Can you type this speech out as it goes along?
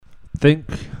think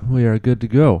we are good to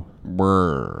go.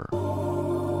 Brr.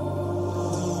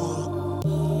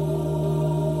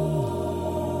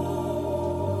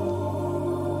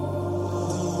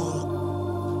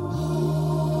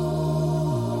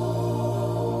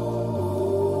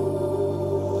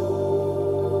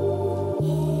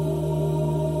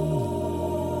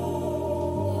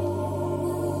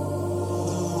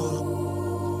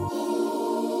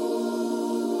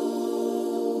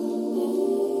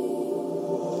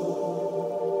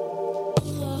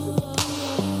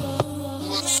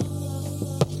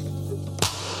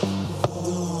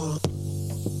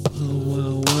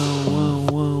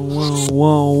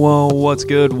 Whoa, what's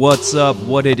good, what's up,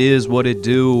 what it is, what it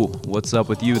do, what's up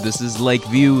with you? This is Lake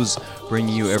Views,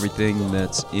 bringing you everything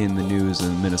that's in the news in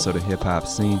the Minnesota hip-hop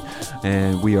scene,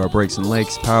 and we are Breaks and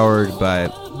Lakes, powered by,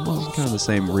 well, kind of the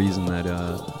same reason that,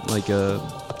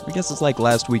 I guess it's like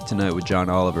last week tonight with John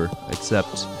Oliver,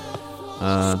 except,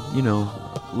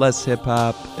 less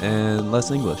hip-hop and less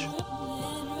English.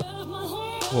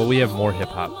 Well, we have more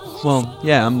hip-hop. Well,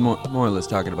 yeah, I'm more or less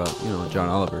talking about, John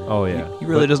Oliver. Oh, yeah. He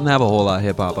really doesn't have a whole lot of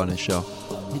hip-hop on his show.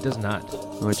 He does not.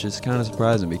 Which is kind of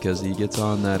surprising because he gets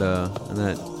on that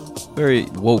very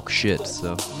woke shit,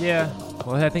 so. Yeah.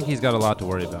 Well, I think he's got a lot to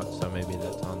worry about, so maybe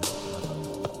that's on.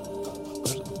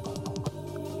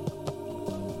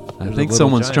 I think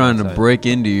someone's trying to break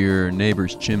into your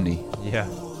neighbor's chimney. Yeah.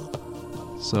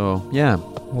 So, yeah.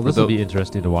 Well, this will be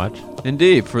interesting to watch.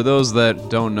 Indeed. For those that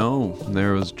don't know,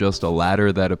 there was just a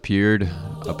ladder that appeared,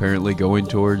 apparently going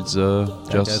towards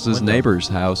Justice's neighbor's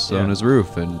house on his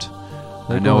roof, and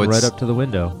I know it's right up to the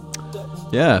window.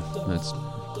 Yeah, that's.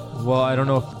 Well, I don't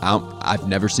know if I've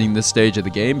never seen this stage of the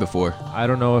game before. I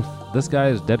don't know if this guy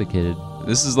is dedicated.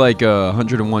 This is like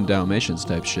 101 Dalmatians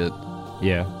type shit.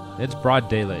 Yeah, it's broad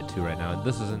daylight too right now.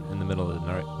 This isn't in the middle of the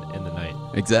night.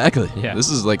 Exactly. Yeah. This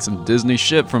is like some Disney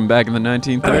shit from back in the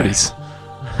 1930s.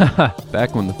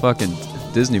 Back when the fucking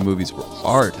Disney movies were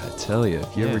art, I tell you.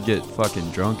 If you ever get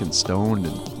fucking drunk and stoned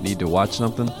and need to watch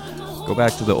something, go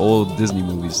back to the old Disney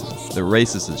movies. They're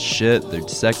racist as shit, they're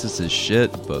sexist as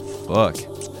shit, but fuck,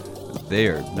 they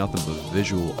are nothing but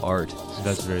visual art.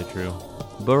 That's very true.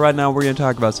 But right now we're going to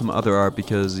talk about some other art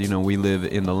because, we live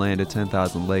in the land of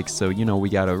 10,000 lakes. So, we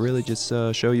got to really just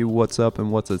show you what's up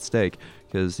and what's at stake.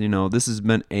 Because, this has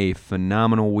been a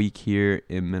phenomenal week here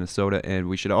in Minnesota. And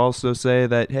we should also say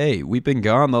that, hey, we've been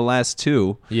gone the last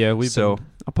two. Yeah, So,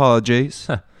 apologies.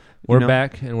 We're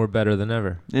back and we're better than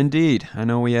ever. Indeed. I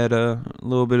know we had a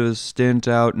little bit of a stint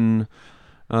out in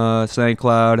St.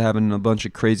 Cloud, having a bunch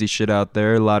of crazy shit out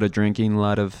there. A lot of drinking, a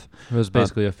lot of... It was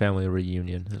basically a family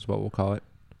reunion is what we'll call it.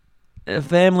 A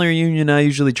family reunion, I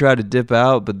usually try to dip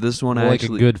out, but this one like a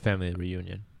good family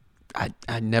reunion.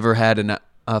 I never had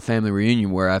a family reunion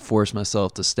where I forced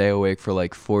myself to stay awake for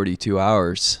like 42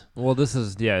 hours. Well, this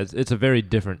is, it's a very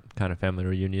different kind of family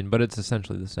reunion, but it's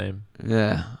essentially the same.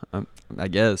 Yeah, I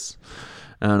guess.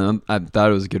 I don't know. I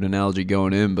thought it was a good analogy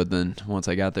going in, but then once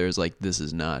I got there, it's like, this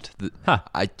is not.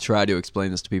 I try to explain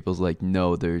this to people. It's like,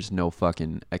 no, there's no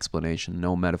fucking explanation,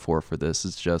 no metaphor for this.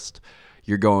 It's just...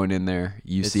 You're going in there,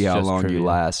 you see how long you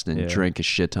last, and drink a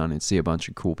shit ton and see a bunch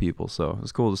of cool people. So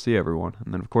it's cool to see everyone.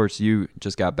 And then, of course, you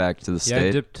just got back to the state. I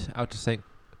dipped out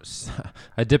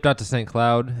to St.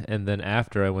 Cloud, and then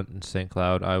after I went to St.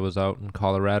 Cloud, I was out in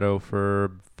Colorado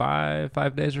for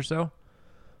five days or so.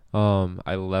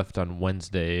 I left on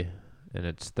Wednesday, and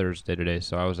it's Thursday today,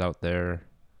 so I was out there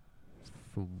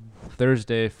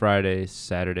Thursday, Friday,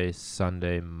 Saturday,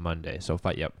 Sunday, Monday. So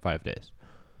 5 days.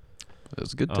 It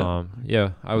was a good time.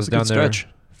 I was down there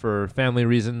for family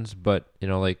reasons, but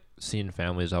seeing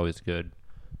family is always good,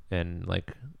 and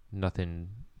nothing,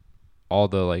 all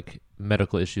the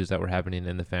medical issues that were happening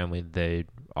in the family, they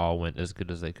all went as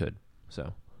good as they could.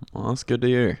 So, well, that's good to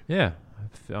hear. Yeah,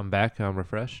 I'm back. I'm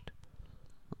refreshed.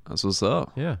 That's what's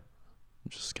up. Yeah, I'm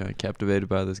just kind of captivated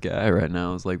by this guy right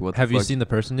now. It's like, what? Have you seen the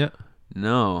person yet?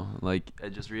 No, I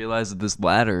just realized that this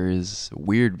ladder is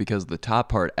weird because the top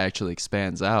part actually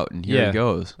expands out, and here it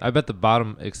goes. I bet the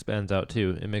bottom expands out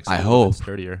too. It makes it a little bit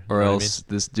sturdier. Or else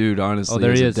this dude honestly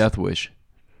is a death wish.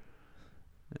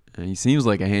 And he seems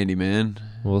like a handyman.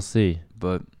 We'll see.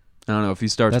 But I don't know, if he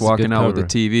starts walking out with the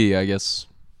TV, I guess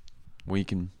we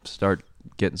can start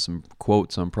getting some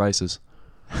quotes on prices.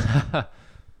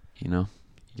 You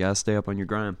gotta stay up on your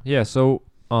grind. Yeah, so...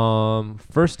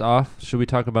 first off, should we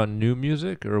talk about new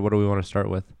music, or what do we want to start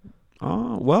with?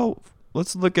 Well,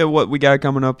 let's look at what we got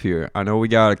coming up here. I know we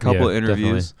got a couple of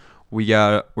interviews.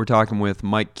 Definitely. We're talking with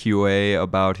Mike QA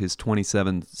about his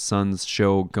 27 Sons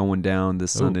show going down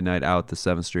this Sunday night out the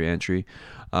 7th Street entry.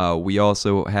 We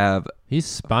also have... He's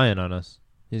spying on us.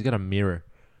 He's got a mirror.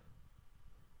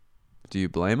 Do you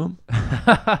blame them?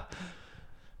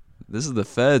 This is the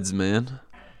feds, man.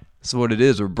 This is what it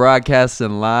is. We're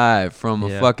broadcasting live from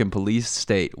a fucking police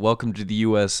state. Welcome to the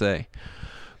USA.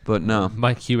 But no.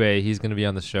 Mike QA, he's going to be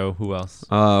on the show. Who else?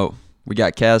 We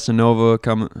got Casanova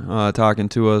coming, talking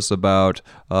to us about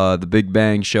the Big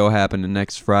Bang show happening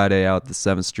next Friday out at the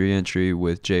 7th Street entry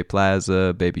with Jay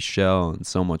Plaza, Baby Shell, and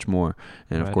so much more.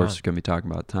 And, of course, we're going to be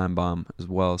talking about Time Bomb as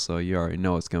well, so you already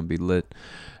know it's going to be lit.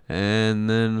 And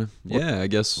then, I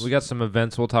guess... We got some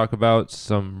events we'll talk about,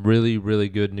 some really, really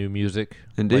good new music.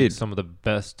 Indeed. Like some of the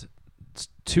best,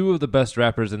 2 of the best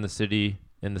rappers in the city,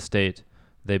 in the state,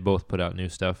 they both put out new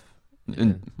stuff.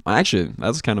 And actually,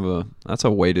 that's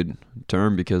a weighted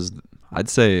term because I'd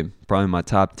say probably my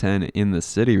top 10 in the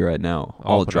city right now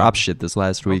all dropped shit this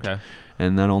last week. Okay.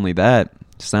 And not only that,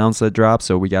 Soundset dropped,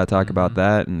 so we got to talk about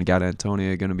that. And got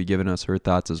Antonia going to be giving us her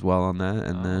thoughts as well on that.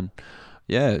 And then,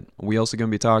 we also going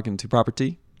to be talking to Proper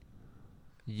T.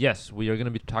 Yes, we are going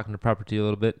to be talking to Proper T a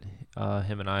little bit.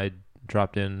 Him and I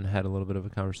dropped in, had a little bit of a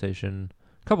conversation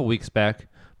a couple weeks back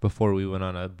before we went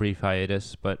on a brief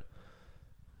hiatus, but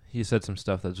he said some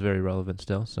stuff that's very relevant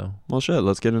still. So, well, shit,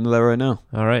 let's get into that right now.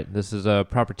 All right, this is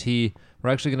Proper T.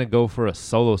 We're actually going to go for a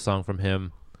solo song from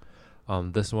him.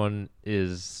 This one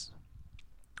is,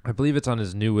 I believe it's on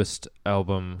his newest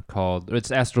album called,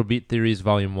 it's Astral Beat Theories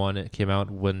Volume 1. It came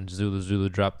out when Zulu Zulu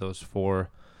dropped those 4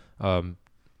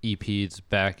 EPs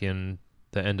back in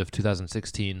the end of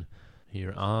 2016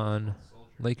 here on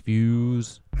Lake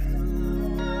Views.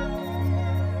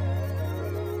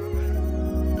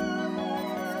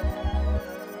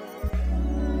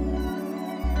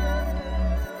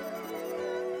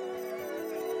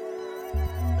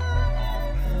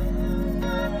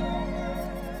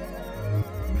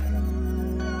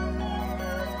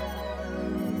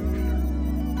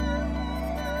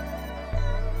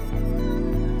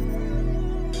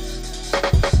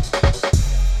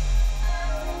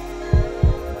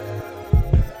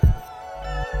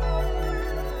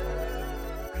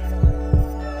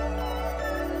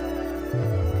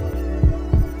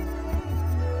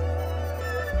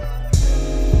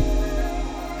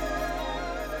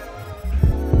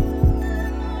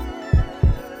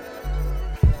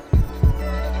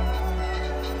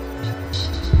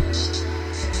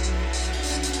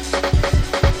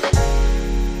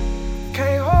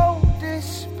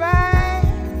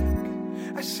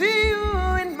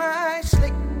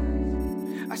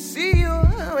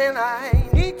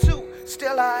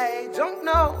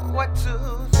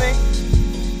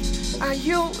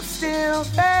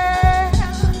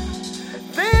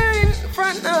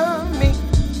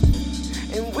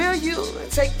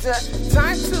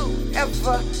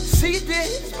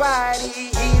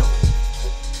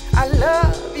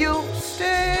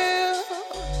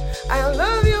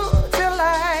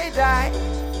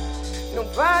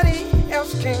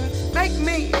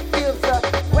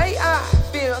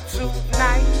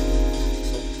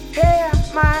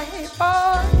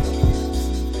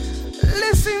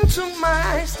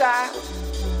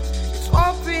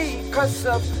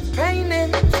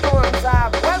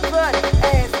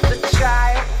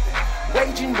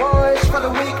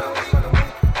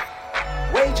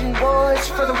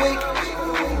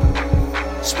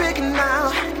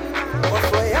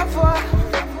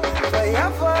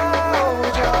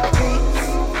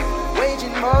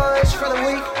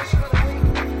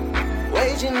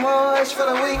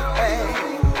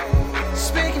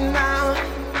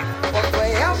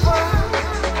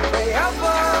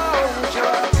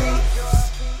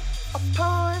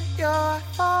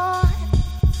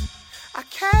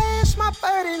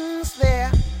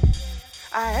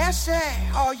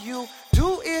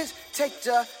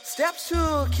 Steps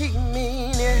to keep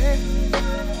me near.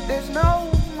 There's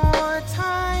no more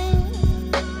time.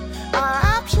 Our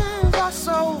options are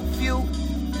so few.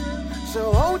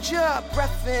 So hold your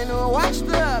breath and watch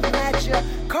the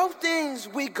magical things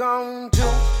we gon' do.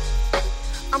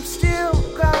 I'm still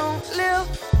gon' live.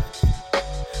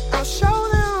 I'll show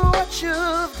them what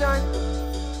you've done.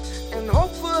 And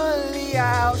hopefully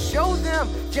I'll show them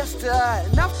just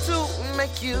enough to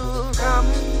make you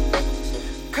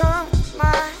come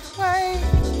my way.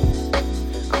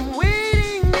 I'm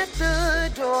waiting at the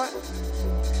door,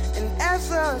 and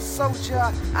as a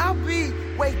soldier I'll be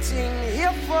waiting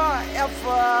here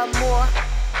forevermore.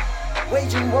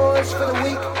 Waging wars for the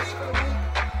weak,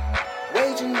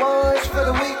 waging wars for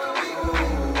the weak.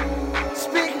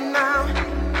 Speaking now,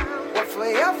 or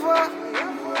forever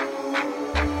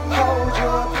hold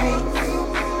your peace.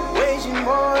 Waging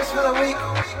wars for the weak,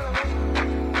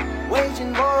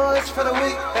 waging wars for the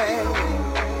weak.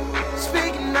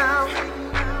 Speaking now,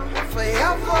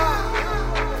 forever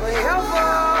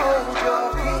hold your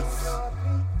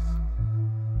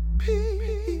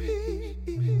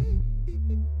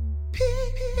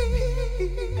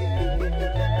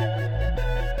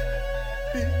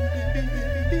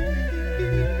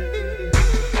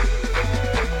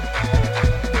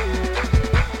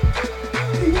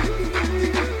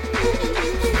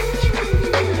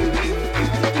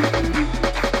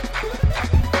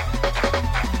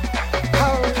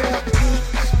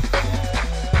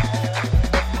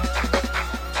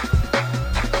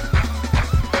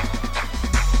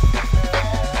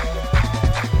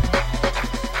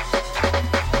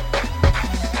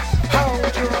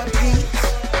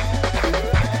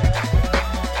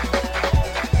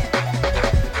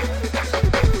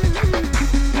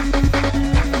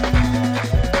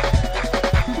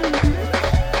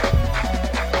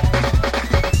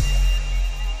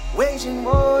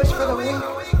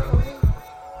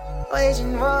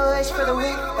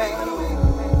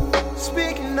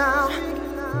now.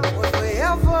 Will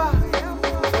forever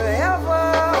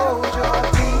hold your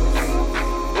peace.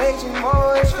 Waging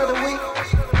wars for the weak.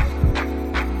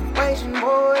 Waging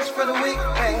wars for the weak.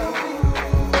 Hey.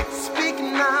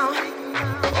 Speaking now.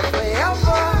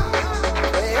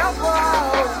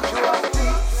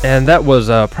 And that was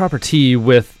Proper T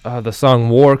with the song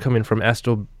War, coming from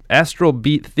Astral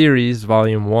Beat Theories,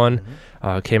 Volume 1.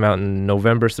 Came out in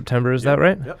November, September, is that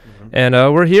right? Yep. And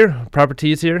we're here. Proper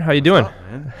T is here. How you doing?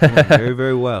 Man? Doing very,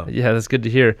 very well. Yeah, that's good to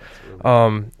hear.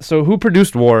 So who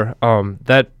produced War?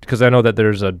 Because I know that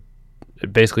there's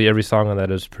basically every song on that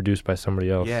is produced by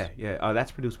somebody else. Yeah.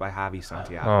 That's produced by Javi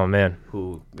Santiago. Oh, man.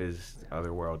 Who is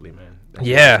otherworldly, man.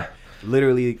 Yeah.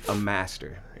 Literally a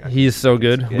master. He's so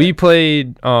good. Yeah. We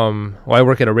played. I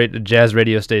work at a jazz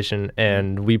radio station,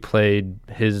 and we played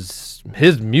his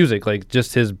music, like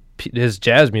just his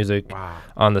jazz music,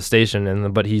 on the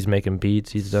station. But he's making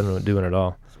beats. He's doing it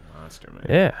all. He's a monster, man.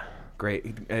 Yeah. Great.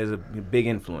 He has a big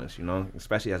influence,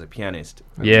 especially as a pianist.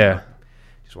 Yeah.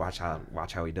 Just watch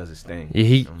how he does his thing.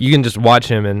 You can just watch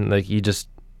him, and like you just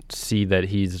see that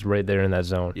he's right there in that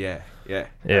zone. Yeah.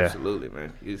 Absolutely,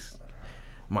 man. He's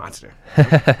monster.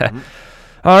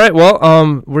 All right,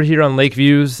 well, we're here on Lake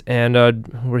Views, and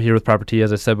we're here with Proper T,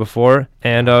 as I said before.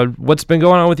 And what's been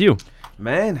going on with you?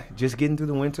 Man, just getting through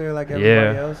the winter like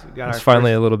everybody else. It's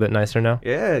finally a little bit nicer now.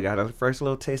 Yeah, got our first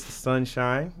little taste of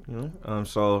sunshine.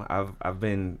 So I've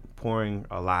been pouring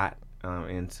a lot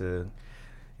into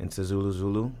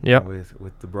Zulu. Yep.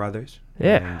 With the brothers.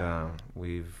 Yeah. And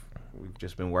we've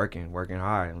just been working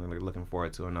hard, and we're looking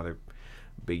forward to another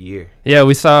big year. Yeah,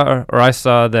 I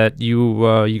saw that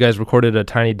you guys recorded a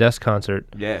Tiny Desk concert.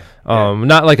 Yeah.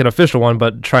 Not like an official one,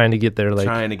 but trying to get there.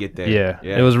 Trying to get there. Yeah.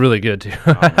 It was really good too.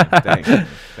 Oh, man,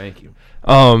 thank you.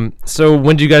 So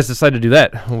when did you guys decide to do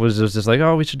that? Was it just like,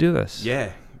 oh, we should do this?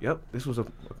 Yeah. Yep. This was a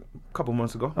couple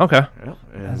months ago. Okay. Yep.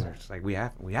 And it's like we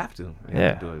have to. We have to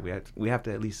do it. We have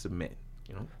to at least submit.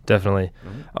 Definitely.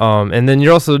 And then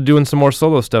you're also doing some more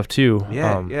solo stuff too.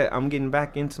 Yeah. I'm getting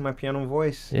back into my piano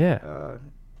voice. Yeah.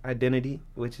 Identity,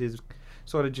 which is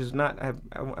sort of just not. I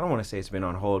don't want to say it's been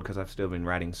on hold because I've still been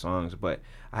writing songs, but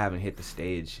I haven't hit the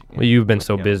stage. Well, you've been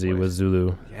so busy with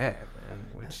Zulu. Yeah, man.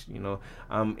 Which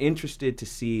I'm interested to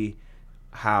see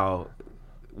how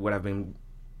what I've been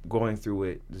going through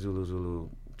with Zulu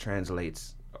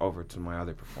translates over to my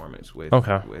other performance with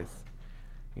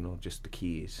just the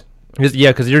keys.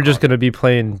 Yeah, because you're just going to be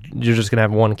playing, you're just going to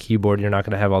have one keyboard. You're not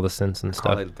going to have all the synths and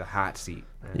stuff. Call it the hot seat.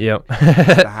 Man. Yep.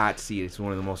 The hot seat. It's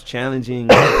one of the most challenging,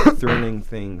 thrilling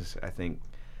things I think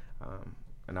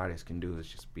an artist can do is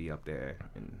just be up there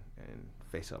and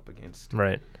face up against.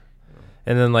 Right.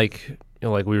 And then like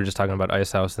we were just talking about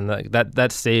Ice House, and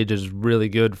that stage is really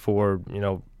good for,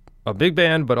 a big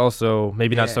band, but also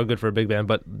maybe not so good for a big band,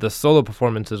 but the solo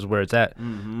performance is where it's at.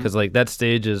 Because like that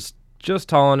stage is just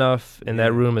tall enough, and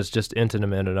that room is just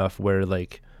intimate enough where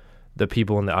like the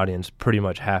people in the audience pretty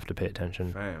much have to pay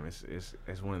attention. Fam,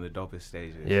 it's one of the dopest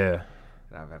stages that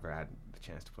I've ever had the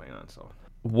chance to play on. So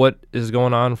what is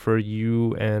going on for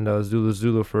you and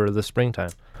Zulu for the springtime?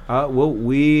 Well,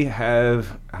 we've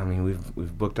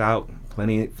booked out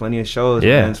plenty of shows.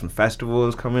 And some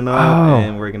festivals coming up,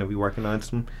 and we're gonna be working on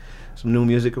some new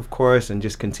music, of course, and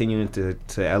just continuing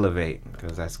to elevate,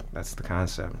 because that's the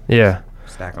concept. Yeah.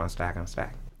 Stack on stack on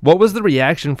stack. What was the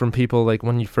reaction from people like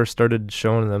when you first started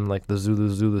showing them like the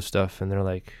Zulu stuff, and they're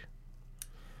like,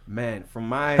 man, from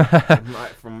my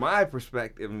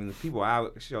perspective, I mean, the people I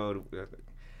showed,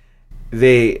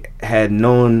 they had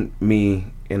known me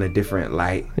in a different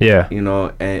light. Yeah.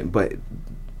 But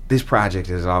this project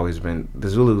has always been, the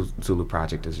Zulu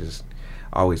project has just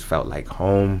always felt like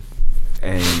home,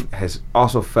 and has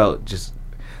also felt just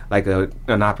like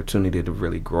an opportunity to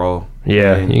really grow.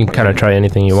 Yeah, you can kind of try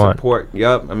anything you want.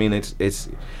 Yep. I mean, it's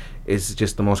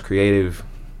just the most creative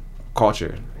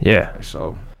culture. Yeah.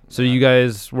 So you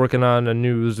guys working on a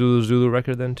new Zulu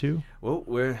record then too? Well,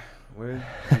 we're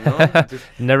just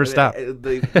never stop.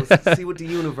 We'll see what the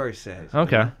universe says.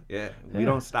 Okay. Yeah. We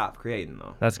don't stop creating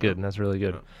though. That's good. That's really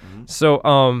good. Mm-hmm. So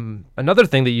another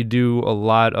thing that you do a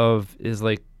lot of is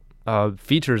like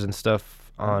features and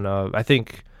stuff on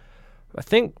I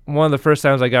think one of the first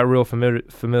times I got real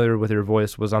familiar with your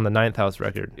voice was on the Ninth House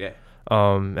record. Yeah.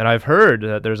 And I've heard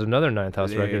that there's another Ninth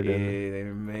House record.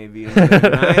 There may be another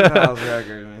Ninth House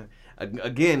record, man.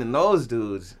 Again, and those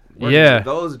dudes.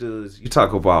 Those dudes. You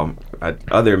talk about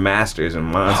other masters and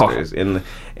monsters, and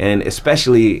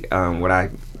especially what I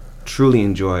truly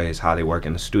enjoy is how they work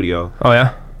in the studio. Oh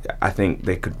yeah. I think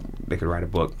they could write a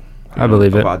book. I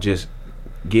believe it. About just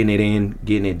getting it in,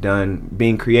 getting it done,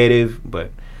 being creative,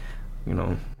 but you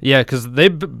know. Yeah, because they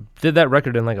did that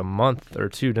record in like a month or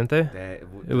two, didn't they?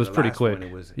 It was pretty quick.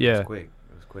 It was quick.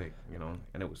 It was quick, you know,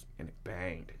 and it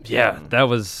banged. Yeah, that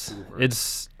was.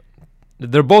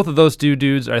 They're both of those two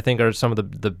dudes. I think are some of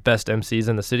the best MCs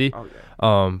in the city. Oh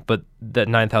yeah. But that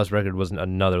Ninth House record was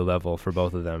another level for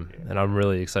both of them, and I'm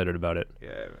really excited about it. Yeah,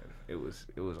 man. It was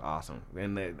awesome,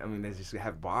 and they just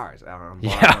have bars on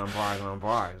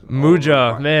bars.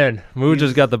 Muja, man,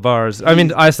 Muja's got the bars. I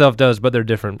mean, iSelf does, but they're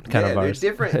different kind of bars.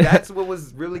 They're different. That's what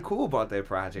was really cool about that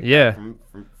project. Yeah.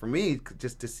 For me,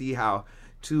 just to see how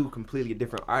two completely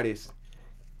different artists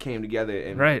came together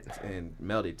and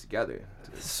melded together.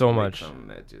 So much. Something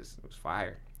that just was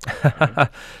fire.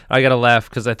 I gotta laugh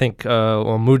because I think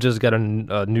Muja's got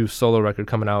a new solo record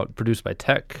coming out, produced by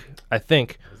Tech. I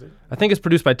think it's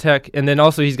produced by Tech, and then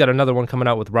also he's got another one coming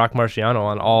out with Rock Marciano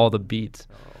on all the beats.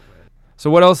 So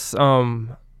what else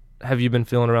have you been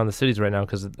feeling around the cities right now?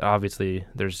 Because obviously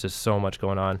there's just so much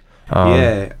going on.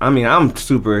 Yeah, I mean, I'm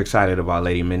super excited about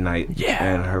Lady Midnight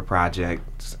and her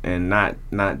projects, and not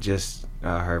just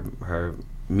her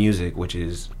music, which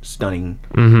is stunning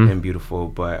and beautiful,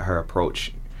 but her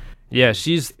approach. Yeah,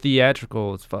 she's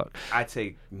theatrical as fuck. I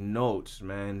take notes,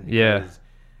 man. Yeah.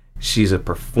 She's a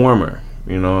performer,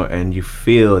 you know, and you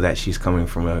feel that she's coming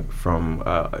from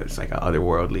it's like an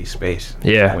otherworldly space.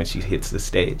 Yeah. When she hits the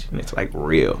stage, and it's like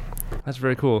real. That's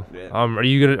very cool. Yeah. Are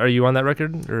you on that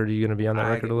record, or are you gonna be on that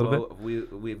record a little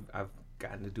bit? I've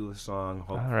gotten to do a song.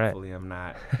 All right. Hopefully, I'm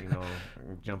not,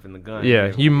 jumping the gun.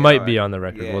 Yeah, you might be on the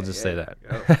record. We'll just say that.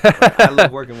 Yep. I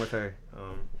love working with her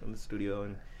in the studio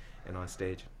and on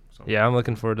stage. So. Yeah, I'm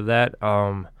looking forward to that.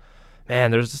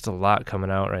 Man, there's just a lot coming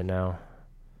out right now.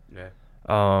 Yeah.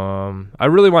 I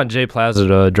really want Jay Plaza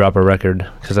to drop a record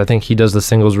because I think he does the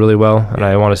singles really well, and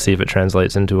I want to see if it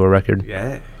translates into a record.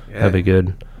 Yeah. That'd be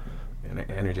good. An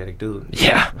energetic dude.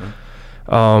 Yeah.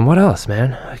 What else,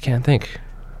 man? I can't think.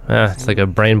 It's like a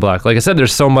brain block. Like I said,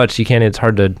 there's so much it's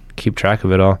hard to keep track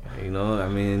of it all. I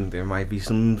mean, there might be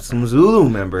some Zulu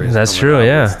members. That's true,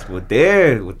 yeah. With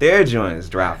their joints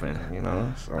dropping,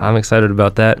 So. I'm excited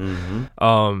about that.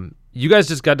 Mm-hmm. You guys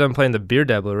just got done playing the Beer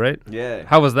Dabbler, right? Yeah.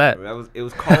 How was that? It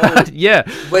was cold. Yeah.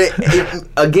 But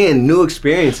again, new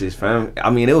experiences, fam. I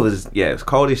mean, it was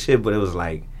cold as shit, but it was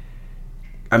like,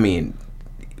 I mean,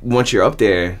 once you're up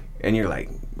there and you're like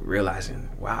realizing,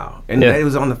 wow. And it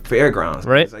was on the fairgrounds.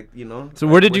 Right. It's like, So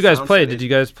where did you guys play? Did you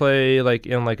guys play like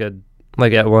in like at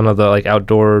one of the like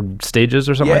outdoor stages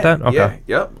or something like that? Okay.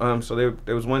 Yeah. Yep. So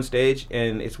there was one stage,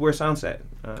 and it's where Soundset.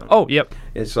 Yep.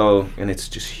 And it's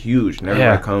just huge, and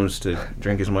everybody comes to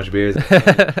drink as much beer.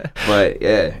 But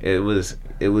yeah, it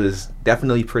was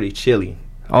definitely pretty chilly.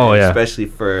 Oh yeah. Especially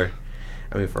for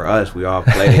us, we all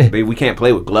play. We can't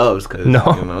play with gloves because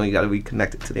you got to be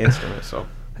connected to the instrument. So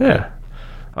yeah.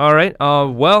 All right.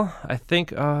 Well, I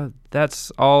think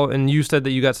that's all. And you said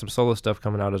that you got some solo stuff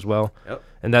coming out as well. Yep.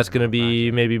 And that's gonna be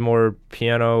maybe more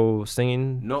piano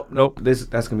singing. Nope. That's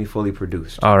gonna be fully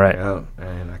produced. All right. Yep.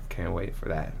 And I can't wait for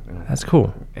that. That's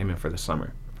cool. Aiming for the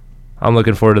summer. I'm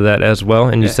looking forward to that as well.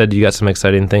 And you said you got some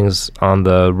exciting things on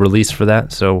the release for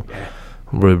that, so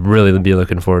we'll really be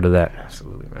looking forward to that.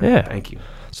 Absolutely, man. Yeah. Thank you.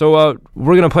 So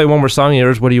we're gonna play one more song of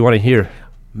yours. What do you want to hear?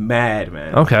 Mad,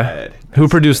 man. Okay. Mad. Who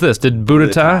produced this? Did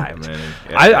Buddha Tai? Man.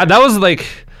 Yeah. I that was like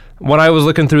when I was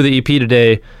looking through the EP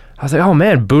today. I was like, oh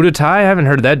man, Buddha Tai. I haven't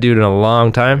heard that dude in a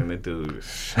long time. And the dude,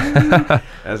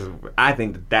 I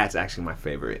think that's actually my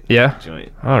favorite. Yeah.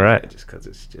 Joint. All right. Just because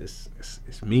it's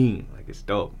mean, like it's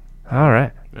dope. All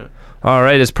right. Yeah. All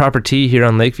right. It's Proper T here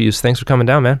on Lakeviews. Thanks for coming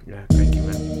down, man. Yeah. Thank you,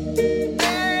 man.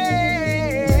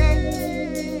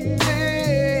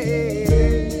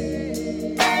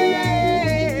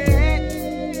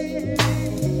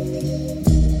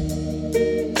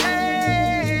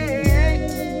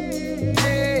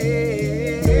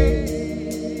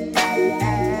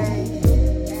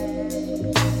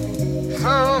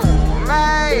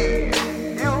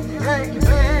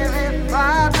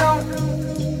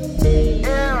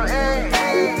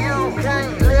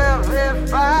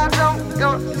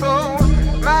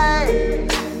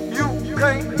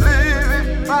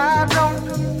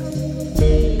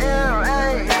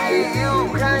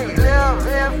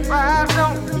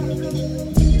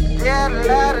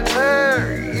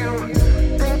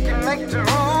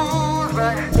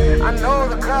 I know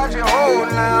the card you hold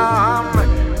now.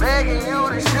 I'm begging you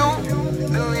to shoot.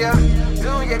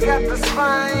 Do you got the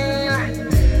spine?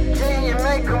 Can you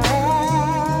make a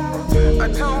move? Or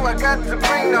do I got to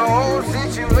bring the whole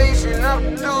situation up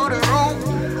through the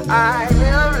roof? I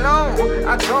live low,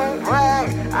 I don't brag.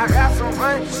 I got some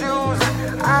virtues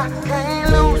I can't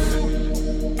lose.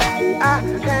 I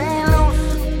can't lose.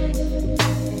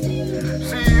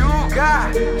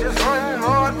 got just one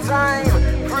more time.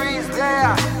 Freeze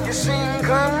there, you seem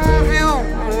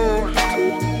confused.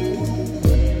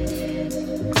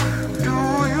 Do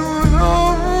you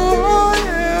know who I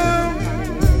am?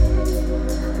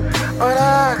 What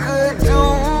I could do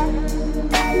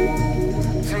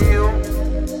to you?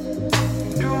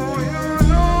 Do you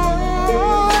know who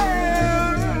I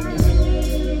am?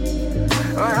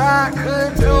 What I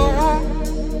could do?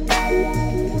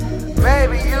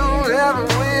 Maybe you never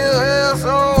will,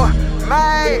 so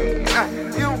man,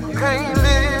 you can't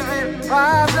live if I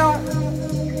don't.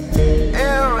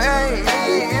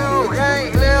 M-A-E, you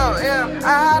can't live if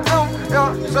I don't.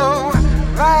 So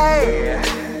man,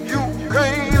 you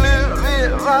can't live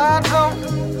if I don't.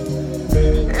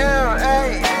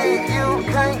 M-A-E, you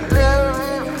can't live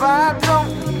if I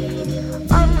don't.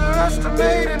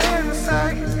 Underestimated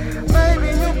insight, maybe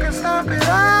you can stop it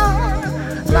out.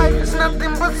 Life is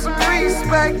nothing but some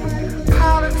respect.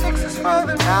 Politics is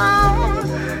further down.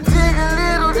 Dig a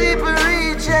little deeper,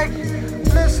 recheck.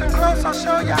 Listen close, I'll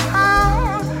show you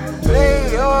how.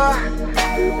 Lay your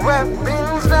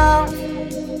weapons down.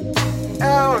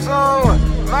 Also,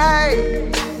 man.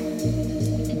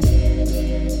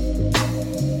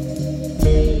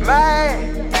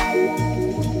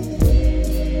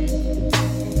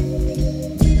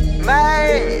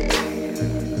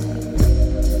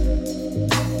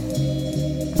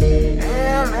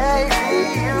 M-A-D,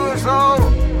 you so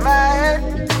mad,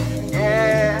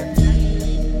 yeah.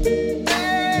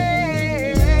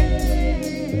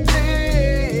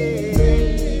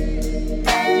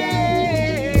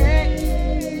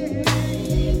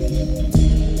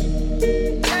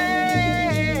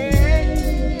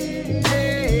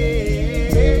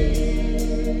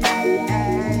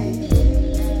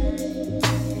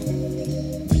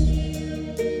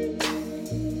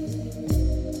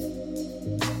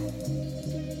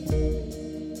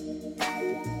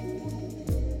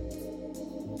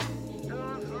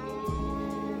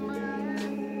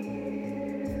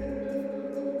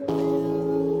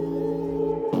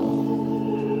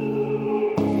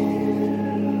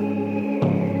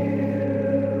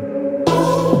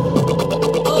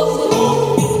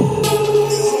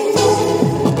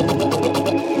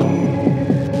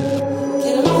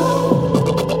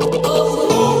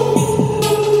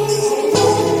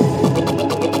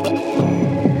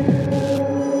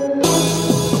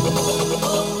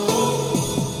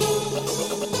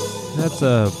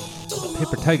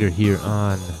 Paper Tiger here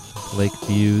on Lake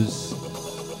Views.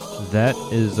 That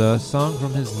is a song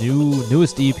from his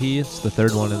newest EP. It's the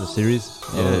third one in the series.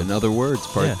 Yeah, In Other Words,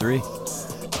 Part 3.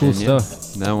 Cool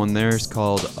stuff. That one there is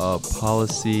called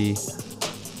Policy.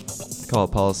 Call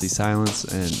it Policy Silence,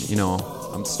 and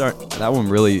that one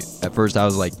really. At first, I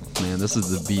was like, man, this is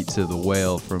the beat to The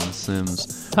Whale from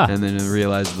Sims, and then I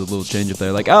realized the little change up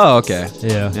there. Like, oh, okay,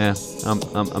 yeah,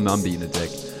 I'm beating a dick.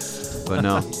 But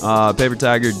no, Paper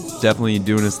Tiger definitely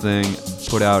doing his thing.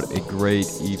 Put out a great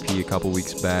EP a couple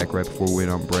weeks back, right before we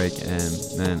went on break,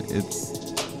 and man,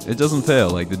 it doesn't fail.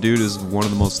 Like, the dude is one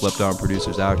of the most slept on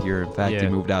producers out here. In fact, he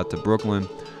moved out to Brooklyn,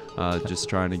 just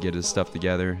trying to get his stuff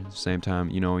together. At the same time,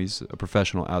 he's a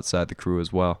professional outside the crew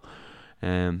as well,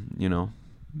 and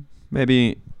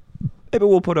maybe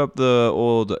we'll put up the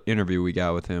old interview we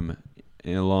got with him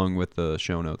along with the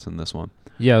show notes in this one.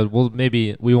 Yeah, well,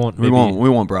 maybe we won't. We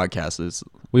won't broadcast this.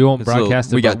 We won't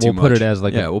broadcast it. We got too much. We'll put it as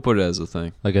we'll put it as a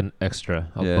thing, like an extra,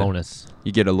 bonus.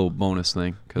 You get a little bonus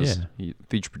thing because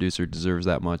feature producer deserves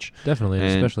that much. Definitely,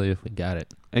 especially if we got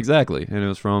it. Exactly, and it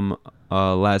was from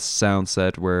last sound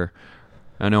set where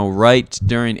I know right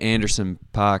during Anderson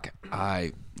 .Paak,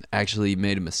 I actually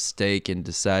made a mistake and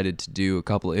decided to do a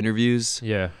couple interviews.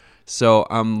 Yeah. So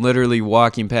I'm literally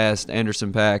walking past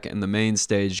Anderson .Paak and the main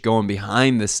stage, going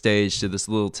behind the stage to this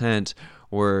little tent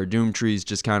where Doomtree's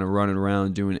just kind of running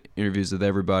around doing interviews with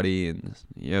everybody. And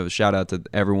shout out to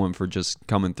everyone for just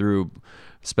coming through,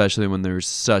 especially when there's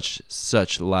such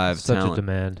live talent. Such a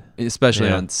demand. Especially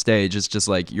on stage. It's just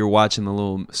like you're watching the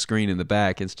little screen in the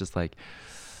back. It's just like,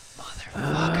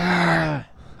 motherfucker,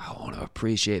 I want to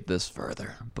appreciate this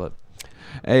further. But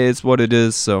hey, it's what it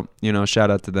is. So,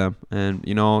 shout out to them. And,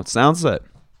 Soundset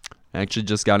actually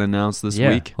just got announced this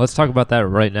week. Let's talk about that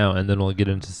right now, and then we'll get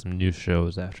into some new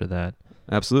shows after that.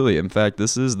 Absolutely. In fact,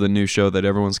 this is the new show that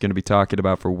everyone's going to be talking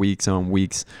about for weeks on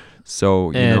weeks.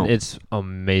 So, it's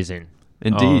amazing.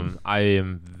 Indeed. I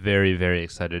am very, very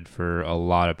excited for a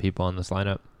lot of people on this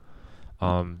lineup.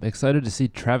 Excited to see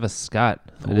Travis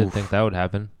Scott. I didn't think that would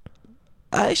happen.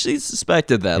 I actually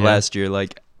suspected that last year.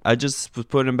 Like, I just was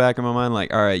putting him back in my mind,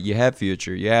 like, all right, you have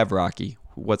Future, you have Rocky.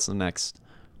 What's the next?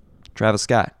 Travis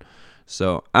Scott.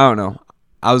 So, I don't know.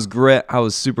 I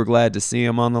was super glad to see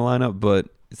him on the lineup, but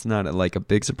it's not like a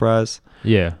big surprise.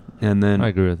 Yeah. And then I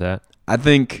agree with that. I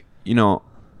think,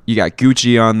 you got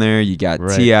Gucci on there. You got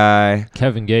T.I.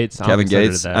 Kevin Gates.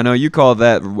 I know you called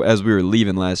that as we were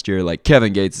leaving last year, like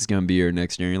Kevin Gates is going to be here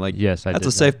next year. And you're like, yes, that's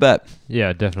a safe bet.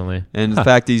 Yeah, definitely. And the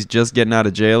fact he's just getting out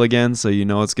of jail again, so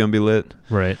it's going to be lit.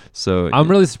 Right. So I'm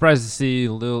really surprised to see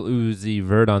Lil Uzi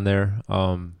Vert on there.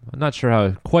 I'm not sure how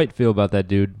I quite feel about that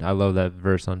dude. I love that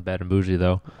verse on Bad and Bougie,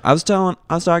 though. I was talking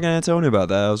to Antonio about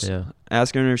that. I was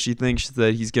asking her if she thinks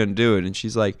that he's going to do it, and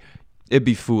she's like, it'd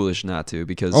be foolish not to,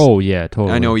 because totally.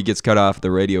 I know he gets cut off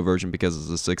the radio version because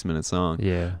it's a 6-minute song.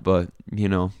 Yeah. But,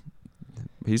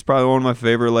 he's probably one of my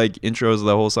favorite intros of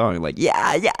the whole song. Like,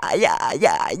 yeah.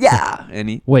 And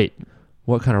he Wait,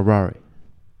 what kind of Rari?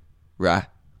 Right.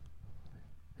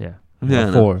 Yeah.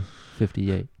 Yeah.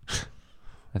 458.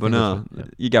 But no,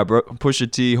 you got Pusha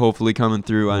T hopefully coming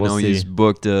through. I know he's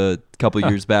booked a couple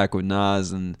years back with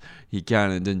Nas, and he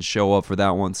kind of didn't show up for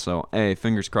that one. So, hey,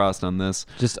 fingers crossed on this.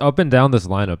 Just up and down this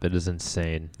lineup, it is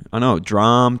insane. I know.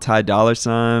 Drum, Ty Dolla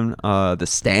 $ign, The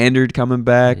Standard coming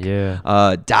back.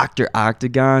 Yeah. Dr.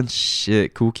 Octagon.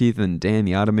 Shit. Kool Keith and Dan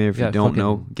the Automator. If you don't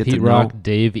know, get Pete to Rock, know.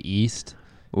 Dave East.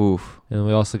 Oof. And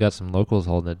we also got some locals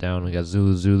holding it down. We got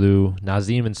Zulu,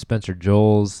 Nazim and Spencer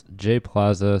Joels, Jay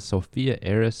Plaza, Sophia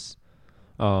Eris,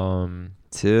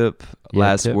 Tip,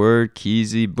 Last Tip. Word,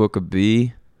 Keezy, Book of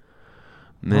B.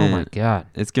 Man, oh my God,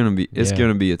 it's gonna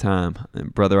be a time.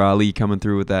 And Brother Ali coming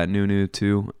through with that new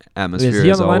too. Atmosphere. Is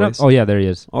he on the always. lineup? Oh yeah, there he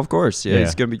is. Of course, yeah.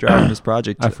 He's gonna be driving his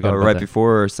project right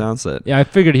before Soundset. Yeah, I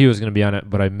figured he was gonna be on it,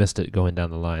 but I missed it going down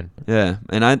the line. Yeah,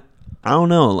 and I don't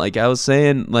know. Like I was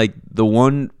saying, like the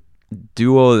one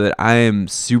duo that I am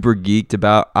super geeked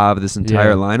about out of this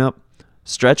entire lineup,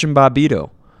 Stretch and Bobbito.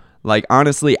 Like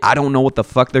honestly, I don't know what the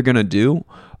fuck they're gonna do,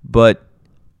 but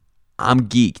I'm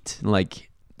geeked. Like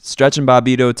Stretch and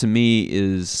Bobbito to me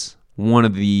is one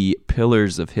of the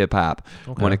pillars of hip hop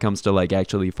when it comes to like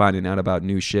actually finding out about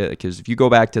new shit. Because if you go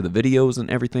back to the videos and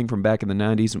everything from back in the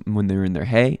 90s when they were in their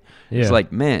hey, it's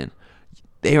like, man,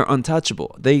 they are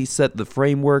untouchable. They set the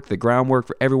framework, the groundwork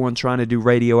for everyone trying to do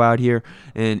radio out here.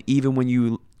 And even when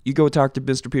you go talk to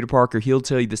Mr. Peter Parker, he'll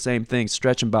tell you the same thing.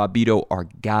 Stretch and Bobbito are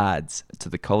gods to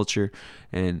the culture.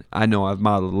 And I know I've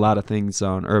modeled a lot of things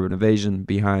on Urban Evasion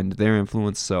behind their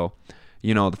influence. So,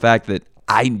 the fact that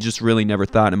I just really never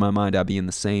thought in my mind I'd be in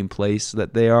the same place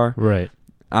that they are. Right.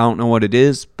 I don't know what it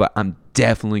is, but I'm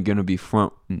definitely going to be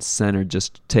front and center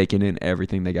just taking in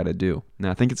everything they got to do.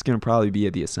 Now, I think it's going to probably be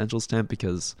at the Essentials tent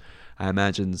because I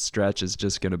imagine Stretch is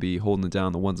just going to be holding it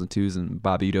down the ones and twos, and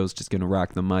Bobbito's just going to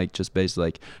rock the mic, just basically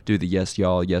like do the yes,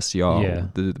 y'all,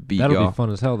 the beat That'll y'all. be fun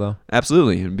as hell, though.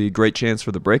 Absolutely. It'd be a great chance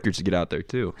for the Breakers to get out there,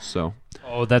 too. So.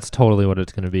 Oh, that's totally what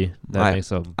it's going to be. That makes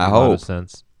a lot of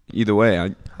sense. Either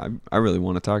way, I really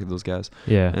want to talk to those guys.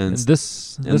 Yeah. And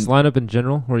this lineup in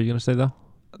general, what are you going to say, though?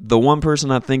 The one person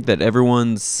I think that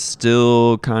everyone's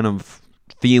still kind of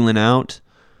feeling out,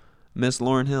 Miss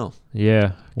Lauryn Hill.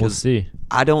 Yeah, we'll see.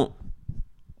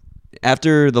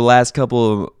 After the last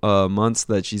couple of months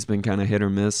that she's been kind of hit or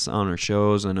miss on her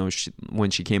shows, I know when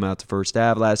she came out to First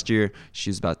Ave last year, she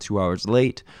was about 2 hours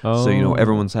late. Oh. So,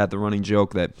 everyone's had the running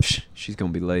joke that she's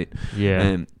going to be late. Yeah.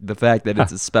 And the fact that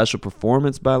it's a special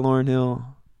performance by Lauryn Hill,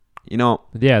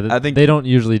 yeah, I think they don't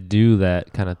usually do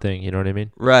that kind of thing. You know what I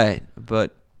mean? Right.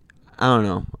 But I don't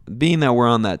know. Being that we're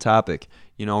on that topic,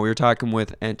 we were talking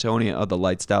with Antonia of the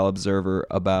Lightstyle Observer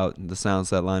about the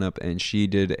Soundset lineup, and she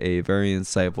did a very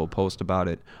insightful post about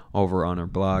it over on her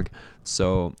blog.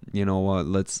 So, you know what?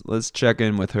 Let's check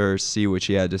in with her, see what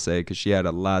she had to say, because she had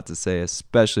a lot to say,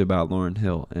 especially about Lauryn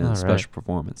Hill and special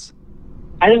performance.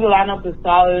 I think the lineup is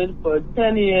solid for a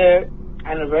 10-year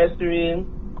anniversary.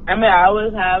 I mean, I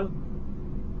always have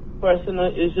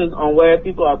personal issues on where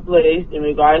people are placed in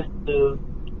regards to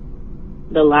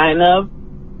the lineup.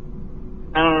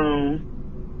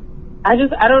 I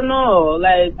don't know.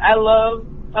 Like,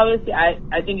 obviously,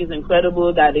 I think it's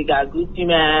incredible that they got Gucci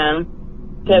Mane,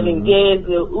 Kevin Gates,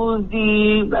 Lil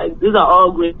Uzi. Like, these are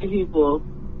all great people.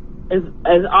 It's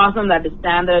awesome that the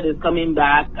Standard is coming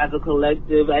back as a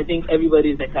collective. I think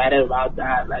everybody's excited about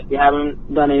that. Like, we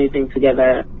haven't done anything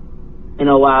together in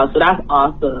a while, so that's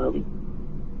awesome.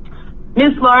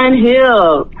 Miss Lauryn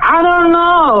Hill, I don't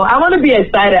know. I want to be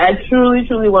excited. I truly,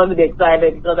 truly want to be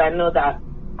excited because I know that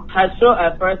her show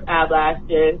at First Ave last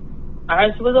year, I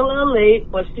heard she was a little late,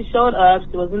 but she showed up.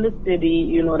 She was in the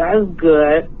city. That was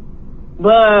good.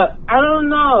 But I don't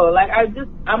know. Like,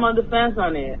 I'm on the fence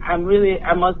on it. I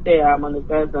must say I'm on the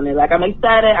fence on it. Like, I'm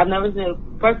excited. I've never seen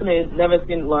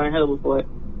Lauryn Hill before.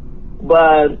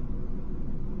 But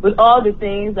with all the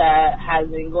things that has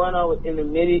been going on in the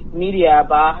media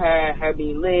about her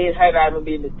being late, her not even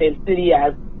being in the same city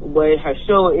as where her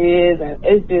show is, and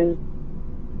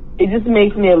it just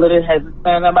makes me a little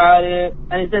hesitant about it.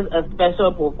 And it says a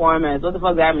special performance. What the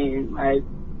fuck that mean? Like,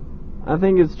 I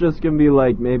think it's just gonna be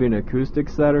like maybe an acoustic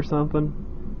set or something.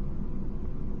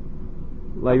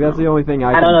 Like, that's the only thing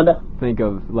I can think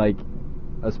of. Like,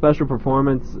 a special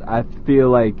performance, I feel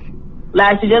like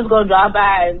she just gonna drop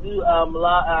by and do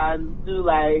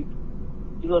like,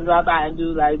 you gonna drop by and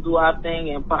do like doo-wop thing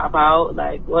and pop out.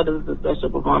 Like, what does the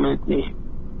special performance mean?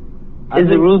 Is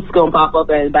the Roots gonna pop up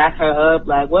and back her up?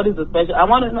 Like, what is the special? I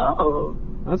want to know.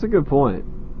 That's a good point.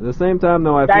 At the same time,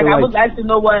 though, I feel like I would like to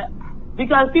know what,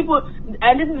 because people,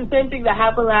 and this is the same thing that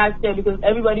happened last year, because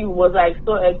everybody was like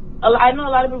so. I know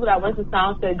a lot of people that went to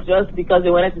Soundset just because they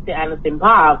wanted to see Anderson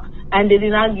 .Paak, and they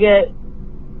did not get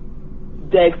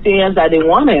the experience that they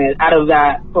wanted out of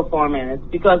that performance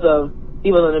because of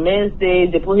he was on the main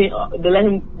stage. They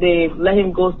let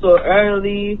him go so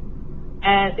early.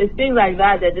 And it's things like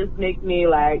that just make me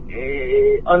like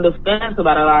on the fence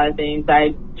about a lot of things.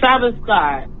 Like Travis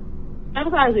Scott.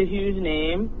 Travis Scott is a huge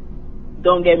name.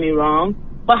 Don't get me wrong.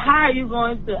 But how are you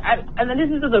going to? And then this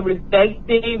is just a respect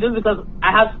thing. Just because I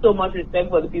have so much respect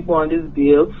for the people on this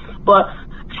deal. But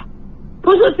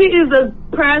Pusha T is the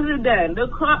president, the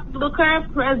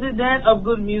current president of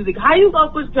good music. How you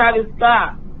gonna put Travis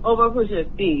Scott over Pusha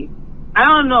T? I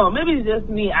don't know. Maybe it's just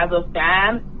me as a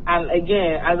fan. And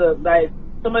again, as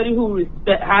somebody who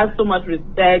has so much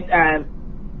respect and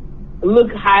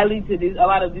look highly to a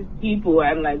lot of these people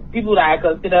and like people that I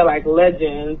consider like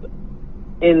legends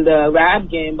in the rap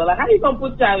game, but like how you gonna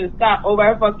put Travis Scott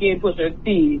over fucking Pusha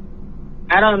T?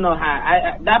 I don't know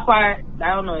how. That part,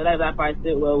 I don't know if that part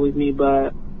sit well with me,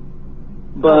 but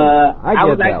I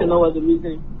would like to know what the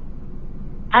reason.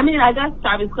 I mean, I guess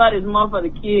Travis Scott is more for the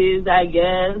kids, I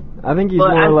guess. I think he's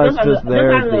more or less just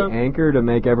there as the anchor to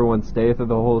make everyone stay through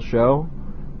the whole show.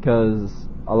 Because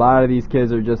a lot of these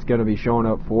kids are just going to be showing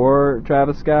up for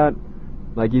Travis Scott.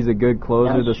 Like, he's a good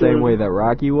closer the same way that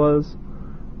Rocky was.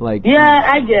 Like,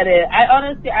 yeah, I get it.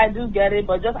 I do get it,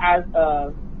 but just as,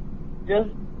 just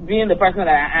being the person that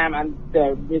I am and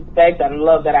the respect and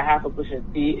love that I have for Pusha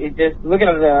T, it just, looking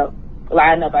at the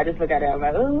lineup, I just look at it, I'm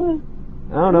like, ooh.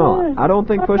 I don't know. I don't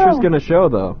think Pusha's going to show,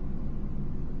 though.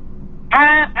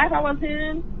 If I was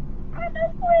him,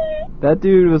 that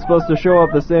dude was supposed to show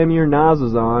up the same year Nas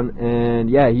was on, and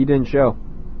yeah, he didn't show.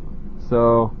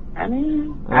 So, I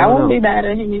mean, I won't be mad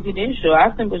at him if he didn't show.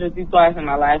 I've seen Pusha T twice in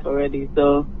my life already,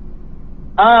 so.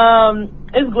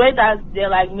 It's great that they're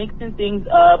like mixing things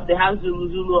up. They have Zulu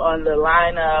Zulu on the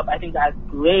lineup. I think that's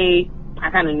great. I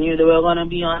kind of knew they were going to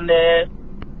be on there.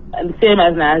 And same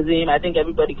as Nazim, I think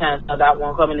everybody kind of saw that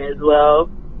one coming as well.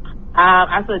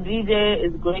 As a DJ,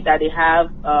 it's great that they have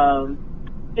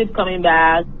Sid coming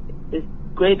back. It's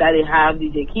great that they have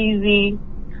DJ Keezy,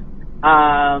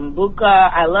 Booker.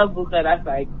 I love Booker. That's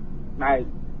like my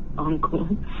uncle.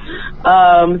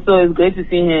 So it's great to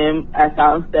see him at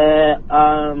Soundset.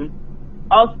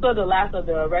 Also, the last of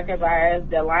the Record Buyers,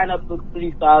 their lineup looks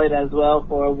pretty solid as well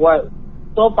for what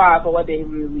they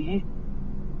released.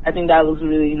 I think that looks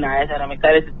really nice, and I'm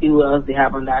excited to see what else they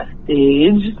have on that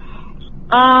stage.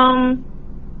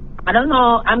 I don't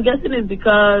know. I'm guessing it's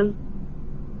because,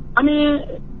 I mean,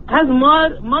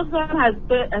 Mudslide has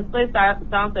played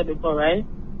Soundset before, right?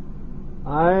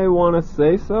 I want to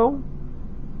say so.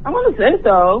 I want to say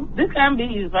so. This can't be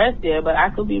his first year, but I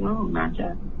could be wrong. Not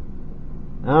sure.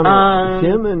 I don't know.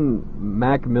 Him and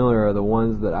Mac Miller are the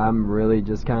ones that I'm really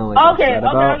just kind of like upset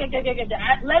about. Okay.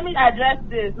 Let me address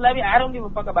this. I don't give a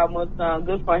fuck about Mudslide.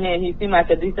 Good for him. He seemed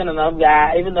like a decent enough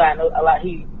guy, even though I know a lot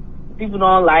people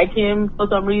don't like him for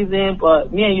some reason.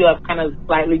 But me and you have kind of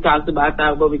slightly talked about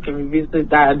that, but we can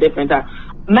revisit that at a different time.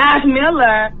 Mac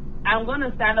Miller, I'm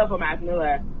gonna stand up for Mac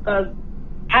Miller because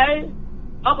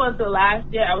up until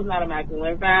last year I was not a Mac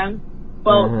Miller fan.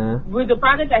 But with the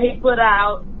project that he put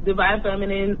out, Divine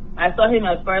Feminine, I saw him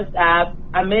at First App.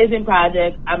 Amazing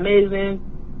project, amazing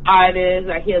artist.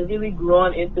 Like, he has really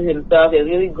grown into himself.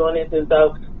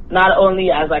 Not only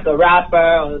as like a rapper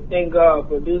or a singer or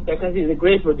producer, because he's a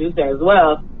great producer as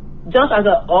well. Just as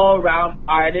an all-round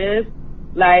artist.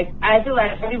 Like, I feel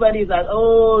like everybody's like,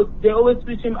 oh, they always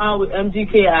switch him out with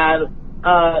MGK and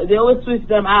they always switch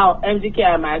them out, MGK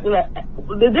and Mac. Like,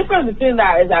 the difference between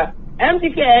that is that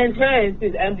MGK entered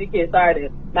since MGK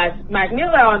started. Mac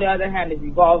Miller, on the other hand, is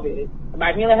evolving.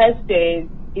 Mac Miller has stayed.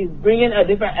 He's bringing a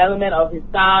different element of his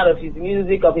sound, of his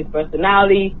music, of his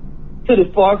personality to the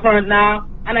forefront now.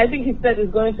 And I think his set is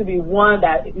going to be one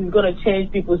that is going to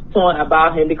change people's tone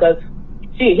about him, because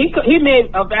he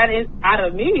made a fan out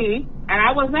of me, and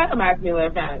I was not a Mac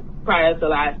Miller fan prior to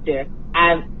last year.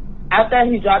 And after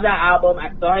he dropped that album,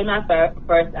 I saw him at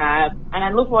First Ave, and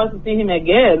I look forward to seeing him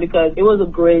again because it was a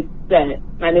great set,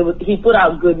 and he put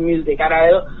out good music. And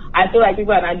I feel like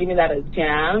people are not giving that a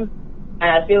chance, and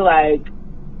I feel like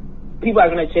people are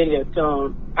going to change their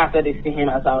tone after they see him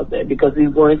as out there because he's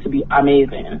going to be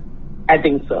amazing. I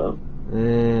think so.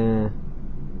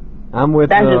 I'm with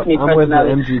the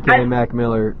MGK Mac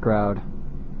Miller crowd.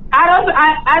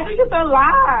 I think it's a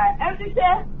lie.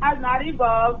 MGK has not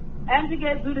evolved.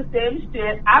 MGK do the same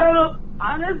shit. I don't know.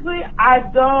 Honestly,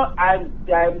 I'm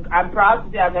proud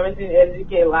to say I've never seen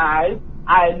MGK live.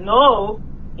 I know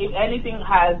if anything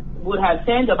would have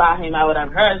changed about him, I would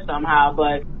have heard somehow.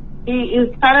 But he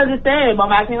is kind of the same. But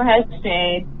Mac Miller has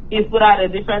changed. He's putting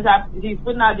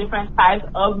out different types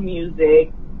of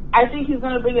music. I think he's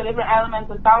gonna bring a different element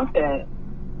to Soundset.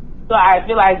 So I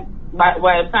feel like by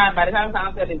the time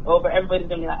Soundset is over, everybody's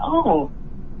gonna be like, oh,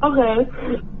 okay.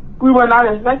 We were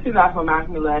not expecting that from Mac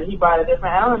Miller. He brought a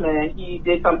different element. He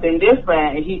did something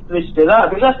different, and he switched it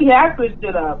up. Because he has switched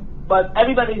it up. But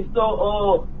everybody's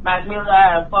so, Mac Miller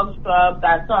and Foxtrot,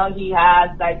 that song he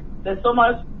has, like, there's so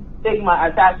much stigma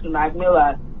attached to Mac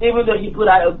Miller. Even though he put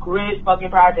out a great fucking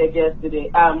project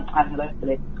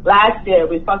last year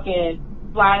with fucking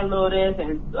Flying Lotus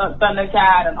and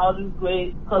Thundercat and all these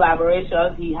great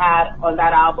collaborations he had on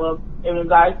that album in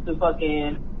regards to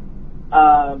fucking,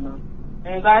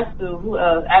 in regards to who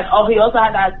else? And he also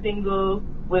had that single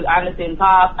with Anderson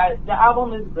Pop. The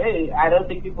album is great. I don't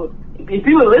think if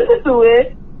people listen to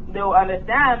it, they'll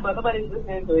understand, but nobody's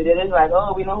listening to it. They're just like,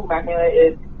 oh, we know who Mac Miller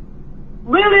is.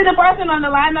 Really, the person on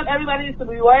the lineup everybody needs to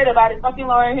be worried about is fucking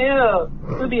Lauryn Hill.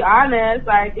 To be honest,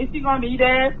 like, is she gonna be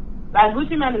there? Like,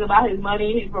 Gucci Mane is about his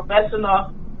money. He's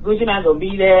professional. Gucci Mane gonna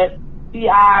be there.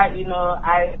 C.I., you know,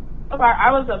 I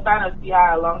was a fan of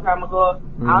C.I. a long time ago.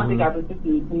 Mm-hmm. I don't think I've listened to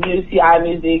new C.I.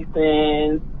 music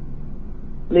since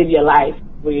Live Your Life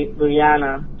with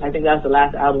Rihanna. I think that's the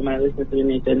last album I listened to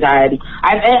in its entirety.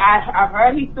 I've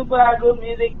heard he still put out good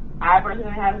music. I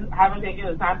personally haven't taken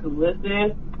the time to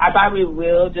listen. I probably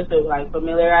will just to like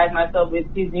familiarize myself with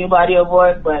his new body of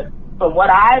work. But from what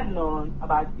I've known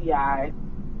about C.I.,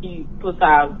 he puts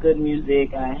out good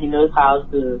music and he knows how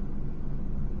to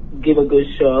give a good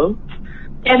show.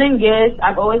 Kevin Gates,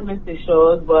 I've always missed his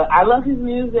shows, but I love his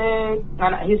music,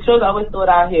 and his shows always sold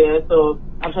out here, so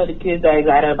I'm sure the kids are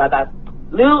excited about that.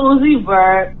 Lil Uzi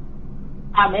Vert,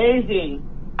 amazing.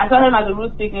 I saw him at the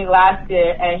Roots Picnic last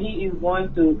year, and he is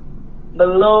going to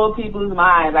blow people's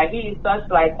minds. Like, he is such,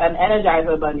 like, an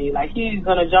Energizer bunny. Like, he's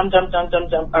gonna jump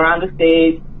around the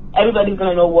stage. Everybody's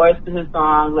gonna know words to his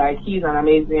songs. Like, he's an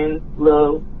amazing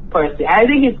little person. I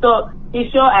think his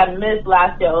show at Miss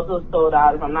last year also sold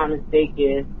out, if I'm not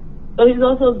mistaken. So he's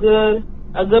also a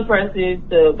good person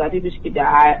that people should keep their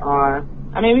eye on.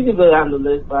 I mean, we could go down the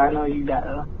list, but I know you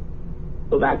gotta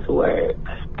go back to work.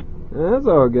 That's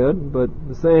all good, but at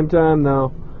the same time,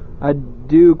 though, I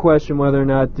do question whether or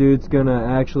not dude's gonna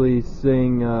actually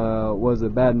sing, was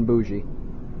it Bad and Bougie?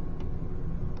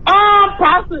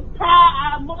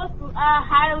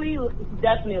 Highly,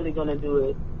 definitely gonna do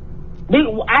it.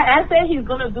 I say he's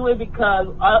gonna do it because,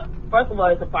 first of all,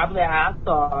 it's a popular ass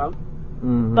song.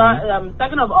 Mm-hmm. But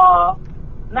second of all,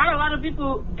 not a lot of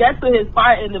people get to his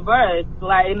part in the verse,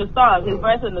 like in the song, his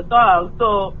verse in the song.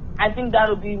 So I think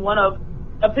that'll be one of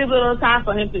a pivotal time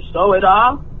for him to show it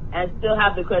off and still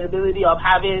have the credibility of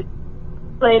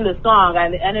playing the song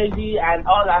and the energy and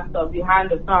all that stuff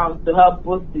behind the song to help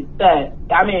boost his set.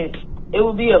 I mean,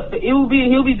 he'll be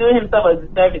doing himself a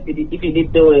disservice if he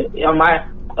did do it, in my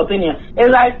opinion.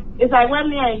 It's like when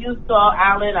me and you saw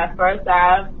Alan at First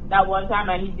Ave that one time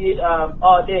and he did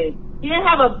All Day. He didn't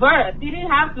have a verse. He didn't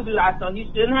have to do that song. He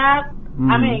shouldn't have.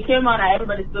 I mean, it came on and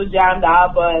everybody still jammed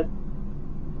out, but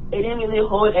it didn't really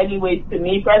hold any weight to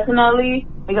me personally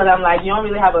because I'm like, you don't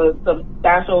really have a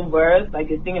substantial verse. Like,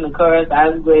 you're singing the chorus,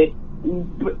 that's great.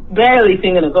 Barely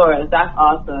singing the chorus, that's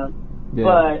awesome. Yeah.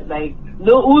 But, like,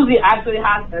 Lil Uzi actually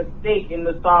has a stake in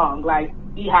the song. Like,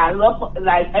 he has,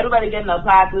 like, everybody getting a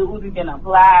plaque, Lil Uzi getting a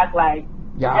plaque, like,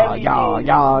 yeah.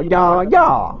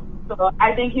 So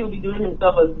I think he'll be doing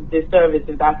himself a disservice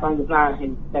if that song is not on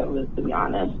his set list, to be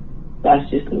honest. That's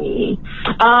just me.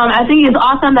 I think it's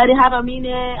awesome that they have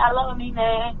Amine. I love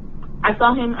Amine. I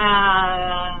saw him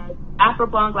at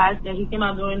Afropunk last year. He came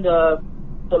out during the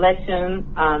selection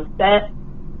set.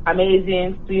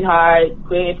 Amazing, sweetheart,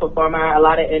 great performer, a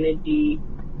lot of energy.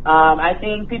 I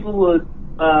think people would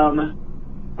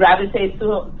gravitate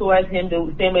towards him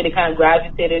the same way they kind of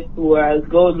gravitated towards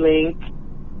Gold Link.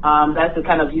 That's the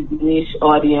kind of his niche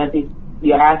audience.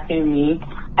 you're asking me.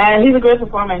 And he's a great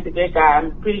performer. He's a great guy.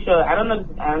 I'm pretty sure. I don't know.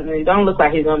 It don't look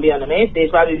like he's going to be on the main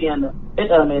stage. Probably be on the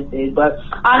Fifth Element stage. But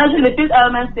honestly, the Fifth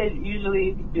Element stage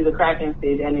usually do the Kraken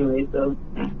stage anyway. So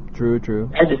true.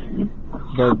 I just.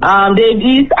 Dave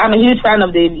East. I'm a huge fan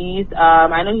of Dave East.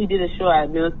 I know he did a show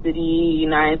at Mill City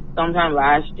United sometime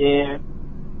last year.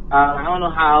 I don't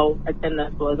know how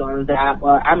attendance was on that,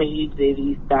 but I'm a huge Dave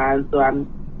East fan, so I'm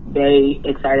very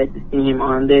excited to see him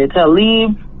on there.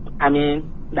 Talib, I mean,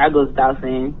 that goes without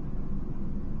saying.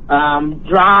 Drum,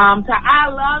 I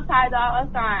love Ty Dolla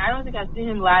 $ign. I don't think I've seen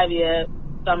him live yet,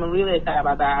 so I'm really excited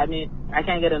about that. I mean, I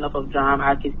can't get enough of Drum.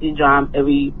 I can see Drum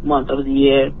every month of the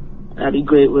year. That'd be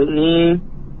great with me.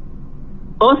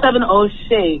 070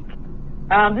 Shake.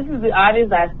 This is the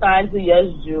artist that signed to Yes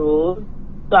Jules.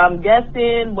 So I'm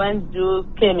guessing when Jules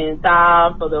came in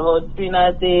town for the whole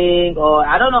Trina thing, or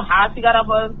I don't know how she got up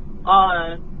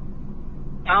on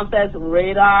Soundset's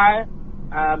radar.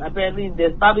 Apparently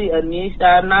there's probably a niche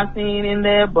that I'm not seeing in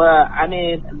there, but I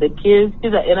mean, the kids,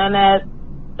 she's an internet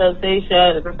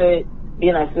sensation, especially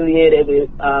being affiliated with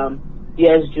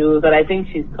Yes Jules, but I think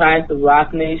she's trying to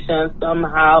Rock Nation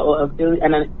somehow, or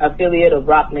an affiliate of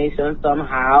Rock Nation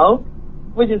somehow,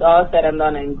 which is all said and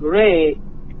done and great.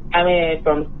 I mean,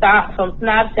 from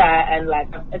Snapchat, and like,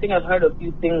 I think I've heard a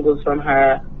few singles from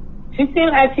her. She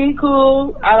seems like she's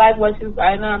cool. I like what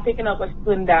I know I'm picking up what she's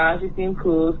putting down. She seems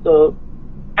cool. So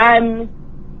I'm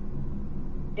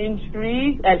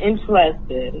intrigued and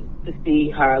interested to see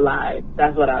her live.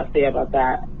 That's what I'll say about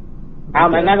that. Okay.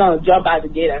 I'm not going to jump out the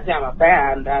gate and say I'm a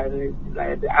fan.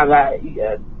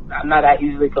 I'm not that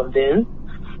easily convinced.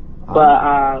 But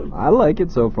I like it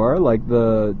so far. Like,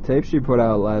 the tape she put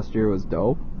out last year was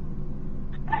dope.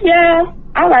 Yeah,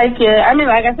 I like it. I mean,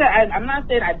 like I said, I'm not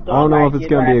saying I don't know like if it's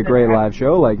going to be a great live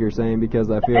show, like you're saying, because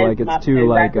I feel like it's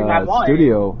too,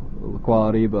 studio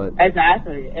quality, but...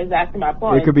 Exactly my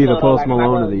point. It could be the Post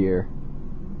Malone of the year.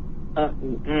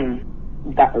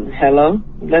 Hello?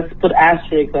 Let's put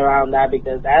asterisks around that,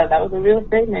 because that was a real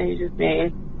statement you just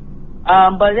made.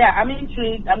 But yeah, I'm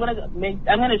intrigued. I'm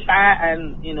gonna try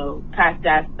and, catch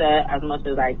that set as much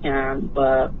as I can,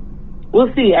 but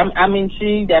we'll see. I'm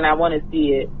intrigued and I want to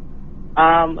see it.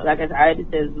 Like I already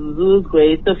said, Zuzu's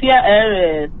great. Sophia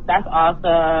Eris, that's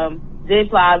awesome. Jay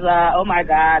Plaza, oh my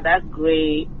God, that's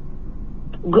great.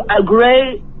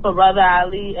 Great for Brother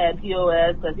Ali and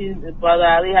POS, because Brother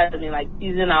Ali has been like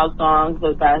teasing out songs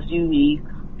for the past few weeks.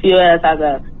 POS has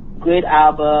a great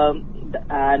album,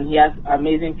 and he has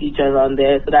amazing features on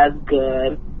there, so that's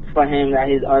good for him that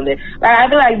he's on there. Like, I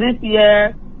feel like this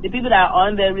year, the people that are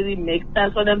on there really make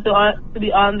sense for them to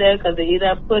be on there, because they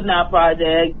either putting out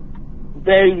projects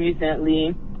very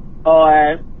recently,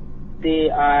 or they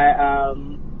are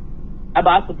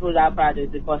about to put out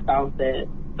projects before Soundset.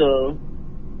 So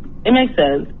it makes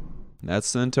sense.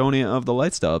 That's Antonia of the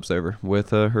Lifestyle Observer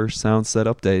with her Soundset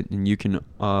update, and you can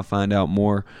find out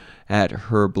more at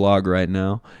her blog right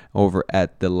now over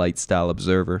at the Lifestyle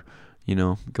Observer.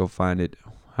 Go find it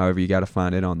however you got to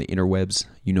find it on the interwebs.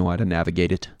 You know how to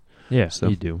navigate it. Yeah, so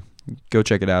you do. Go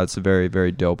check it out. It's a very,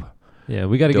 very dope. Yeah,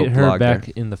 we got to get her back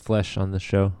in the flesh on the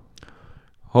show.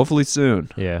 Hopefully soon.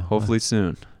 Yeah. Hopefully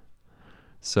soon.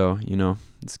 So,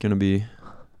 it's going to be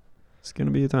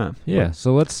a time. Yeah,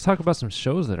 so let's talk about some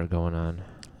shows that are going on.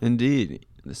 Indeed.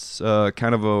 This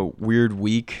kind of a weird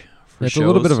week for It's shows. a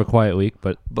little bit of a quiet week,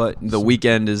 but the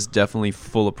weekend is definitely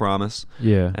full of promise.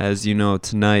 Yeah. As you know,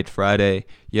 tonight, Friday,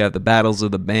 you have the Battles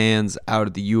of the Bands out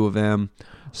at the U of M.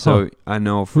 So I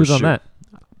know for sure. Who's on that?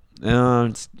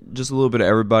 It's just a little bit of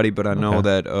everybody, but I know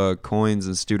that Coins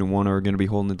and Student One are going to be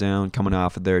holding it down, coming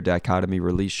off of their Dichotomy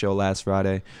release show last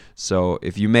Friday. So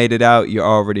if you made it out, you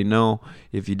already know.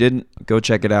 If you didn't, go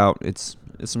check it out. It's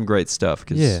some great stuff,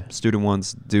 because Student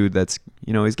One's dude that's,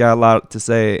 he's got a lot to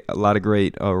say, a lot of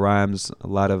great rhymes, a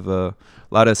lot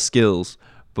of skills.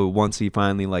 But once he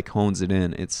finally hones it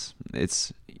in,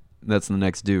 that's the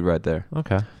next dude right there.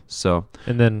 Okay. So.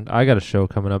 And then I got a show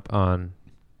coming up on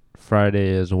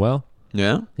Friday as well.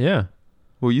 Yeah? Yeah.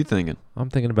 What are you thinking? I'm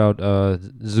thinking about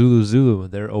Zulu Zulu.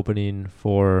 They're opening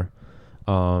for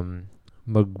Mungwang.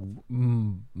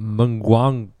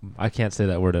 I can't say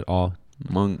that word at all.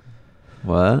 What?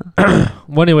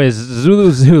 Well, anyways,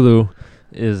 Zulu Zulu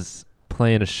is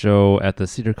playing a show at the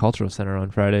Cedar Cultural Center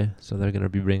on Friday. So they're going to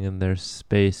be bringing their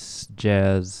space,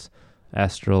 jazz,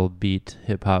 astral, beat,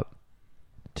 hip-hop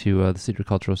to the Cedar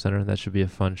Cultural Center. That should be a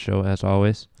fun show, as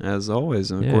always. As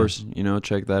always. And, of course,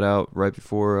 check that out right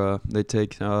before they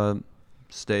take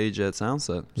stage at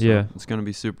Soundset. So it's going to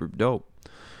be super dope.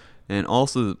 And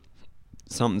also,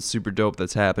 something super dope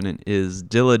that's happening is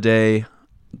Dilla Day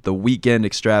the weekend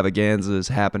extravaganza is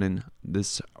happening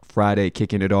this Friday,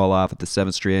 kicking it all off at the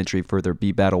 7th Street Entry for their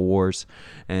Beat Battle Wars.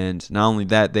 And not only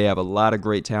that, they have a lot of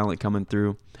great talent coming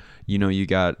through. You know, you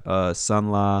got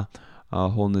Sunla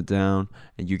holding it down,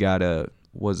 and you got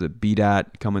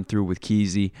B-Dot coming through with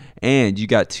Keezy, and you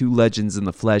got two legends in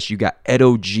the flesh. You got Ed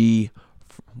O.G.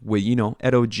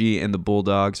 Ed O.G. and the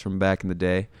Bulldogs from back in the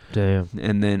day. Damn.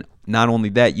 And then not only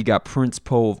that, you got Prince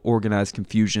Poe of Organized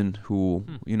Confusion, who,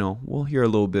 we'll hear a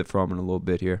little bit from in a little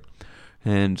bit here.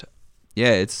 And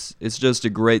yeah, it's just a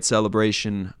great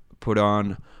celebration put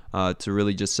on to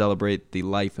really just celebrate the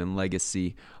life and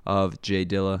legacy of J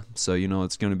Dilla. So,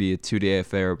 it's going to be a 2-day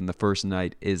affair. And the first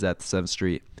night is at the 7th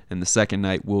Street. And the second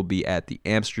night will be at the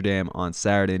Amsterdam on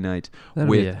Saturday night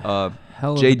with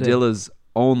J Dilla's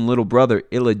own little brother,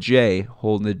 Illa J,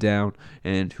 holding it down,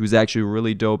 and who's actually a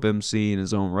really dope MC in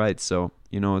his own right. So,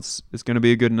 it's going to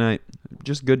be a good night.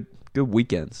 Just good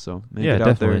weekend. So maybe get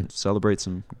out there and celebrate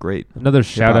some great another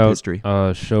shout out history.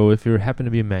 Show if you happen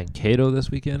to be in Mankato this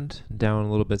weekend, down a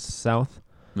little bit south.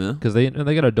 Yeah. Because they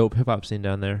got a dope hip hop scene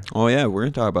down there. Oh yeah, we're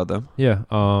gonna talk about them. Yeah.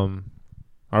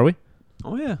 Are we?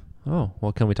 Oh yeah. Oh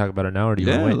well, can we talk about it now, or do you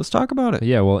want to wait? Let's talk about it.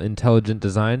 Yeah. Well, Intelligent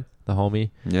Design, the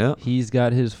homie. Yeah. He's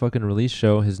got his fucking release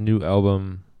show, his new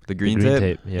album, The Green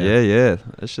Tape. Yeah.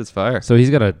 That shit's fire. So he's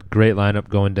got a great lineup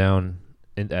going down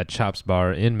at Chops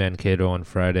Bar in Mankato on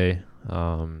Friday.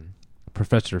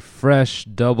 Professor Fresh,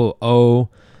 Double O,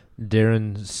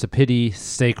 Darren Sapiti,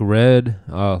 Steak Red.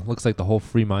 Looks like the whole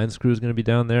Free Minds crew is going to be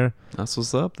down there. That's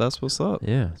what's up.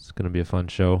 Yeah, it's going to be a fun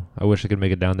show. I wish I could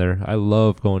make it down there. I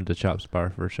love going to Chops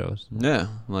Bar for shows. Yeah,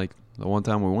 like the one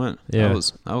time we went. Yeah.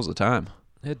 That was a time.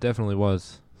 It definitely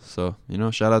was. So,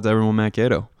 shout out to everyone in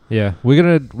Mankato. Yeah, we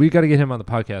got to get him on the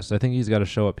podcast. I think he's got to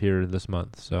show up here this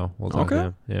month, so we'll talk to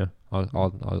him. Yeah,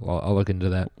 I'll look into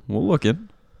that. We'll look in.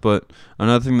 But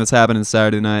another thing that's happening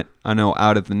Saturday night, I know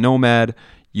out at the Nomad,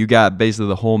 you got basically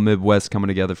the whole Midwest coming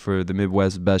together for the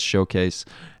Midwest Best Showcase,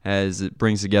 as it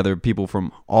brings together people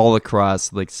from all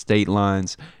across like state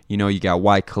lines. You got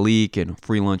White Khalik and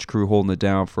Free Lunch Crew holding it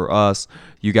down for us.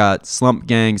 You got Slump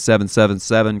Gang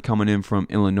 777 coming in from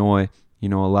Illinois. A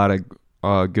lot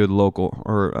of good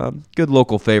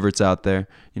local favorites out there.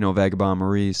 Vagabond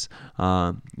Maurice,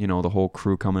 the whole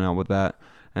crew coming out with that.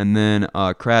 And then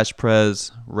Crash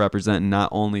Prez representing not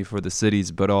only for the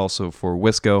cities but also for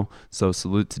Wisco. So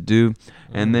salute to Do.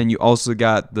 And then you also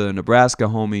got the Nebraska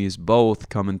homies both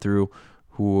coming through,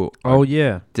 who are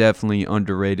definitely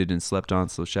underrated and slept on.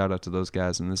 So shout out to those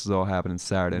guys. And this is all happening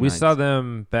Saturday night. We saw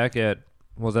them back at,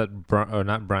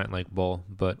 not Bryant Lake Bowl,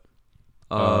 but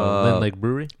Lynn Lake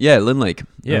Brewery? Yeah, Lynn Lake.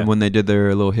 Yeah. When they did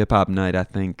their little hip-hop night, I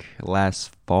think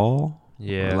last fall.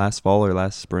 Yeah. Last fall or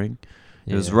last spring.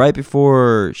 It was right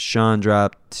before Sean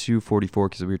dropped 244,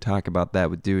 because we were talking about that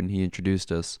with Dude, and he introduced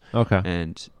us. Okay.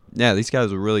 And yeah, these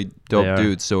guys are really dope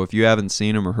dudes. So if you haven't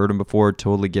seen them or heard them before,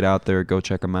 totally get out there, go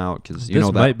check them out, because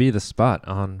this might be the spot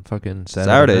on fucking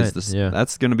Saturday night.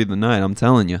 That's gonna be the night. I'm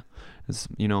telling you. It's,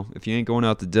 if you ain't going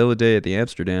out to Dilla Day at the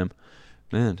Amsterdam,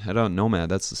 man, head out Nomad.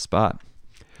 That's the spot.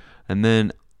 And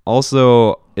then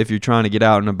also, if you're trying to get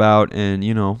out and about and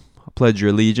pledge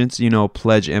your allegiance,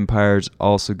 Pledge Empire's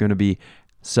also going to be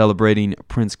celebrating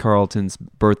Prince Carlton's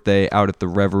birthday out at the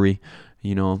Reverie,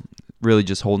 really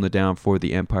just holding it down for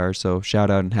the Empire. So shout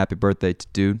out and happy birthday to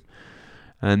Dude.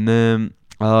 And then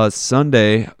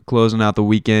Sunday, closing out the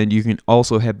weekend, you can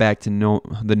also head back to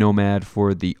the Nomad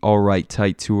for the All Right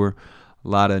Tight tour. A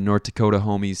lot of North Dakota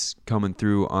homies coming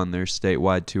through on their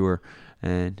statewide tour.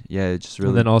 And yeah, it just really.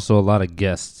 And then also a lot of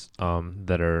guests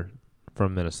that are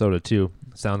from Minnesota too.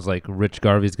 Sounds like Rich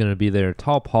Garvey's going to be there.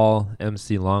 Tall Paul,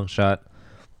 MC Longshot.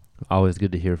 Always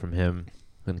good to hear from him.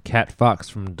 And Cat Fox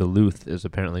from Duluth is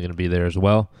apparently going to be there as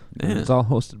well. Man. It's all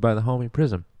hosted by the homie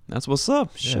Prism. That's what's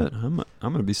up. Yeah. Shit, I'm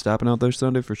going to be stopping out there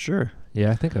Sunday for sure. Yeah,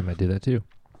 I think I might do that too.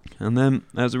 And then,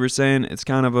 as we were saying, it's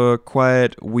kind of a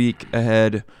quiet week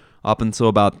ahead up until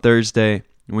about Thursday,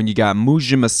 when you got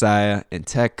Muja Messiah and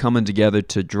Tech coming together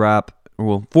to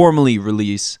formally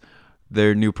release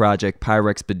their new project,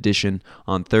 Pyrexpedition,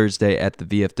 on Thursday at the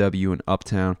VFW in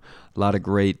Uptown. A lot of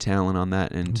great talent on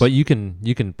that. But you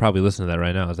can probably listen to that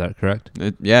right now. Is that correct?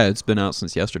 It's been out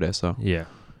since yesterday. So yeah,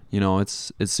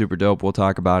 it's super dope. We'll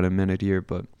talk about it in a minute here.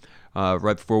 But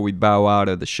right before we bow out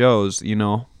of the shows,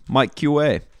 Mike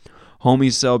QA,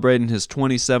 homie's celebrating his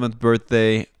 27th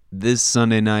birthday this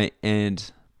Sunday night,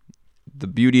 and the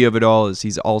beauty of it all is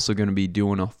he's also going to be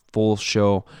doing a full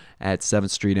show at 7th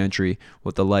Street Entry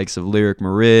with the likes of Lyric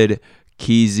Marid,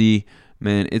 Keezy,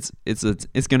 man, it's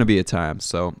gonna be a time.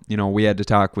 So, you know, we had to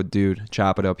talk with dude,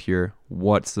 chop it up here.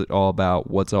 What's it all about?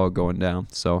 What's all going down?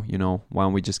 So, you know, why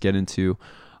don't we just get into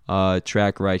a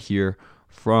track right here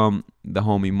from the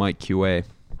homie Mike QA,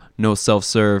 No Self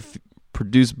Serve,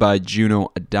 produced by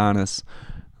Juno Adonis.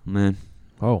 Man,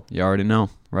 oh, you already know,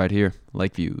 right here,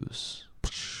 Like Views.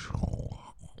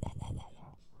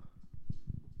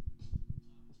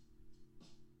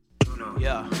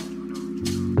 Yeah.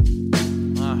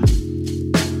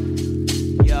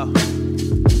 Yo.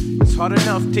 It's hard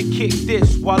enough to kick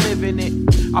this while living it.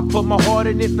 I put my heart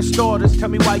in it for starters. Tell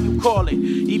me why you call it.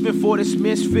 Even for this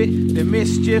misfit, the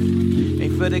mischief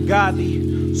ain't for the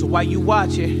godly. So why you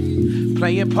watch it?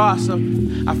 Playing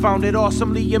possum. I found it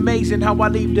awesomely amazing how I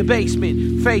leave the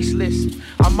basement faceless.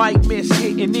 I might miss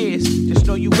hitting this, just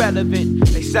know you relevant.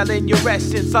 They selling your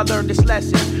essence, I learned this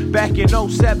lesson back in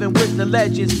 07 with the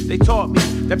legends. They taught me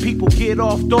that people get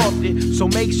off often, so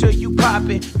make sure you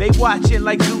poppin'. They watching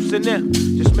like Zeus and them,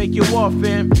 just make your war,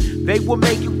 fam. They will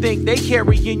make you think they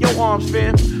carry in your arms,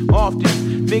 fam.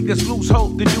 Often, niggas lose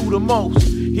hope to do the most.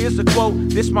 Here's a quote,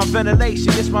 this my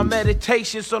ventilation, this my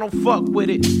meditation, so don't fuck with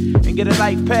it and get a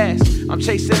life pass. I'm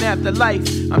chasing after life,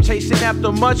 I'm chasing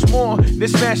after much more than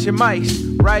smashing mice,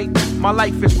 right? My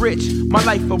life is rich, my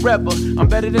life forever. I'm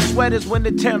better than sweaters when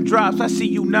the temp drops, I see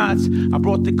you nods. I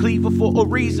brought the cleaver for a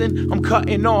reason, I'm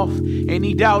cutting off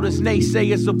any doubters,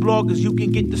 naysayers, or bloggers. You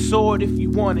can get the sword if you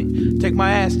want it. Take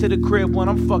my ass to the crib when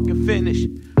I'm fucking finished.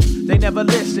 They never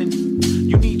listen.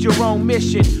 You need your own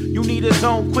mission. You need a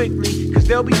zone quickly, cause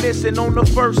they'll be missing on the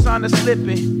first sign of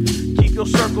slipping. Keep your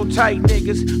circle tight,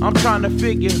 niggas. I'm trying to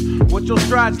figure what your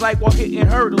strides like while hitting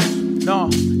hurdles. No,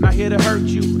 not here to hurt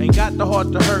you. Ain't got the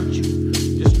heart to hurt you.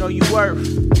 Just know you worth.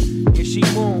 And she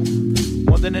moon,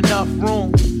 more than enough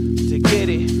room to get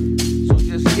it. So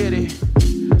just get it.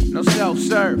 No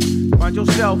self-serve. Find your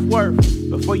self-worth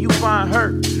before you find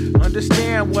hurt.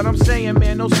 Understand what I'm saying,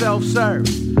 man. No self-serve.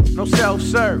 No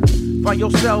self-serve. Find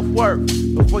your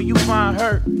self-worth before you find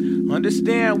hurt.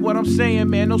 Understand what I'm saying,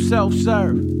 man. No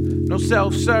self-serve. No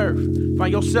self-serve.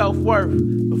 Find your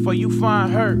self-worth before you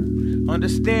find hurt.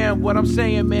 Understand what I'm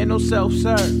saying, man. No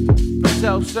self-serve. No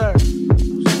self-serve.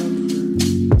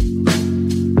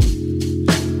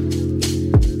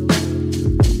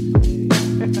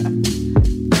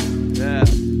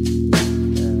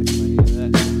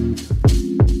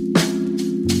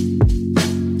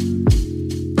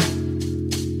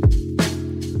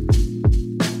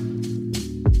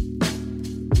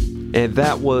 And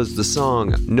that was the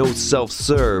song No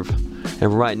Self-Serve.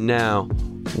 And right now,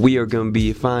 we are going to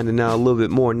be finding out a little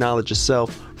bit more knowledge of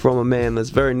self from a man that's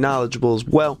very knowledgeable as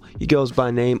well. He goes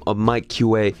by name of Mike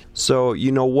QA. So,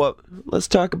 you know what? Let's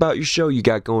talk about your show you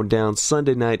got going down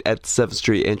Sunday night at the 7th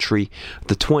Street Entry,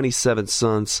 the 27th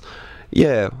Sons.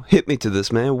 Yeah, hit me to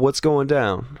this, man. What's going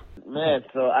down? Man,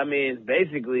 so, I mean,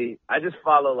 basically, I just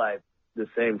follow, like, the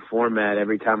same format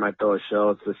every time I throw a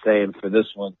show. It's the same for this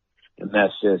one. And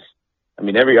that's just, I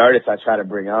mean, every artist I try to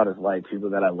bring out is like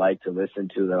people that I like to listen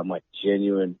to, that I'm like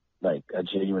a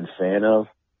genuine fan of.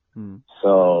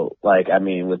 So, like, I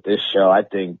mean, with this show, I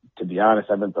think, to be honest,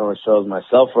 I've been throwing shows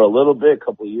myself for a little bit, a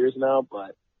couple of years now,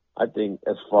 but I think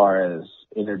as far as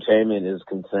entertainment is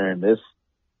concerned, this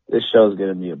show is going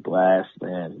to be a blast,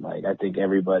 man. Like, I think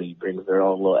everybody brings their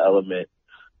own little element.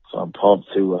 So I'm pumped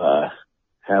to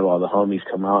have all the homies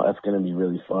come out. That's going to be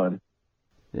really fun.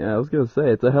 Yeah, I was going to say,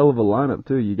 it's a hell of a lineup,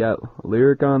 too. You got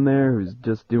Lyric on there, who's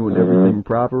just doing everything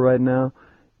proper right now.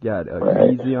 You got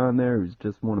Easy on there, who's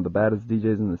just one of the baddest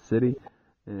DJs in the city.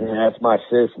 And yeah, that's my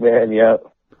sis, man, yep.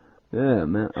 Yeah,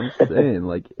 man, I'm saying,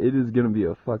 like, it is going to be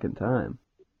a fucking time.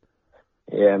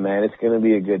 Yeah, man, it's going to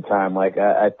be a good time. Like,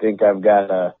 I think I've got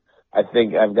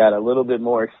a little bit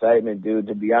more excitement, dude.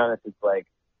 To be honest, it's, like,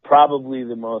 probably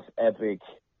the most epic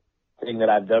thing that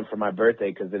I've done for my birthday,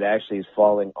 because it actually is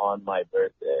falling on my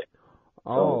birthday.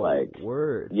 Oh, so, like,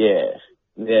 word. Yeah,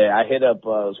 I hit up, it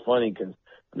was funny because,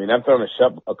 I mean, I've thrown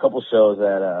a couple shows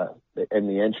at in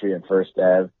the Entry at First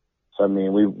Ave. So, I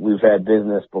mean, we've had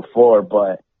business before,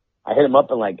 but I hit him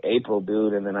up in, like, April,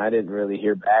 dude, and then I didn't really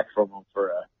hear back from him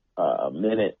for a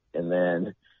minute. And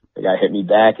then the guy hit me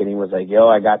back, and he was like, yo,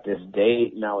 I got this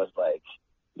date. And I was like,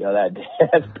 yo,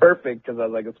 that's perfect, because I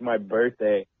was like, it's my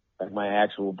birthday. Like my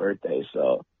actual birthday,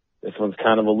 so this one's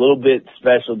kind of a little bit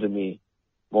special to me,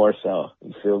 more so.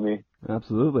 You feel me?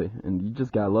 Absolutely, and you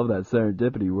just gotta love that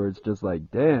serendipity where it's just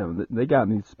like, damn, they got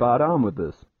me spot on with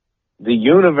this. The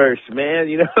universe, man,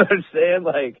 you know what I'm saying?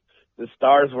 Like, the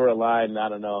stars were aligned, I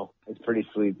don't know. It's pretty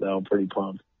sweet, though. I'm pretty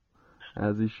pumped.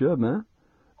 As you should, man.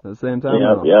 At the same time,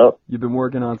 yep. You've been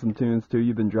working on some tunes, too.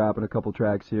 You've been dropping a couple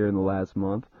tracks here in the last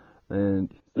month.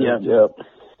 And Yep.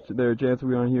 Is there a chance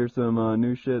we're gonna hear some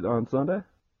new shit on Sunday?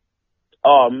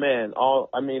 Oh man,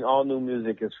 all new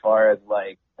music as far as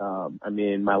like,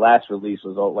 my last release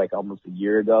was like almost a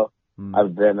year ago.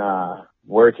 I've been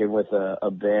working with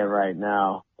a band right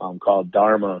now called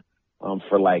Dharma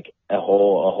for like a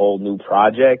whole new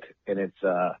project, and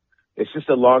it's just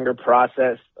a longer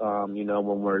process,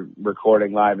 when we're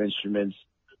recording live instruments,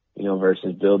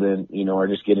 versus building, or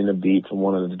just getting a beat from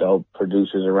one of the dope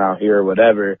producers around here or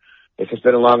whatever. It's just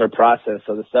been a longer process.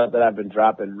 So the stuff that I've been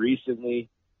dropping recently,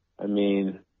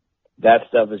 that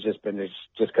stuff has just been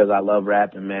just because I love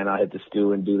rapping, man. I'll hit the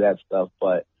stew and do that stuff.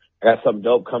 But I got something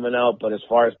dope coming out. But as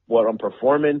far as what I'm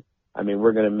performing,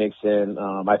 we're going to mix in,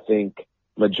 I think,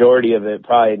 majority of it,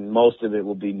 probably most of it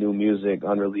will be new music,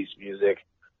 unreleased music,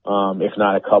 if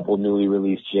not a couple newly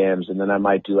released jams. And then I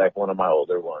might do like one of my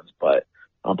older ones. But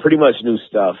pretty much new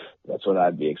stuff. That's what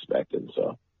I'd be expecting.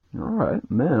 So. All right,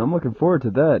 man. I'm looking forward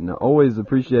to that, and I always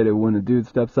appreciate it when a dude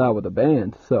steps out with a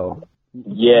band. So.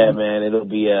 Yeah, man. It'll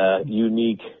be a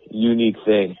unique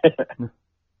thing.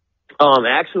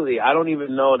 Actually, I don't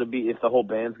even know if the whole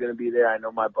band's gonna be there. I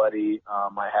know my buddy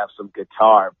might have some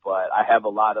guitar, but I have a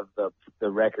lot of the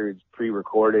records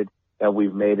pre-recorded that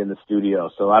we've made in the studio.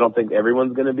 So I don't think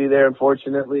everyone's gonna be there,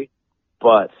 unfortunately.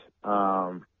 But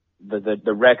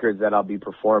the records that I'll be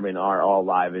performing are all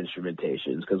live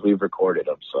instrumentations because we've recorded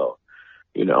them. So,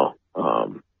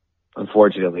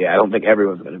 unfortunately, I don't think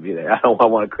everyone's going to be there. I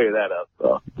want to clear that up.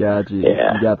 So. Gotcha.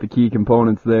 Yeah. You got the key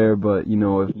components there, but in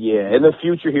the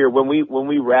future here, when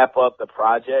we wrap up the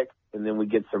project and then we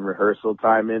get some rehearsal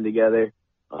time in together,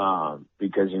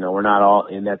 because we're not all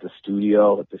in at the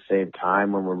studio at the same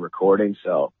time when we're recording,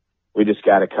 so we just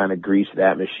got to kind of grease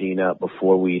that machine up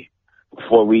before we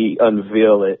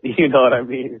unveil it. You know what I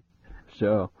mean?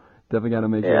 Sure. Definitely got to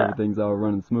make sure everything's all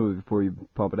running smooth before you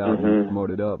pump it out and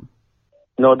promote it up.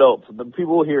 No, dope. The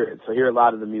people will hear it. So hear a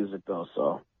lot of the music, though.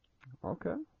 So.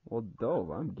 Okay. Well, dope.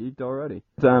 I'm geeked already.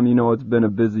 It's been a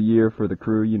busy year for the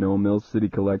crew. Mill City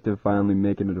Collective finally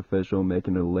making it official,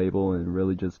 making it a label, and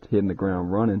really just hitting the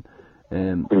ground running.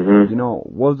 And,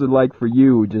 what was it like for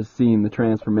you just seeing the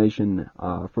transformation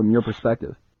from your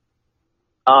perspective?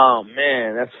 Oh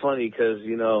man, that's funny because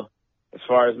as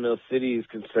far as Mill City is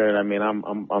concerned,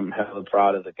 I'm hella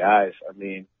proud of the guys.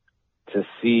 To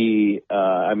see,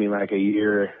 like a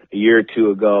year or two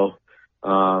ago,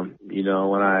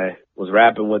 when I was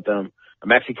rapping with them,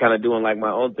 I'm actually kind of doing like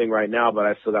my own thing right now, but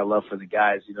I still got love for the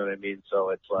guys. You know what I mean? So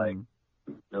it's like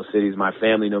Mill City's my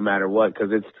family no matter what,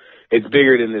 because it's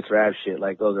bigger than this rap shit.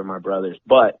 Like those are my brothers.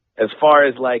 But as far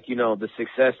as like, the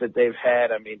success that they've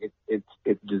had,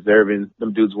 it's deserving.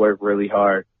 Them dudes work really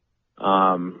hard.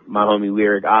 My homie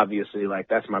Lyric, obviously, like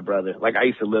that's my brother. Like I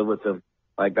used to live with him.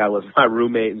 Like that was my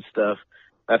roommate and stuff.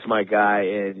 That's my guy.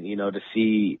 And, to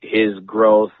see his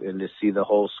growth and to see the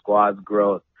whole squad's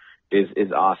growth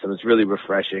is awesome. It's really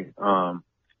refreshing.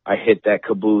 I hit that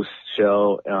Caboose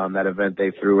show, that event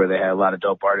they threw where they had a lot of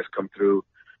dope artists come through.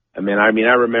 I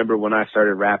remember when I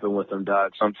started rapping with them,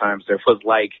 dog, sometimes there was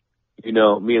like,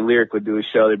 me and Lyric would do a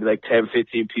show. There'd be like 10,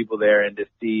 15 people there, and to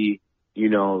see,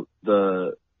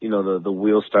 the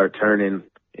wheels start turning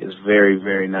is very,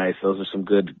 very nice. Those are some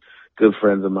good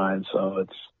friends of mine. So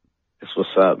it's what's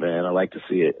up, man. I like to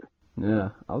see it. Yeah.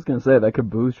 I was going to say that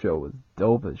Caboose show was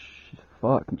dope as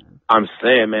fuck, man. I'm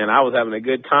saying, man, I was having a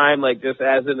good time. Like just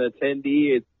as an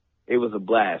attendee, it was a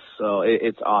blast. So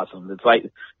it's awesome. It's like,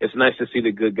 it's nice to see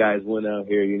the good guys win out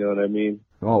here. You know what I mean?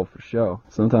 Oh, for sure.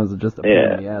 Sometimes it's just a pain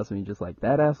in the ass when you're just like,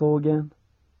 that asshole again?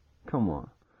 Come on.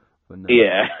 But no.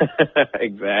 Yeah,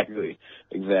 exactly.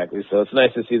 So it's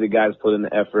nice to see the guys put in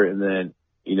the effort and then,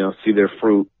 see their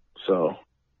fruit. So.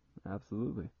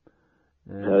 Absolutely.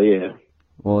 Hell yeah.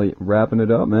 Well, wrapping it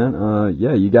up, man.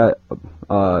 You got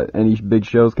any big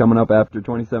shows coming up after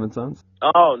 27 Sons?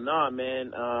 Oh, no,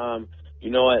 man. You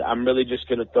know what? I'm really just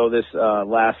going to throw this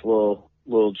last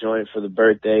little joint for the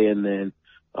birthday, and then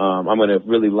I'm going to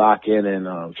really lock in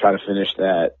and try to finish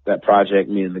that project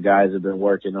me and the guys have been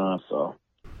working on. So,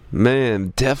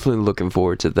 man, definitely looking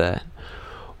forward to that.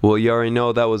 Well, you already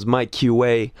know that was Mike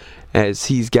QA, as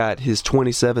he's got his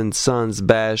 27 Sons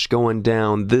bash going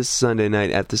down this Sunday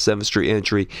night at the 7th Street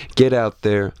Entry. Get out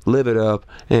there, live it up,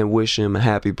 and wish him a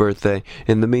happy birthday.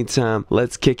 In the meantime,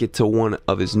 let's kick it to one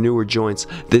of his newer joints.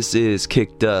 This is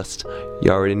Kick Dust.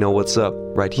 You already know what's up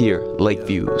right here,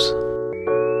 Lakeviews.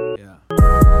 Yeah.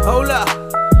 Hold up,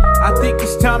 I think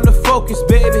it's time to focus,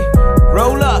 baby.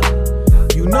 Roll up,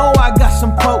 you know I got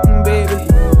some potent, baby.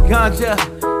 Ganja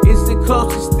is the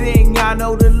closest thing I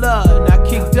know to love. Now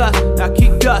kick dust, now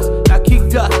kick dust, now kick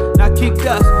dust, now kick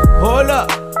dust. Hold up,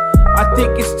 I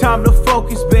think it's time to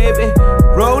focus, baby.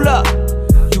 Roll up.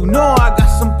 You know I got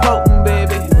some potent,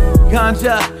 baby.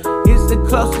 Ganja is the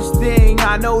closest thing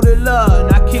I know to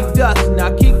love. Not kick dust,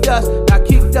 not kick dust, not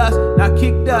kick dust, not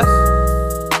kick dust.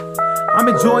 I'm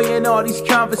enjoying all these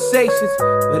conversations,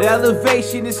 but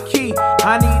elevation is key.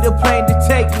 I need a plane to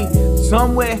take me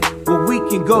somewhere where we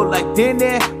can go like thin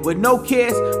air with no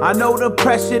cares. I know the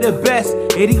pressure the best,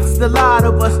 it eats the lot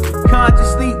of us.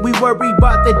 Consciously we worry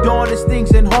about the darkest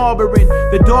things and harboring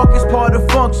the darkest part of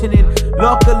functioning.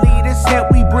 Luckily this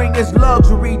hemp we bring is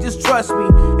luxury, just trust me.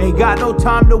 Ain't got no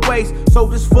time to waste,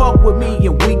 so just fuck with me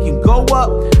and we can go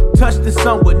up. Touch the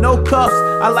sun with no cuffs.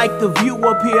 I like the view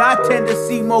up here, I tend to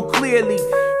see more clearly.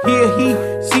 Here he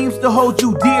seems to hold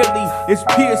you dearly. It's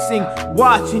piercing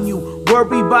watching you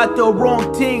worry about the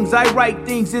wrong things. I write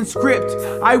things in script,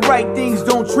 I write things,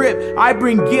 don't trip. I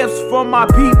bring gifts for my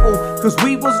people, cause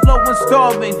we was low and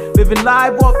starving, living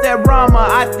live off that rama.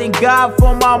 I thank God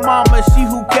for my mama, she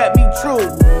who kept me true.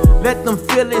 Let them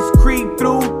feelings creep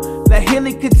through, let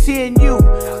healing continue.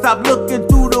 Stop looking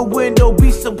through the window, be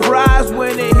surprised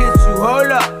when it hits you.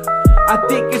 Hold up, I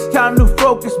think it's time to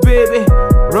focus, baby.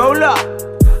 Roll up,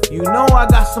 you know I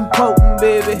got some potent,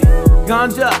 baby.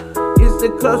 Ganja is the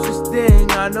closest thing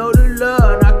I know to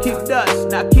love. Not kick dust,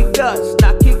 not kick dust,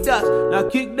 not kick dust, not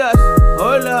kick dust.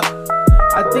 Hold up,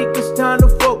 I think it's time to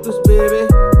focus, baby.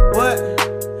 What?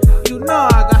 You know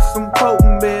I got some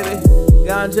potent, baby.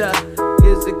 Ganja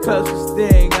is the closest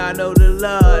thing I know to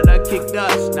love. Not kick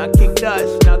dust, not kick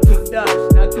dust, not kick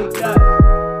dust, not kick dust.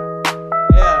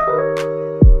 Yeah.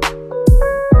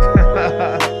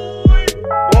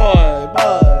 Boy,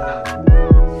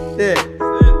 shit.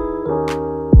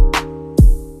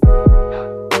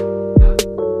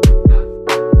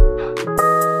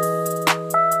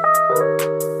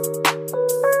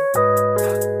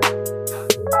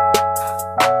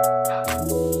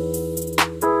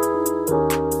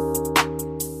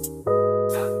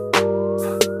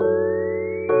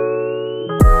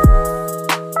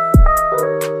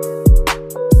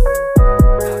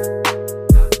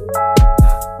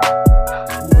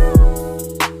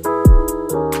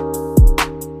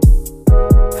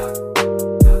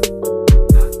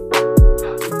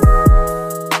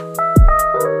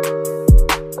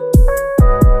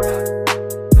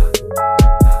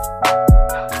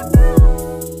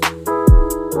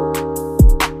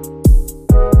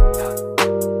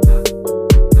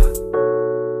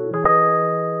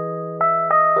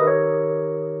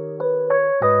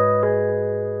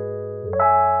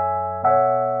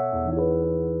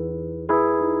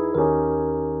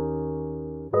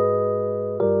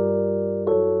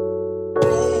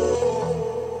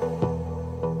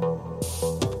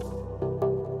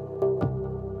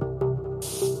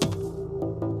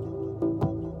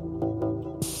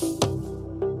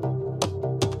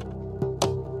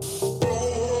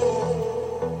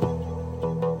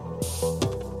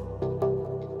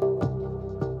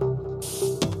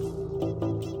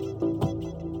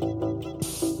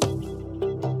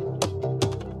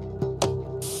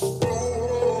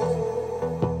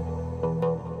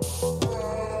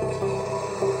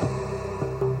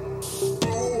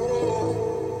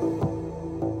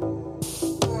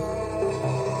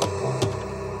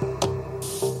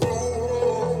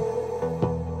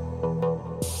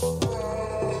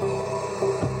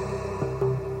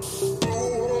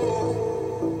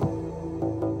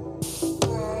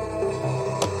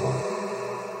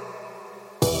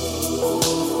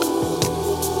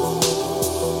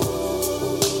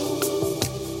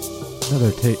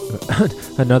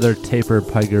 Another Taper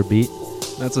Tiger beat.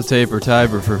 That's a Taper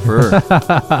Tiger for fur.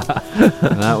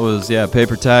 And that was,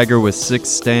 Paper Tiger with Six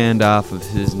Stand off of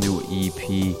his new EP,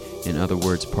 In Other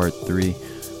Words, Part 3.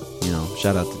 You know,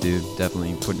 shout out to dude.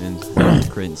 Definitely putting in,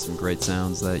 creating some great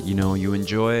sounds that, you know, you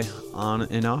enjoy on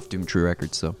and off Doomtree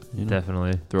Records. So, you know,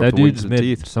 definitely. That dude's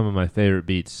made some of my favorite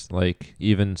beats. Like,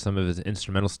 even some of his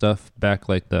instrumental stuff back,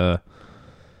 like the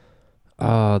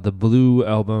Blue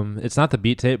album. It's not the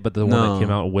beat tape, but the one that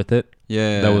came out with it.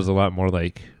 Yeah. That was a lot more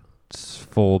like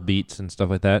full beats and stuff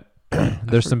like that.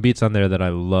 There's some beats on there that I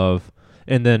love.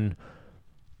 And then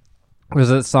was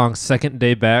that song Second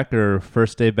Day Back or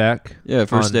First Day Back? Yeah,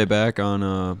 First Day Back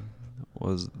on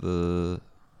was the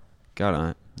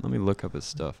let me look up his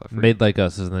stuff. I forget. Made Like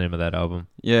Us is the name of that album.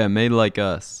 Yeah, Made Like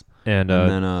Us. And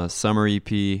then Summer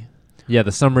EP. Yeah,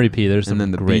 the Summer EP. There's some and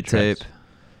then the great beat tape.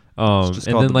 And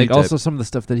then like also some of the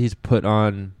stuff that he's put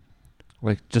on,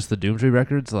 like just the Doomtree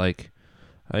records. Like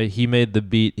he made the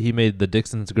beat. He made the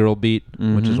Dixon's Girl beat,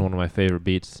 which is one of my favorite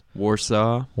beats.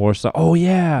 Warsaw. Oh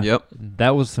yeah. Yep.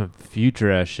 That was some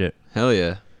future ass shit. Hell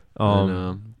yeah.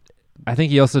 I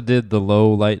think he also did the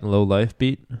Low Light and Low Life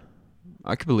beat.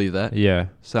 I could believe that. Yeah.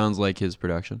 Sounds like his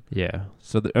production. Yeah.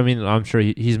 So, I mean, I'm sure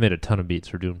he's made a ton of beats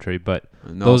for Doomtree, but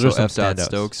And those also are some F. standouts.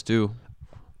 Stokes, too.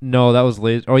 No, that was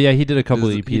Laser. Oh, yeah, he did a couple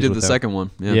of EPs. He did with the them. second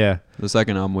one. Yeah. Yeah. The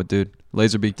second album with Dude.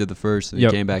 Laserbeak did the first, and he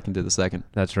came back and did the second.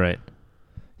 That's right.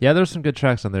 Yeah, there's some good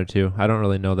tracks on there, too. I don't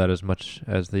really know that as much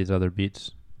as these other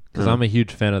beats. Because I'm a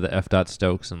huge fan of the F.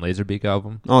 Stokes and Laserbeak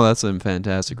album. Oh, that's a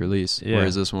fantastic release. Yeah.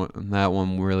 Whereas that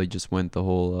one really just went the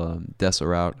whole Dessa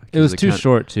route. It was too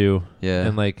short, too. Yeah.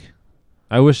 And, like,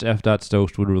 I wish F.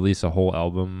 Stokes would release a whole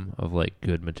album of, like,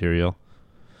 good material.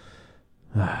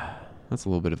 That's a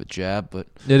little bit of a jab, but...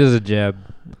 It is a jab.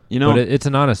 You know... But it's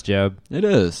an honest jab. It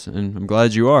is, and I'm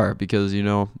glad you are, because, you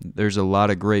know, there's a lot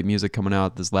of great music coming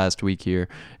out this last week here.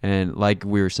 And like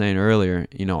we were saying earlier,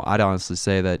 you know, I'd honestly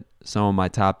say that some of my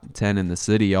top 10 in the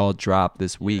city all dropped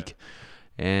this week.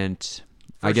 And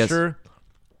I guess... Sure.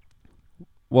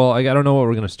 Well, I don't know what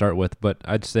we're going to start with, but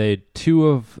I'd say 2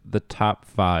 of the top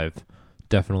 5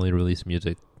 definitely released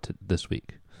music this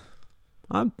week.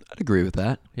 I'd agree with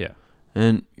that. Yeah.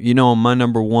 And, you know, my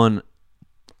number 1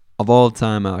 of all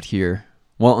time out here,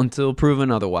 well, until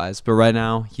proven otherwise, but right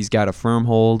now he's got a firm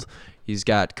hold. He's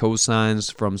got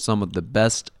cosigns from some of the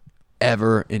best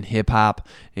ever in hip-hop,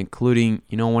 including,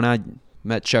 you know, when I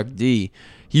met Chuck D,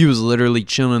 he was literally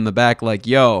chilling in the back like,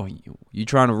 yo, you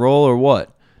trying to roll or what?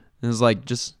 And it was like,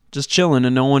 just chilling,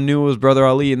 and no one knew it was Brother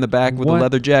Ali in the back with a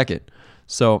leather jacket.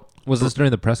 So... Was this during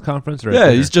the press conference? Or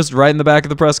yeah, he's just right in the back of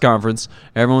the press conference.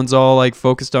 Everyone's all like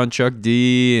focused on Chuck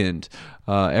D and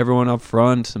everyone up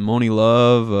front, Moni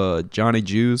Love, Johnny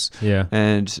Juice. Yeah.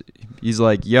 And he's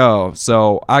like, yo,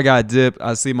 so I got dip.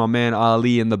 I see my man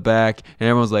Ali in the back. And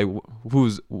everyone's like,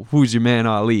 who's your man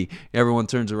Ali? Everyone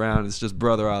turns around. It's just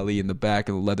Brother Ali in the back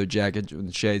in the leather jacket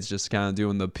and shades, just kind of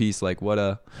doing the piece like, what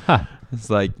a... Huh. It's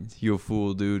like, you a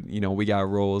fool, dude. You know, we got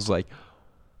roles like...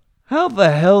 How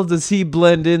the hell does he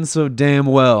blend in so damn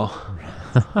well?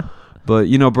 But,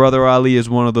 you know, Brother Ali is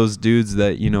one of those dudes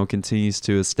that, you know, continues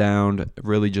to astound,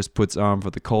 really just puts on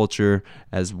for the culture,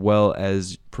 as well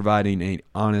as providing an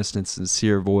honest and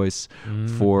sincere voice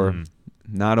for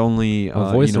not only... a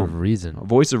voice you know, of reason. A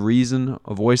voice of reason,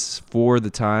 a voice for the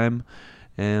time.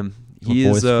 And he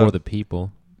a is... voice for the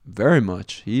people. Very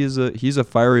much. He's a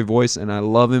fiery voice, and I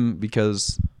love him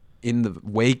because... in the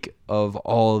wake of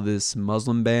all of this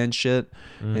Muslim ban shit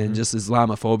and just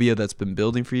Islamophobia that's been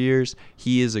building for years,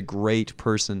 he is a great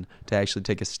person to actually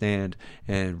take a stand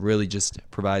and really just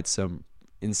provide some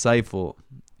insightful,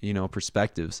 you know,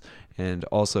 perspectives, and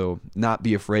also not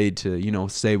be afraid to, you know,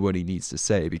 say what he needs to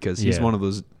say, because he's one of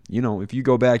those, you know, if you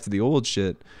go back to the old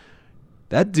shit,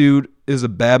 that dude is a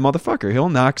bad motherfucker. He'll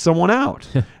knock someone out.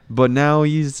 But now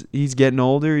he's getting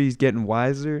older, he's getting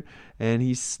wiser, and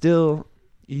he's still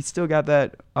got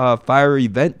that fiery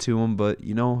vent to him, but,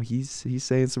 you know, he's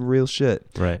saying some real shit.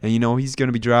 Right. And, you know, he's going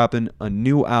to be dropping a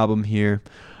new album here.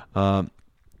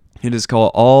 It is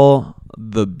called All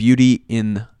the Beauty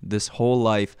in This Whole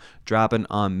Life, dropping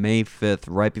on May 5th,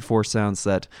 right before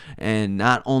Soundset. And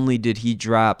not only did he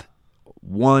drop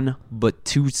 1 but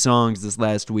 2 songs this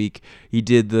last week. He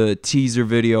did the teaser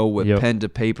video with Pen to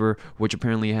Paper, which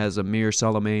apparently has Amir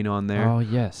Salamane on there. Oh,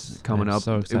 yes. Coming I'm up.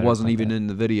 So it wasn't even in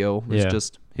the video. It was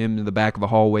just him in the back of a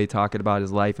hallway talking about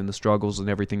his life and the struggles and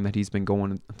everything that he's been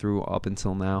going through up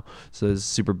until now. So it's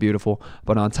super beautiful.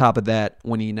 But on top of that,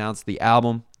 when he announced the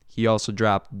album, he also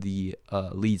dropped the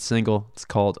lead single. It's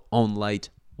called Own Light,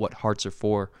 What Hearts Are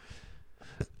For.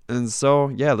 And so,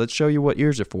 yeah, let's show you what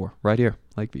ears are for right here,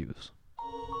 Like Views.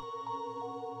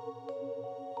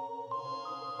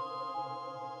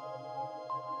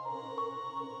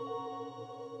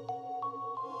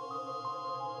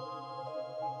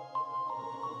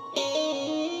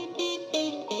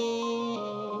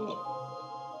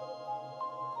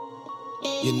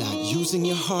 You're not using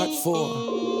your heart for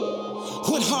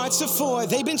what hearts are for.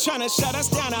 They've been trying to shut us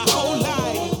down our whole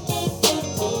life.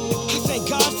 I thank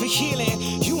God for healing.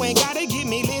 You ain't gotta get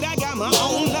me lit, I got my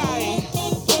own life.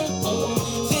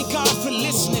 Thank God for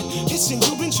listening. Listen,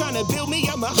 you've been trying to build me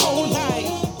up my whole life.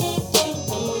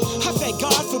 I thank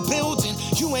God for building.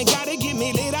 You ain't gotta get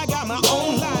me lit, I got my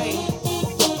own life.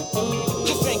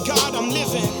 I thank God I'm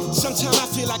living. Sometimes I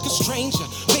feel like a stranger.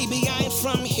 Maybe I ain't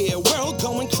from here. World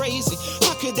going crazy.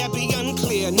 Could that be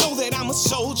unclear? Know that I'm a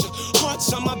soldier.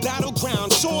 Hearts on my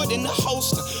battleground. Sword in the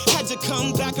holster. Had to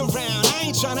come back around. I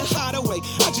ain't trying to hide away.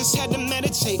 I just had to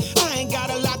meditate. I ain't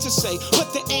got a lot to say.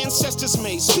 What the ancestors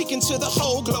made. Speaking to the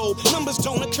whole globe. Numbers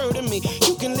don't occur to me.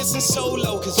 You can listen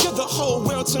solo, cause you're the whole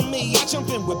world to me. I jump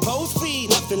in with both feet,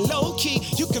 nothing low key.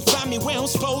 You can find me where I'm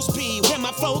supposed to be, where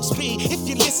my folks be. If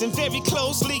you listen very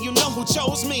closely, you know who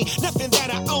chose me. Nothing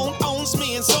that I own owns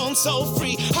me, and so I'm so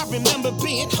free. I remember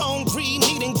being hungry,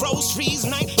 needing groceries,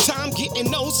 nighttime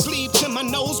getting no sleep till my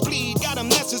nose bleed. Got a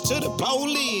message to the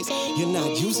police: you're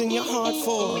not using your heart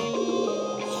for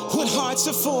what hearts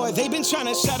are for. They've been trying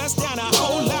to shut us down our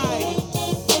whole life.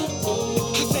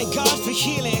 I thank God for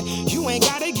healing. You ain't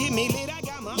gotta give me lit. I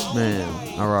got my own.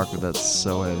 Man, I rock with that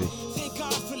so heavy.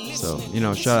 So,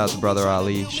 shout out to Brother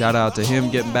Ali. Shout out to him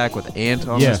getting back with Ant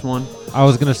on this one. I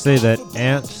was going to say that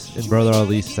Ant and Brother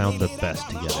Ali sound the best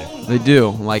together. They do.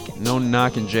 Like, no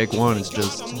knocking Jake One. It's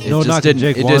just, it no just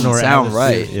didn't sound Atmosphere.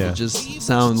 right. Yeah. It just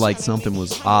sounded like something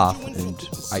was off. And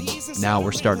now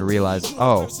we're starting to realize,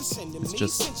 it's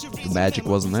just the magic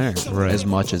wasn't there as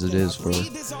much as it is for,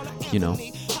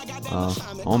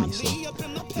 homies.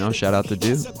 So, shout out to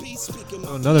Dude.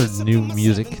 Another new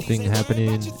music thing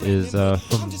happening is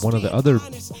from one of the other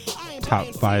top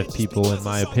 5 people, in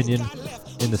my opinion,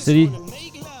 in the city,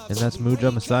 and that's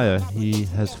Muja Messiah. He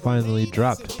has finally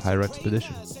dropped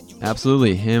Pyrexpedition.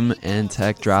 Absolutely. Him and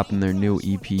Tech dropping their new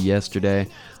EP yesterday.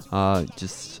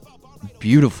 Just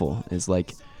beautiful.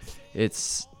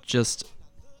 It's just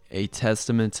a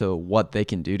testament to what they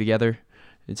can do together.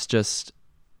 It's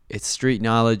street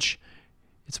knowledge.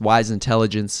 It's wise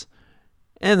intelligence.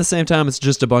 And at the same time, it's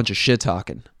just a bunch of shit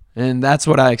talking. And that's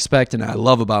what I expect and I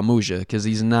love about Muja, because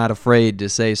he's not afraid to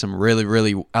say some really,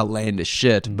 really outlandish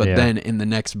shit, but then in the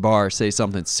next bar say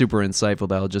something super insightful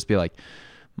that'll just be like,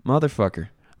 motherfucker,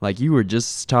 like you were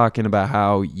just talking about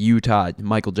how you taught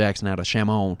Michael Jackson how to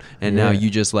shamon, and now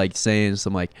you just like saying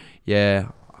some like, yeah,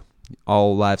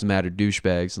 all lives matter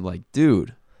douchebags. And like,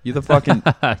 dude, you the fucking...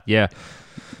 Yeah.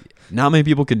 Not many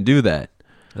people can do that.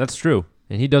 That's true.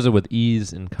 And he does it with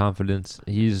ease and confidence.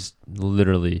 He's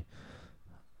literally,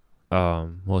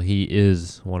 he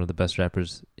is one of the best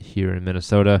rappers here in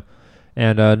Minnesota.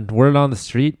 And word on the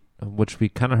street, which we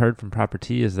kind of heard from Proper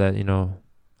T, is that,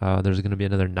 there's going to be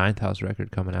another Ninth House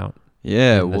record coming out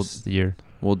this year.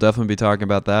 We'll definitely be talking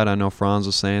about that. I know Franz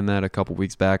was saying that a couple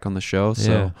weeks back on the show.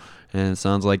 So, and it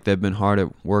sounds like they've been hard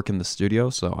at work in the studio,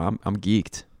 so I'm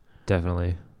geeked.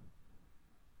 Definitely.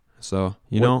 So,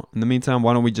 in the meantime,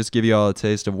 why don't we just give you all a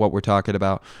taste of what we're talking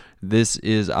about. This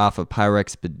is off of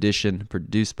Pyrexpedition,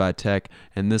 produced by Tech.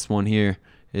 And this one here,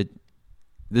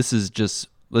 let's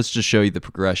just show you the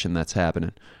progression that's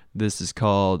happening. This is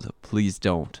called Please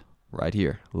Don't, right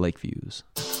here, Lakeviews.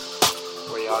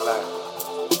 Where y'all at?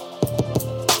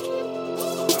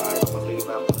 Alright, I'm gonna leave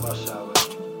after rush hour.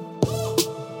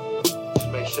 Just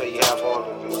make sure you have all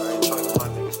of it. I ain't trying to run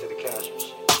niggas to the cash machine.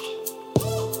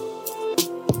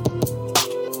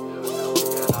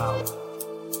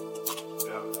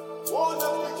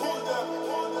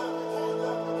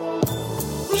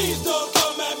 Please don't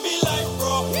come at me like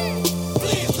bro.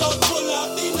 Please don't pull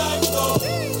out the knife, bro.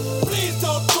 Please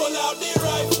don't pull out the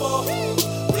rifle.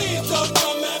 Please don't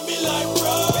come at me like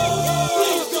bro.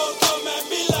 Please don't come at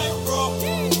me like bro.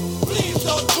 Please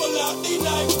don't pull out the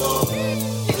knife, bro.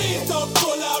 Please don't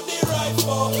pull out the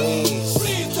rifle.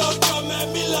 Please don't come at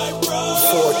me like bro.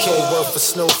 4K worth of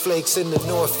snowflakes in the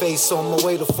North Face, on my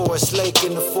way to Forest Lake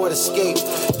in the Ford Escape.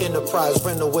 Enterprise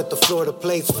rental with the Florida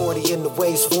plates, 40 in the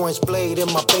waist, 4-inch blade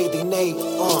in my bathing nape.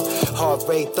 Heart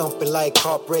rate thumping like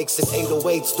heartbreaks and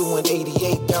 808s, doing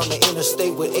 88 down the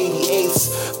interstate with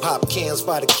 88s. Pop cans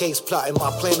by the case, plotting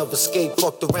my plan of escape.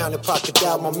 Fucked around and pocketed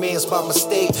out my mans by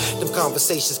mistake. Them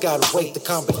conversations gotta wait, the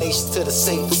combination to the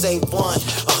safe is A1.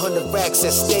 100 racks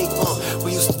at stake.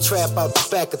 We used to trap out the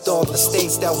back of Dalton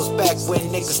Estates. That was back when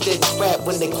niggas didn't rap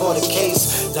when they caught a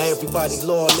case. Now everybody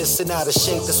lawless and out of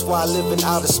shape. That's why I live in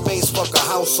outer space. Fuck a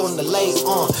house on the lake.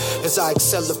 As I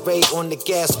accelerate on the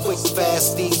gas, quick,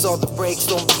 fast. These are the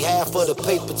brakes on behalf of the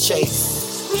paper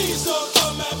chase. Please don't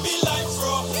come at me like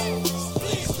bro.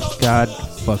 God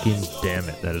fucking damn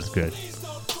it, that is good.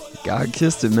 God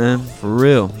kissed it, man. For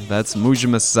real. That's Muja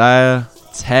Messiah,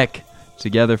 Tech,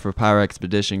 together for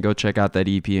Pyrexpedition. Go check out that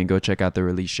EP and go check out the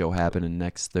release show happening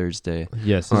next Thursday.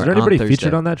 Yes. Is there anybody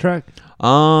featured on that track?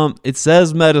 It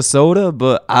says Minnesota,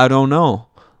 but I don't know.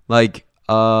 Like,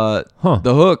 the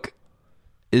hook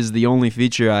is the only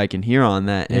feature I can hear on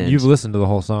that. And you've listened to the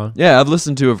whole song? Yeah, I've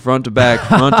listened to it front to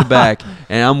back,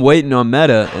 and I'm waiting on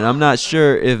Meta, and I'm not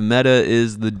sure if Meta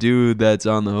is the dude that's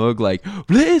on the hook, like,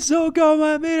 please don't come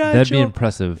at me. That'd be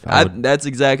impressive. That's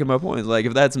exactly my point. It's like,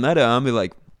 if that's Meta, I'll be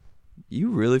like, you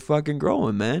really fucking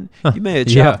growing, man. You may have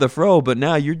chopped the fro, but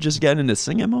now you're just getting into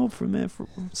singing mode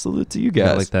salute to you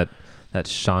guys. Like that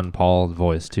Sean Paul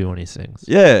voice too when he sings.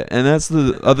 Yeah, and that's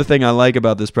the other thing I like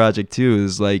about this project too,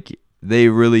 is like they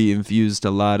really infused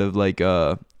a lot of like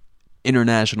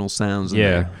international sounds in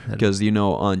there. Because, you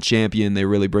know, on Champion they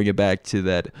really bring it back to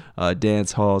that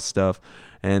dance hall stuff.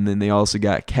 And then they also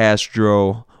got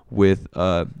Castro with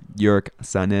Yurk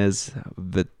Sanez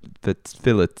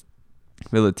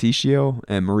Villaticio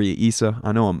and Maria Issa.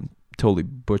 I know I'm totally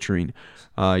butchering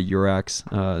Yurak's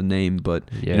name, but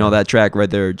you know, that track right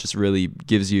there just really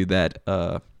gives you that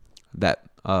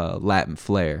Latin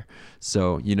flair.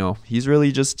 So, you know, he's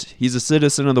a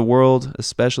citizen of the world,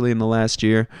 especially in the last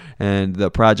year, and the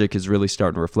project is really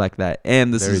starting to reflect that.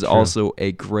 And this is also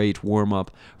a great warm-up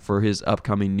for his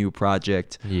upcoming new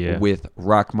project with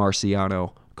Rock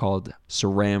Marciano called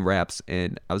Saran Wraps.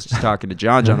 And I was just talking to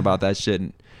John about that shit,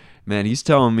 and man, he's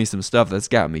telling me some stuff that's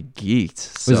got me geeked.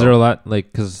 So. Is there a lot,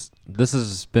 like, because this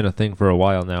has been a thing for a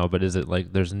while now, but is it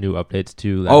like there's new updates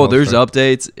too? There's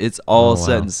updates. It's all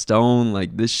set in stone.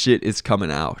 Like, this shit is coming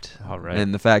out. All right.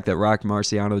 And the fact that Rock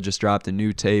Marciano just dropped a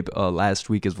new tape last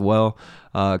week as well,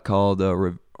 called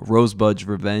Rosebud's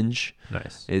Revenge.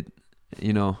 Nice.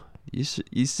 You know, you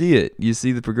see it. You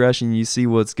see the progression. You see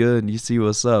what's good. And you see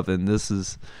what's up. And this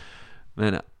is,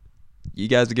 man, you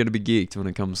guys are gonna be geeked when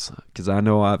it comes, because I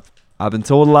know I've been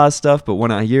told a lot of stuff, but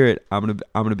when I hear it, I'm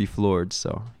gonna be floored.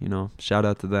 So, you know, shout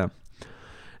out to them.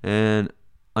 And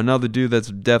another dude that's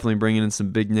definitely bringing in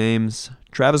some big names,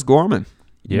 Travis Gorman.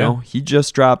 You know, he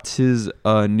just dropped his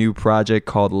new project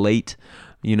called Late.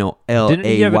 You know,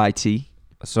 Layt.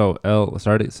 So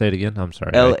sorry, say it again. I'm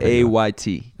sorry. Layt.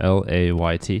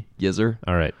 Layt. Yes, sir.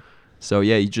 All right. So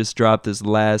yeah, he just dropped this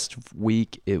last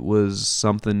week. It was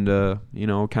something to, you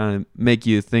know, kind of make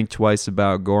you think twice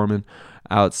about Gorman,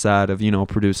 outside of, you know,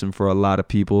 producing for a lot of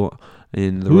people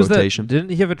in the rotation. Didn't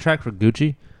he have a track for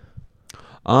Gucci?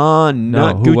 Not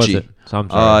Gucci. Who was it? So I'm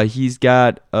sorry. He's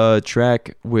got a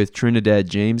track with Trinidad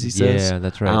James, he says. Yeah,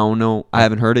 that's right. I don't know. I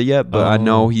haven't heard it yet, but I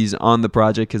know he's on the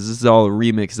project because this is all a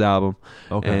remix album.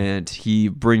 Okay. And he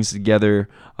brings together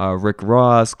Rick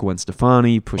Ross, Gwen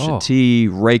Stefani, Pusha T,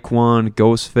 Raekwon,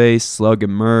 Ghostface, Slug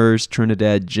and Murs,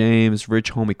 Trinidad James,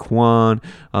 Rich Homie Quan,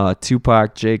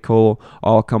 Tupac, J. Cole,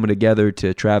 all coming together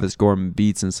to Travis Gorman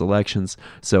beats and selections.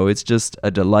 So it's just a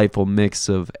delightful mix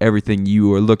of everything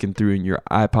you are looking through in your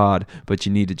iPod, but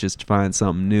you need to just find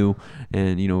something new.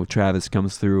 And, you know, Travis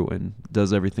comes through and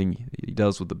does everything he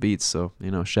does with the beats. So, you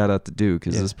know, shout out to Dude,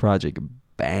 because this project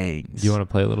bangs. Do you want to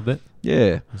play a little bit?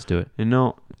 Yeah. Let's do it. You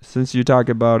know, since you're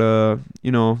talking about,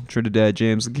 you know, Trinidad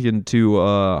James, let's get into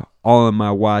All in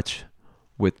My Watch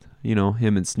with, you know,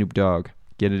 him and Snoop Dogg.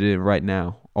 Get it in right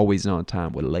now. Always on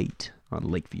time with Late on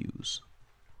Lake Views.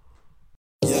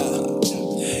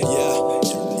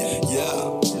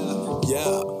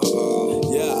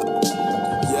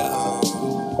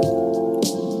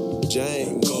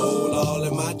 James, gold all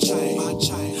in my chain,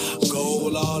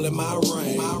 gold all in my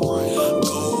ring,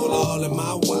 gold all in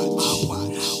my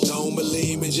watch. Don't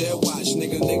believe me, just watch,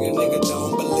 nigga.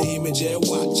 Don't believe me, just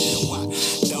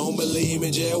watch. Don't believe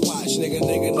me, just watch, nigga.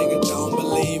 Don't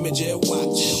believe me, just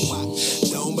watch.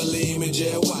 Don't believe me,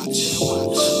 just watch.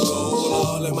 Gold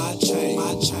all in my chain,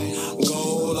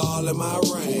 gold all in my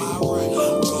ring,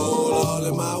 gold all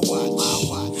in my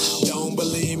watch. Don't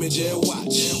believe me, just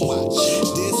watch.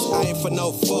 This ain't for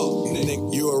no fuck,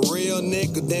 nigga. You a real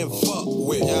nigga, then fuck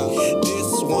with.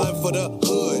 This one for the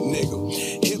hood,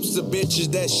 nigga. Hips of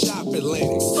bitches that shop at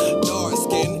Lennox. Dark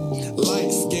skinned,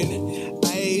 light skinned,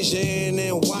 Asian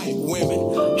and white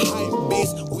women. Hype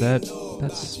beast.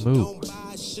 That's smooth.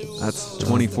 That's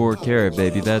 24 karat,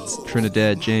 baby. That's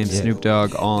Trinidad James, Snoop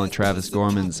Dogg, all on Travis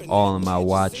Gorman's All in My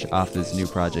Watch off his new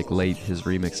project, Late, his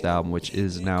remixed album, which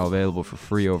is now available for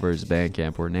free over his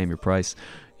Bandcamp or Name Your Price.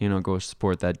 You know, go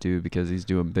support that dude because he's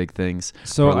doing big things.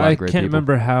 So I can't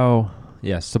remember how.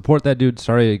 Yeah, support that dude.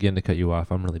 Sorry again to cut you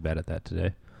off. I'm really bad at that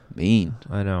today. Mean.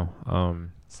 I know.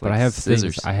 But like I have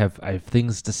scissors. things. I have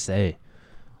things to say.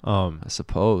 I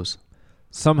suppose.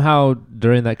 Somehow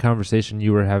during that conversation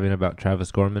you were having about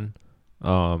Travis Gorman,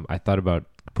 I thought about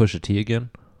Pusha T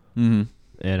again, and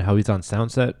how he's on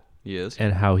Soundset. Yes.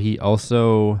 And how he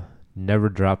also never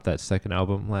dropped that second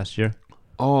album last year.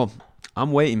 Oh,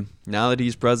 I'm waiting. Now that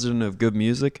he's president of Good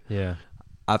Music,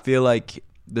 I feel like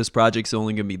this project's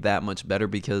only going to be that much better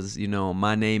because, you know,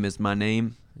 My Name Is My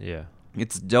Name. Yeah.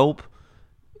 It's dope.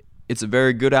 It's a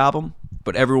very good album,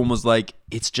 but everyone was like,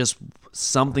 it's just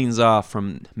something's off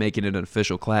from making it an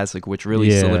official classic, which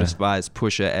really solidifies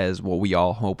Pusha as what we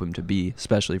all hope him to be,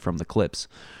 especially from the clips.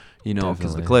 You know,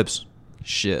 because the clips,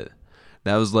 shit.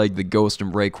 that was like the Ghost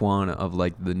and Raekwon of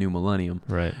like the new millennium.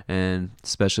 Right. And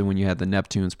especially when you had the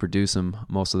Neptunes produce them,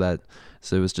 most of that.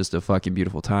 So it was just a fucking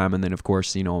beautiful time. And then, of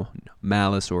course, you know,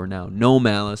 Malice, or now No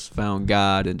Malice, found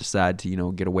God and decided to, you know,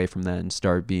 get away from that and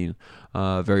start being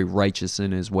very righteous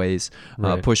in his ways.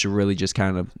 Right. Pusha really just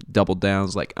kind of doubled down.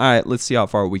 Was like, all right, let's see how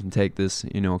far we can take this.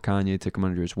 You know, Kanye took him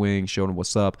under his wing, showed him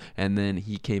what's up. And then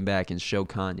he came back and showed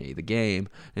Kanye the game.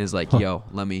 And is like, yo,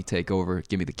 let me take over.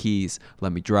 Give me the keys.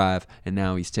 Let me drive. And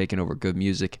now he's taking over good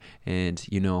music. And,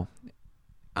 you know,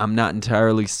 I'm not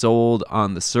entirely sold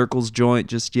on the Circles joint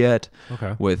just yet.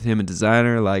 Okay. With him and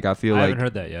Designer, like I feel I like haven't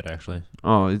heard that yet, actually.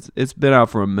 Oh, it's been out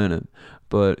for a minute,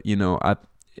 but you know,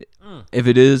 if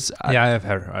it is, I've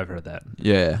heard that.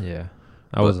 Yeah.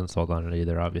 I wasn't sold on it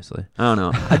either, obviously. I don't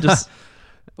know. I just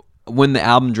when the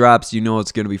album drops, you know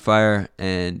it's gonna be fire,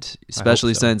 and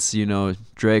especially since you know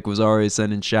Drake was already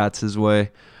sending shots his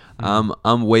way.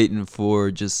 I'm waiting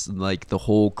for just like the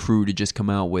whole crew to just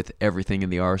come out with everything in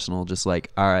the arsenal. Just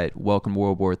like, all right, welcome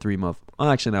World War III, well,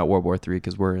 actually not World War III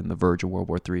because we're in the verge of World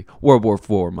War III. World War IV,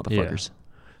 motherfuckers. Yeah.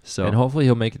 So and hopefully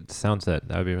he'll make it sound set.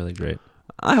 That would be really great.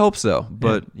 I hope so.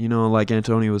 But you know, like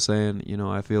Antonio was saying, you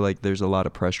know, I feel like there's a lot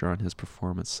of pressure on his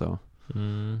performance. So I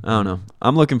don't know.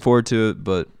 I'm looking forward to it,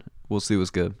 but we'll see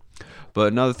what's good.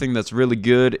 But another thing that's really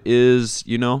good is,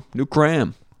 you know, new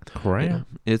Cram. Yeah,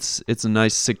 it's a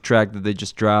nice sick track that they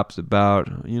just dropped about,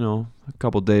 you know, a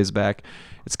couple days back.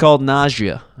 It's called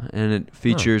Nausea, and it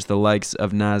features the likes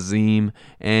of Nazim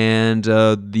and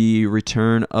the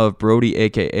return of Brody,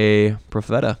 aka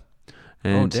Profeta.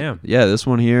 And damn. Yeah, this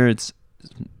one here, it's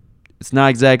not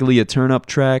exactly a turn up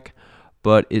track,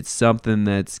 but it's something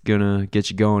that's gonna get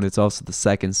you going. It's also the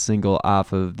second single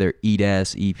off of their Eat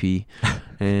Ass EP.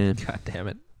 And God damn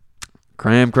it.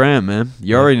 Cram, man.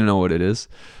 You already know what it is.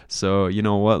 So, you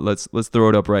know what? Let's throw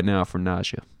it up right now for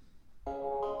Nausea.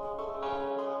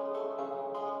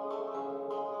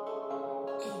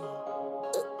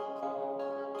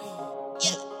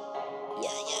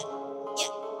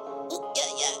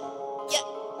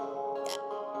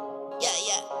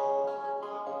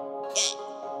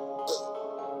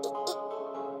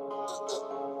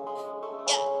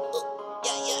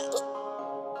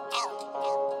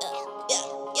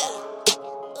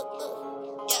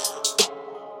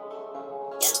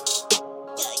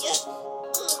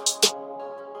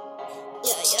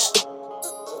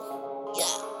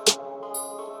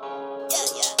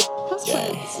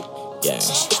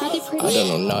 I don't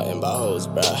know nothing about hoes,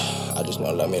 bruh. I just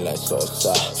know love me like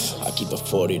salsa. I keep a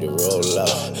 40 to roll up.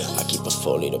 I keep a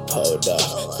 40 to pull up.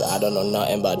 So I don't know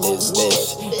nothing about this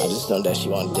bitch. I just know that she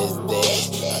want this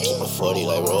dick. I keep a 40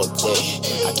 like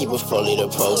rotate. I keep a 40 to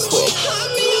pull quick.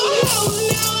 I'm in your house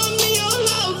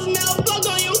now. Fuck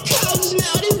on your couch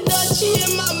now. This Dutchie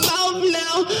in my mouth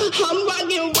now. I'm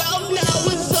rocking wealth now.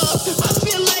 What's up? I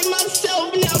feel like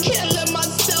myself now. Can't let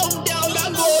myself down.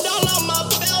 Got gold all on my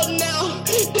belt now.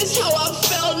 This how I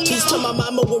felt now. Please tell my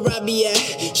mama where I be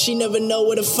at. She never know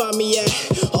where to find me at.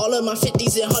 All of my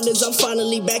 50s and 100s, I'm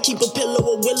finally back. Keep a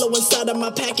pillow of willow inside of my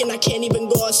pack, and I can't even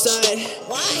go outside.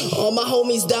 Why? All my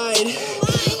homies died.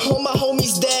 Why? All my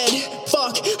homies dead.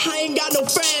 Fuck, I ain't got no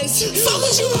friends. Fuck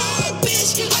what you heard,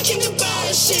 bitch. I came to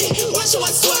burn shit. Watch how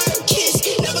I swerve, kiss.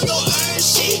 Never gon' earn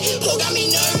shit. Who got me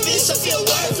nervous? I feel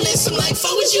worthless. I'm like,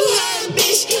 fuck what you heard,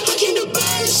 bitch. I came to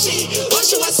burn shit.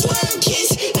 Watch how I swerve,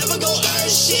 kiss. Never gon' earn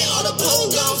shit. All the pole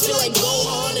gone feel like go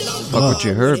on and I'm Fuck what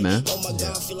you heard, man.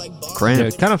 Cram. Yeah,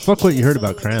 kind of fuck what you heard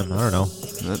about Cram. I don't know.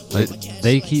 Like,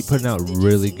 they keep putting out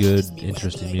really good,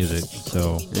 interesting music.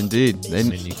 So indeed, I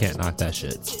mean, you can't knock that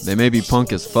shit. They may be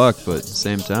punk as fuck, but at the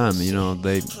same time, you know,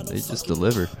 they just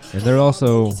deliver. And they're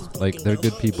also like they're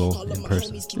good people in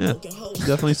person. Yeah,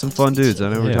 definitely some fun dudes.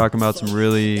 I know we're talking about some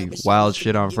really wild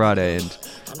shit on Friday, and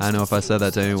I know if I said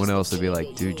that to anyone else, they'd be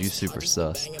like, "Dude, you super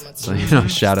sus." So you know,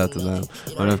 shout out to them.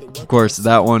 But of course,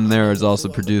 that one there is also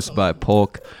produced by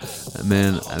Polk.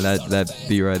 Man, that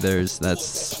beat right there is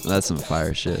that's some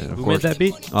fire shit. And of Who course, made that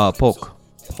beat? Polk.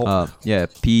 Yeah,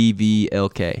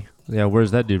 PVLK. Yeah,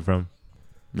 where's that dude from?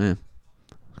 Man,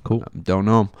 cool. Don't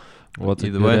know him. Well, it's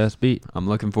either a good ass beat. I'm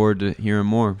looking forward to hearing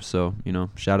more. So you know,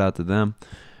 shout out to them,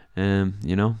 and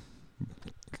you know,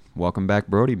 welcome back,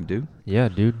 Brody, dude. Yeah,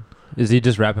 dude. Is he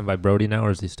just rapping by Brody now,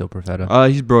 or is he still Profeta?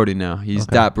 He's Brody now. He's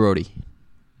Dot Brody.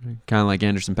 Kind of like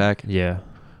Anderson .Paak. Yeah.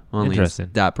 Only interesting.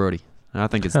 Dot Brody. I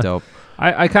think it's dope.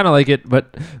 I kind of like it,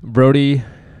 but Brody...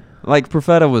 Like,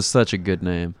 Profeta was such a good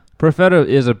name. Profeta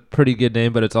is a pretty good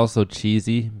name, but it's also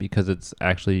cheesy because it's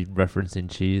actually referencing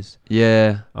cheese.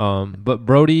 Yeah. But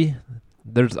Brody,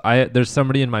 There's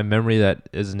somebody in my memory that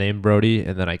is named Brody,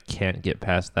 and then I can't get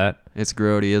past that. It's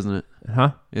Grody, isn't it?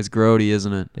 Huh? It's Grody,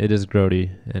 isn't it? It is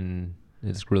Grody, and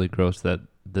it's really gross that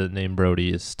the name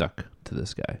Brody is stuck to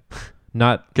this guy.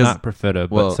 Not Profeta,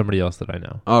 but somebody else that I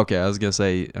know. Okay, I was gonna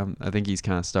say I think he's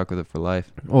kind of stuck with it for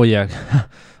life. Oh yeah,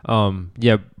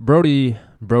 yeah. Brody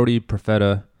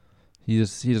Profeta,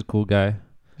 he's a cool guy.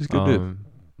 He's a good dude.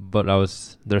 But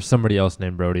there's somebody else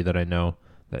named Brody that I know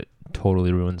that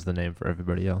totally ruins the name for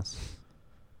everybody else.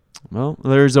 Well,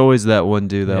 there's always that one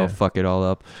dude that'll fuck it all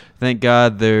up. Thank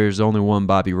God there's only one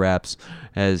Bobby Raps,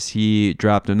 as he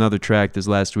dropped another track this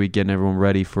last week, getting everyone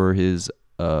ready for his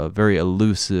very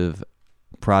elusive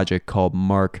project called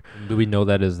Mark. Do we know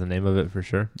that is the name of it for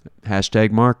sure?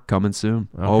 # Mark, coming soon.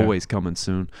 Okay. Always coming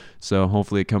soon. So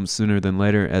hopefully it comes sooner than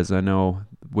later, as I know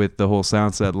with the whole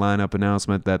Soundset lineup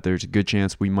announcement that there's a good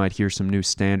chance we might hear some new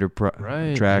standard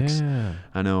tracks. Yeah.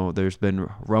 I know there's been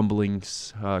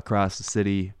rumblings across the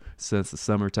city since the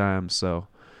summertime, so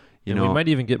you know, we might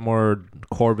even get more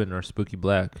Corbin or Spooky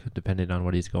Black depending on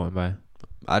what he's going by.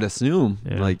 I'd assume.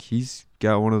 Like, he's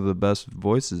got one of the best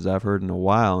voices I've heard in a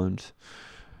while, and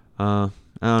I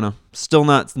don't know. Still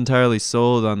not entirely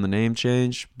sold on the name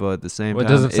change, but at the same time, it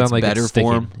doesn't sound like better it's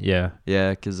for him. Yeah.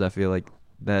 Yeah, because I feel like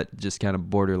that just kind of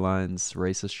borderlines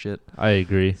racist shit. I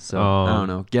agree. So, I don't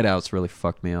know. Get Out's really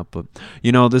fucked me up. But,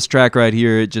 you know, this track right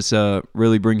here, it just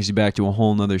really brings you back to a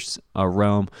whole nother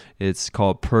realm. It's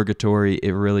called Purgatory.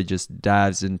 It really just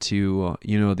dives into,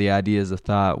 you know, the ideas of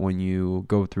thought when you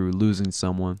go through losing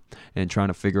someone and trying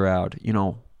to figure out, you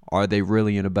know, are they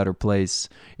really in a better place?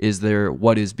 Is there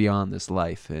what is beyond this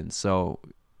life? And so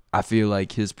I feel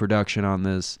like his production on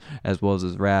this, as well as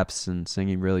his raps and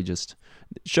singing, really just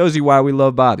shows you why we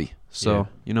love Bobby. So,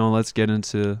 you know, let's get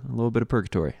into a little bit of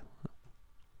Purgatory.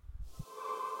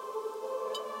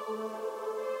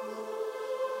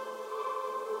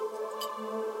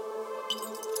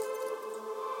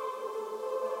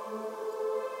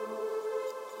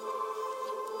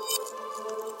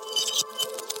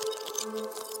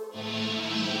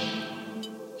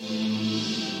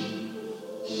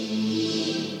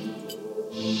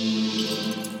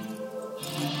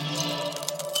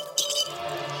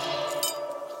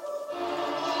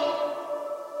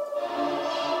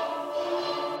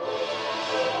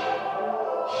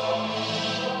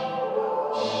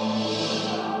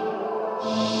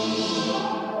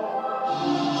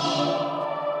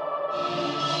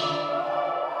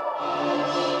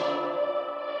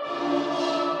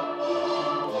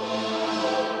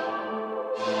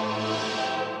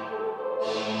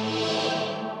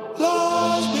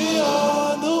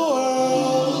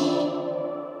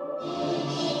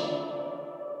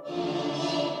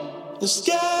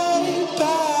 Escape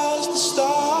past the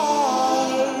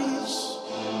stars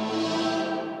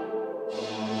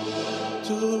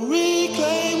to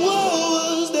reclaim what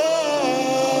was there.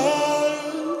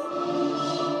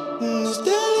 And it's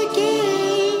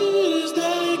delicate,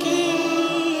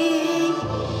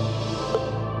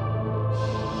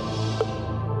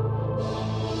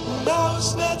 Now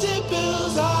it's snatching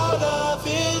pills out of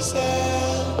his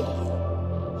hand.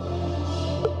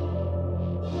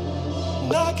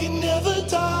 I can never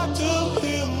talk to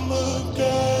him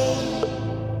again,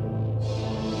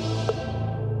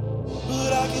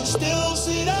 but I can still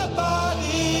see that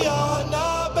body on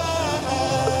our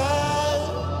bed.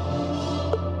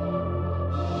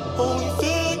 Only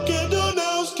fear can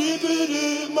else keep it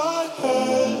in my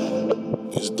head.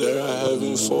 Is there a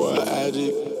heaven for an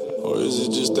addict, or is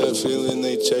it just that feeling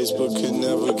they chase but could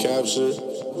never capture?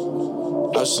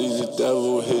 I see the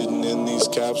devil hidden in these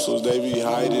capsules. They be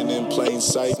hiding in plain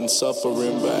sight and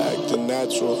suffering but acting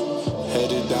natural.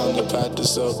 Headed down the path to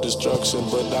self-destruction,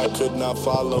 but I could not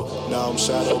follow. Now I'm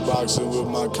shadow boxing with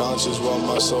my conscience while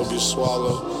my soul gets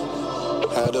swallowed.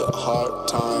 Had a hard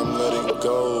time letting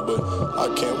go, but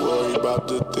I can't worry about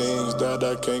the things that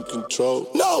I can't control.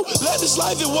 No, let this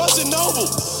life, it wasn't noble.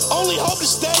 Only hope to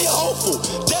stay hopeful.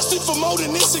 Destined for more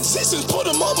than this existence. Put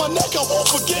him on my neck, I won't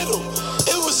forget him.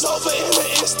 It was over in an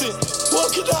instant.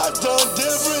 What could I have done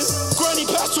different? Granny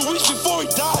passed 2 weeks before he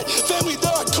died. Family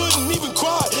there, I couldn't even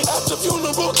cry. At the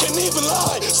funeral, can't even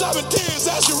lie. Sobbing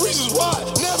tears, asking reasons why.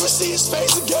 Never see his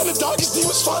face again. The darkest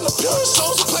demons find the purest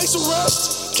souls a place of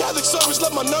rest. Catholic service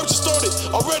left my nerves distorted.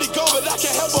 Already gone, but I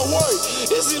can't help but worry.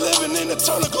 Is he living in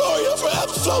eternal glory or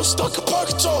forever flow stuck in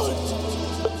purgatory?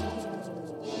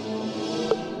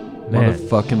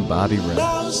 Motherfucking Bobby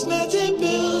Raps.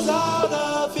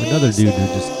 Another dude who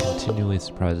just continually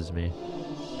surprises me.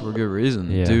 For good reason.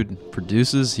 Yeah. Dude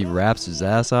produces, he raps his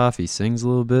ass off, he sings a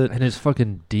little bit. And it's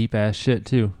fucking deep ass shit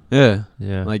too. Yeah.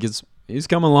 Yeah. Like, it's He's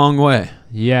come a long way.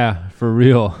 Yeah, for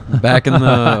real. Back in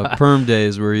the perm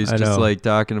days where he's I just know. like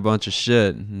talking a bunch of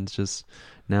shit, and it's just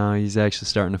now he's actually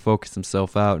starting to focus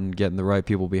himself out and getting the right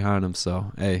people behind him.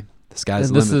 So hey, the sky's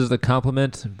the limit. This is the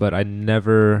compliment, but I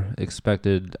never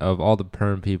expected of all the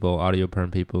perm people, audio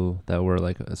perm people that were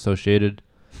like associated,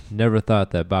 never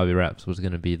thought that Bobby Raps was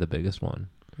going to be the biggest one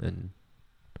and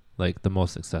like the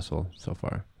most successful so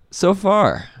far. So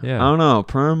far, Yeah. I don't know.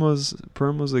 Perm was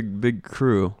a big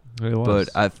crew, It was.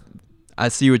 but I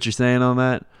see what you're saying on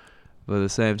that. But at the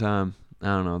same time, I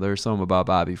don't know. There's something about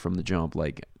Bobby from the jump,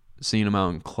 like seeing him out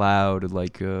in Cloud,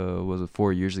 like was it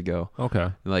 4 years ago?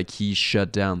 Okay. Like he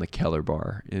shut down the Keller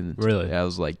bar, and Really? I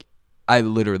was like, I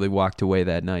literally walked away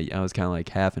that night. I was kind of like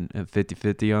half and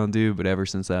 50-50 on dude, but ever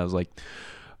since that, I was like,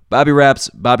 Bobby Raps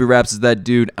is that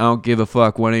dude. I don't give a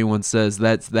fuck what anyone says.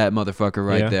 That's that motherfucker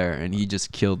right Yeah. there, and he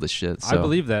just killed the shit. So. I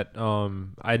believe that.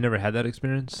 I never had that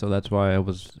experience, so that's why it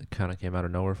kind of came out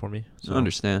of nowhere for me. So I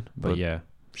understand, but yeah.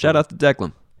 Shout out to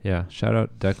Declan. Yeah, shout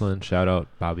out Declan. Shout out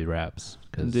Bobby Raps.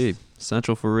 Indeed,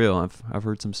 Central for real. I've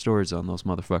heard some stories on those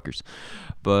motherfuckers.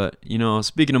 But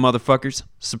speaking of motherfuckers,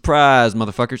 surprise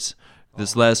motherfuckers.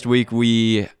 This last week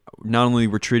we not only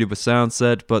were treated with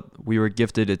Soundset, but we were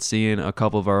gifted at seeing a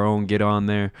couple of our own get on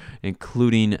there,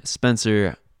 including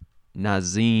Spencer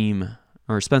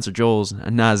Joles,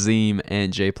 Nazim,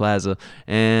 and Jay Plaza.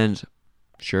 And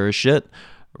sure as shit,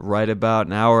 right about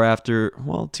an hour after,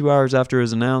 2 hours after it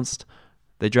was announced,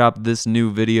 they dropped this new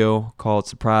video called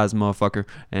Surprise Motherfucker,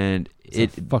 and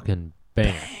it fucking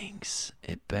bangs.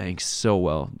 It bangs so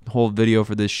well. Whole video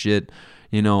for this shit,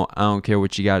 I don't care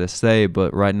what you got to say,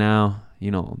 but right now,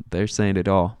 they're saying it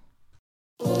all.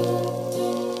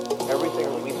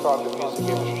 Everything we thought the music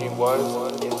industry was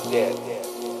is dead.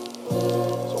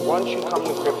 So once you come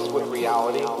to grips with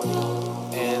reality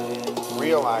and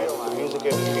realize the music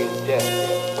industry is dead,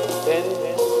 then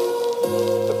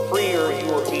the freer you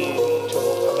will be to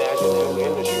imagine new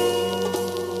industries.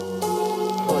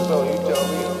 So you tell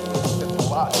me it's a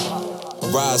lie.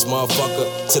 Rise, motherfucker,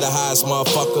 to the highest,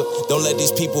 motherfucker. Don't let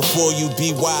these people fool you,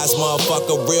 be wise,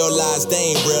 motherfucker. Realize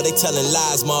they ain't real, they telling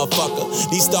lies, motherfucker.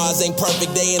 These stars ain't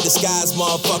perfect, they in disguise,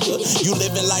 motherfucker. You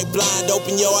living like blind,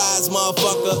 open your eyes,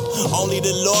 motherfucker. Only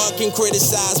the Lord can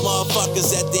criticize,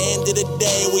 motherfuckers. At the end of the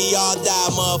day, we all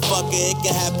die, motherfucker. It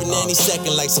can happen any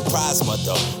second like surprise,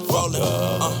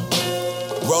 motherfucker.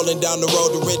 Rolling down the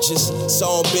road to riches,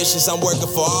 so ambitious, I'm working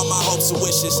for all my hopes and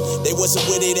wishes. They wasn't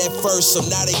with it at first, so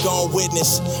now they gon'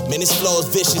 witness. Man, this flow is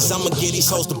vicious, I'ma get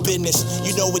these hoes to business.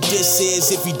 You know what this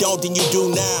is, if you don't, then you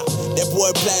do now. That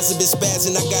boy Plaza been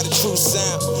spazzing, I got a true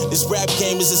sound. This rap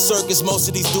game is a circus,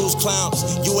 most of these dudes clowns.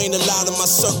 You ain't allowed in my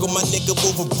circle, my nigga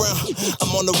move around.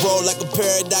 I'm on the road like a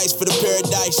paradise for the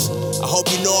paradise. I hope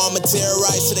you know I'm a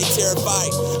terrorist, so they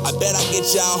terrified. I bet I get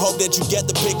y'all, hope that you get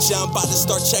the picture. I'm about to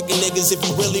start checking niggas if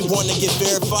you really wanna get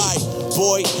verified.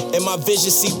 Boy, in my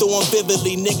vision, see through them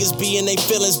vividly. Niggas be in they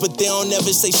feelings, but they don't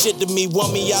ever say shit to me.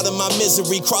 Want me out of my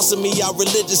misery, crossing me out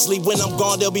religiously. When I'm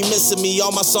gone, they'll be missing me.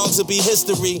 All my songs will be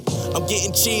history. I'm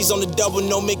getting cheese on the double,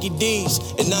 no Mickey D's.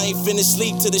 And I ain't finished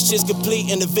sleep till the shit's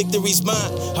complete and the victory's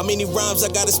mine. How many rhymes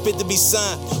I gotta spit to be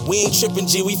signed? We ain't tripping,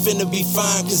 G, we finna be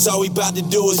fine. Cause all we about to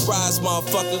do is rise,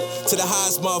 motherfucker, to the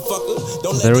highest, motherfucker.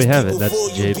 Don't there we have it. That's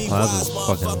Jay Plaza's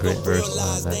fucking great verse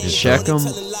on that. Check them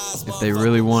if they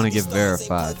really want to get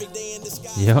verified.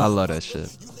 Yeah, I love that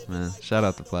shit, man. Shout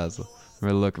out to Plaza. I'm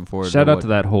really looking forward. Shout out to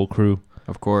that whole crew.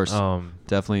 Of course,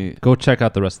 definitely. Go check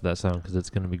out the rest of that song because it's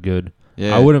gonna be good.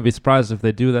 Yeah, I wouldn't be surprised if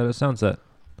they do that at Soundset.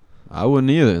 I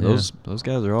wouldn't either. Yeah. Those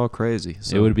guys are all crazy.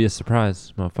 So. It would be a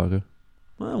surprise, motherfucker.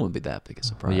 Well, it wouldn't be that big a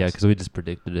surprise. Well, yeah, because we just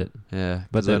predicted it. Yeah,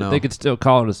 but they could still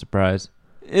call it a surprise.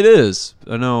 It is.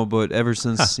 I know, but ever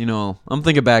since, I'm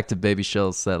thinking back to Baby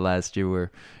Shell's set last year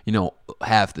where,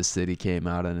 half the city came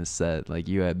out on his set. Like,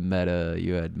 you had Meta,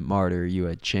 you had Martyr, you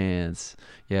had Chance,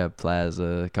 you had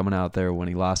Plaza coming out there when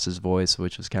he lost his voice,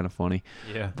 which was kind of funny.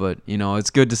 Yeah. But,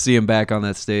 it's good to see him back on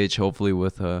that stage, hopefully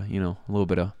with, a little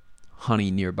bit of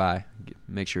honey nearby.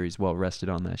 Make sure he's well rested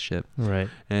on that shit. Right.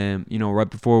 And, right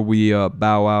before we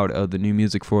bow out of the new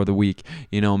music for the week,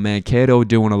 Mankato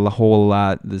doing a whole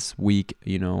lot this week.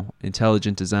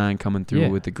 Intelligent Design coming through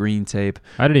with the green tape.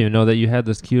 I didn't even know that you had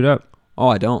this queued up. Oh,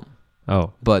 I don't.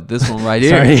 Oh. But this one right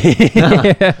here.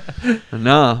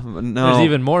 No. There's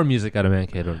even more music out of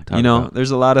Mankato to talk about.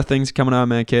 There's a lot of things coming out of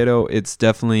Mankato. It's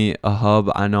definitely a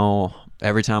hub. I know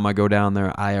every time I go down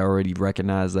there, I already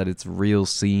recognize that it's a real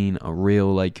scene, a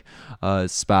real like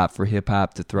spot for hip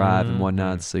hop to thrive and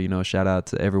whatnot. So, you know, shout out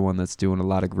to everyone that's doing a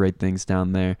lot of great things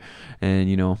down there. And,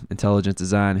 you know, Intelligent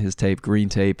Design, his tape, Green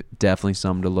Tape, definitely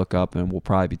something to look up, and we'll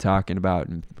probably be talking about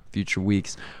in future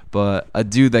weeks. But a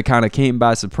dude that kind of came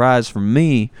by surprise for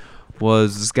me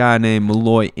was this guy named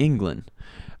Malloy England.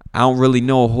 I don't really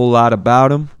know a whole lot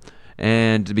about him.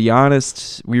 And to be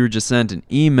honest, we were just sent an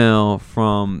email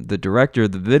from the director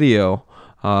of the video,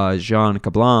 Jean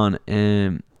Cablan,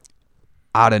 and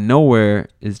out of nowhere,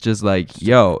 it's just like,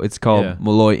 yo, it's called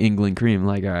Malloy England Cream.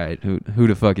 Like, all right, who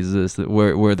the fuck is this?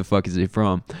 Where the fuck is he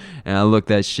from? And I looked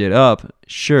that shit up.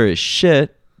 Sure as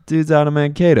shit, dude's out of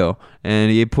Mankato.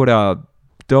 And he put out a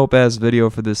dope-ass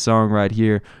video for this song right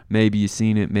here. Maybe you've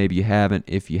seen it, maybe you haven't.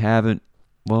 If you haven't,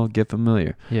 well, get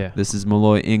familiar. Yeah. This is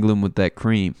Malloy England with that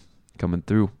cream coming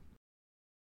through.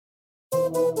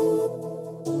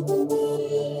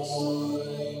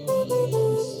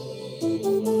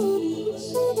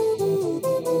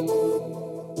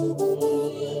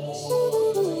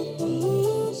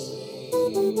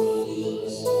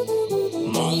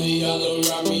 Molly all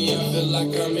around me, I feel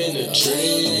like I'm in a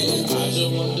dream. I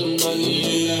just want the money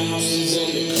in the houses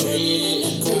and the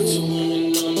cream. Got 2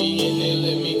 women on me and they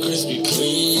let me Krispy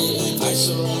Kreme. Ice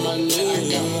around my neck, I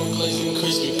got more glaze than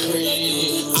Krispy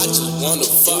Kreme. I just wanna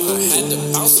fuck, I had to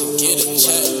bounce and get a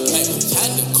check. Hey,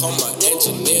 had to call my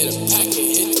engineer to pack and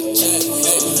hit the jet.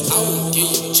 Hey, I won't give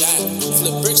you jack,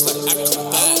 flip bricks like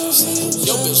acrobats.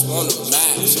 Yo bitch wanna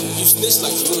match, you snitch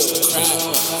like you in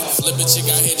crack. Flip a chick,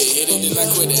 I hit it, then I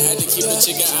quit it. Had to keep a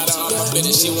chicken out of all my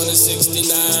business. She wanted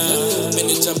 69, been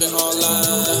it jumping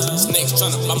online. Snakes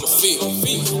tryna buy my feet,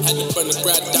 had to burn the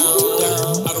grad down.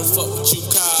 I don't fuck with you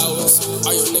cowards,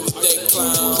 all you niggas they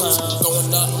clowns. Going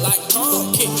up like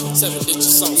Tom King, 7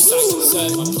 digits on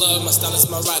sight. My plug, my style is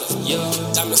my rider.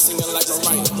 Diamond singing like a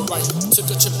right. Took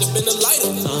a trip to bend a lighter.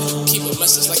 Keep a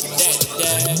message like a dad.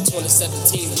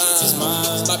 2017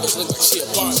 mine. My bitch look like she a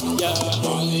Barbie.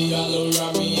 Molly all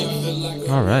around me.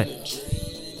 All right.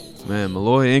 Man,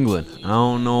 Malloy England. I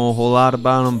don't know a whole lot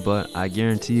about him, but I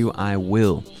guarantee you I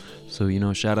will. So, you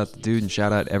know, shout out the dude and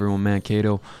shout out everyone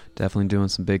Mankato. Definitely doing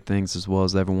some big things, as well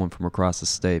as everyone from across the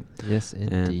state. Yes,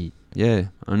 indeed. And yeah,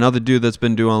 another dude that's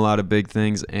been doing a lot of big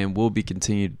things and will be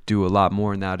continuing to do a lot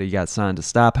more now that he got signed to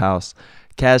Stop House.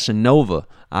 Cashinova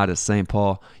out of St.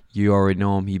 Paul. You already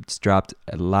know him. He's dropped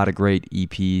a lot of great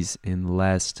EPs in the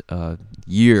last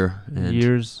year. And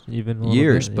years,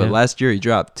 bit, but last year he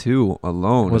dropped 2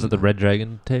 alone. Was it the Red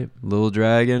Dragon tape? Little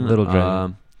Dragon.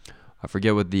 I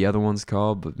forget what the other one's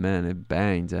called, but man, it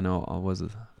banged. I know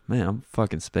I'm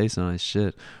fucking spacing on his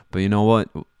shit. But you know what?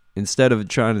 Instead of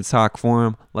trying to talk for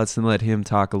him, let him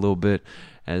talk a little bit,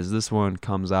 as this one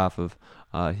comes off of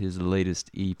his latest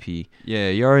EP. Yeah,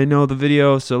 you already know the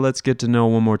video, so let's get to know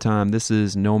one more time. This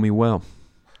is Know Me Well,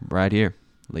 right here,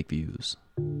 Lakeviews.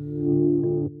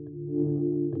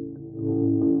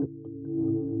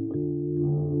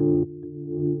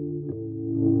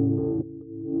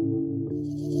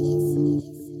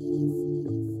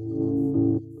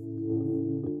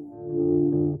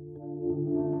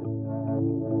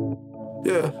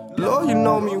 Yeah, Lord, you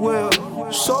know me well,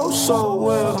 so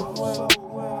well.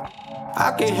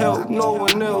 I can't help no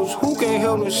one else. Who can't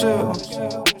help themselves?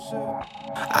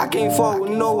 I can't fuck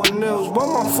with no one else but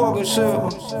my fucking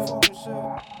self.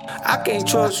 I can't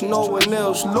trust no one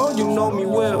else. Lord, you know me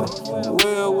well.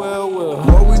 Well.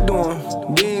 What we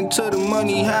doing? Getting to the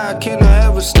money. How can I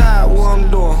ever stop what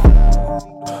I'm doing?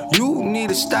 You need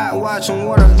to stop watching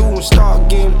what I do and start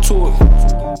getting to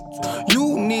it.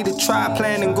 You need to try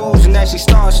planning goals and actually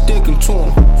start sticking to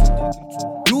them.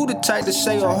 You the type to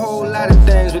say a whole lot of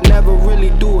things but never really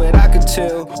do it, I can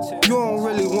tell. You don't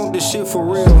really want this shit for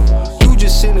real. You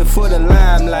just in it for the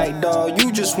limelight, dawg.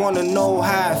 You just wanna know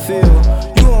how I feel.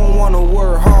 You don't wanna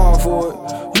work hard for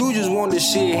it. You just want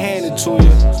this shit handed to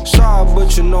you. Sorry,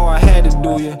 but you know I had to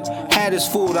do you. Had this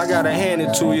food, I gotta hand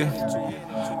it to you.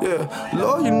 Yeah,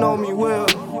 Lord, you know me well,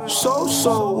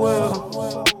 so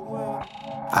well.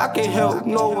 I can't help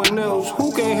no one else.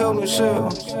 Who can't help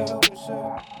themselves?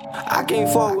 I can't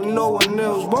fuck with no one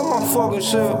else but my fucking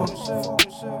self.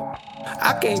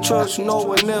 I can't trust no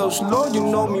one else. Lord, you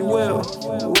know me well.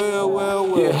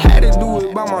 Yeah, had to do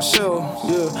it by myself.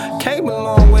 Yeah, came a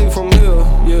long way from here.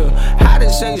 Yeah,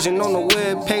 hottest agent on the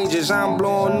web pages. I'm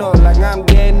blowing up like I'm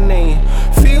getting named.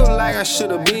 feel like I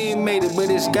should've been made it, but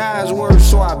it's God's word,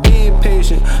 so I been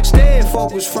patient. Staying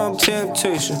focused from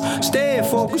temptation, staying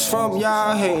focused from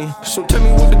y'all hating. So tell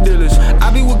me what the deal is.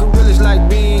 I be with gorillas like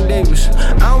Ben Davis.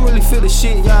 I don't really feel the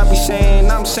shit y'all be saying.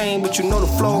 I'm saying, but you know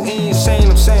the flow insane.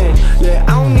 I'm saying, yeah,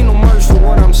 I don't need no merch for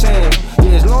what I'm saying.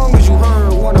 Yeah, as long as you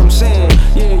heard what I'm saying.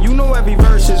 Yeah, you know every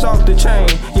verse is off the chain.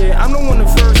 Yeah, I'm the one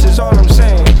that first is all I'm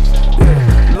saying.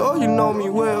 Yeah, Lord, you know me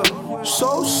well,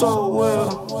 so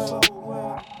well.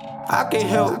 I can't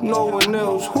help no one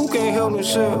else. Who can't help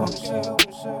themselves?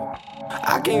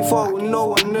 I can't fuck with no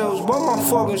one else but my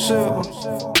fucking self.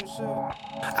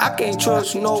 I can't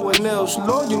trust no one else.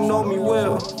 Lord, you know me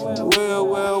well.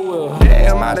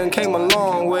 Damn, I done came a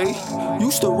long way.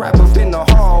 Used to rap up in the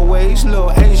hallways.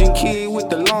 Little Asian kid with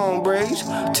the long braids.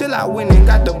 Till I went and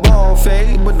got the ball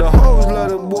fade. But the hoes love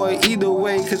the boy either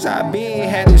way. Cause I been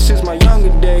had it since my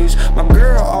younger days. My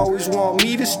girl always want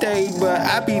me to stay. But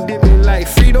I be dipping like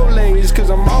Frito-Lays. Cause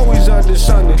I'm always under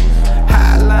Sunday.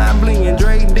 Highline blingin',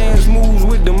 Dre dance moves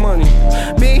with the money.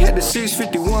 Big had the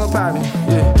 651 poppin',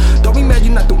 yeah. Don't be mad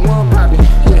you not the one poppin',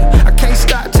 yeah. I can't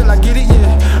stop till I get it,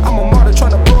 yeah. I'm a martyr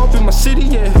tryna blow up in my city,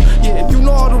 yeah. Yeah, you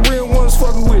know all the real ones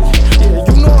fucking with it.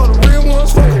 Yeah, you know all the real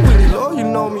ones fucking with it. Lord, you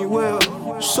know me well,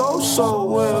 so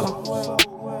well.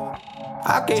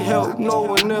 I can't help no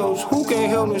one else. Who can't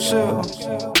help themselves?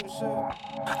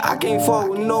 I can't fuck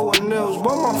with no one else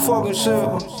but my fucking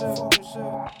self.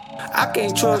 I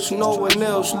can't trust no one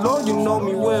else. Lord, you know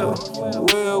me well.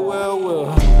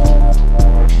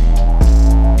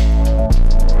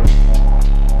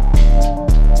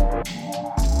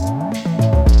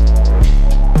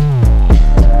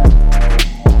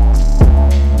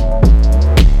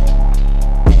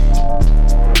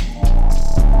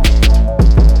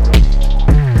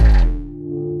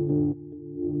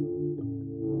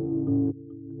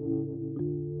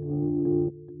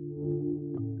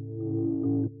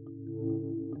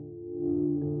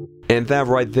 And that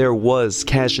right there was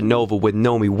Casanova with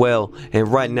Know Me Well, and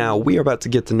right now we are about to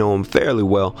get to know him fairly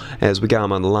well as we got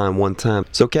him on the line one time.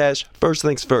 So Cash, first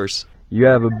things first. You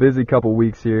have a busy couple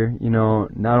weeks here. You know,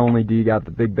 not only do you got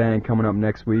the big band coming up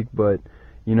next week, but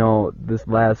you know, this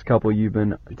last couple you've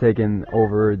been taking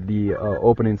over the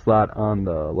opening slot on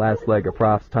the last leg of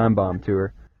Prof's Time Bomb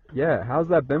tour. Yeah, how's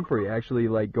that been for you, actually,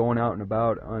 like going out and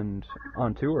about on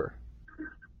tour?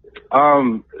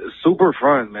 Super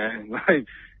fun, man. Like,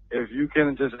 if you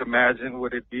can just imagine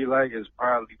what it'd be like, it's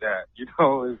probably that. You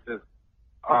know, it's just,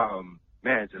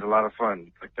 man, just a lot of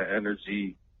fun. Like, the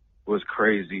energy was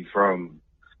crazy from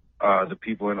the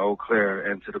people in Eau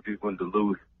Claire and to the people in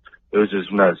Duluth. It was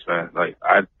just nuts, man. Like,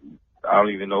 I don't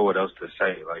even know what else to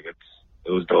say. Like,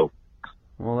 it was dope.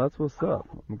 Well, that's what's up.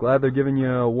 I'm glad they're giving you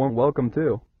a warm welcome,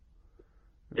 too.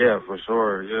 Yeah, for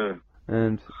sure, yeah.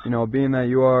 And, you know, being that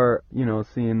you are, you know,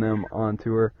 seeing them on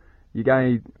tour, you got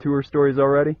any tour stories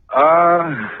already?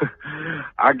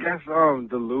 I guess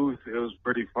Duluth, it was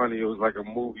pretty funny. It was like a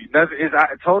movie. It's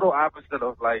a total opposite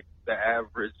of like the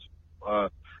average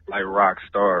like rock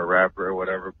star or rapper or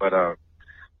whatever. But as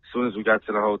soon as we got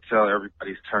to the hotel,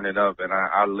 everybody's turning up, and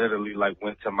I literally like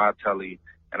went to my telly,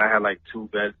 and I had like 2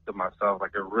 beds to myself,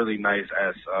 like a really nice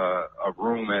ass a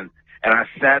room, and I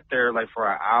sat there like for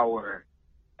an hour.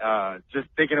 Just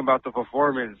thinking about the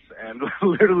performance and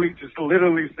literally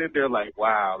sit there like,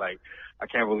 wow, like I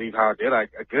can't believe how good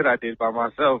I did by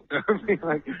myself. I mean,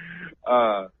 like,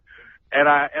 and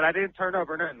I didn't turn up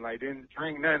or nothing, like didn't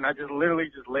drink nothing. I just literally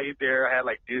just laid there. I had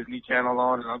like Disney Channel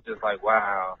on, and I'm just like,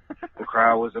 wow, the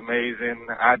crowd was amazing.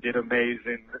 I did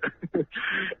amazing,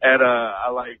 and I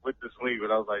like went to sleep,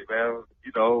 and I was like, man,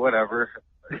 you know, whatever.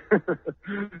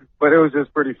 But it was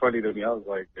just pretty funny to me. I was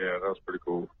like, yeah, that was pretty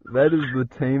cool. That is the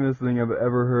tamest thing I've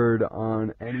ever heard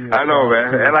on any of I know,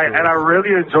 man. And I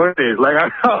really enjoyed it. Like,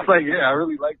 I was like, yeah, I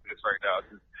really like this right now.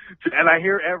 And I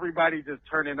hear everybody just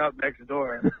turning up next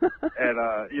door.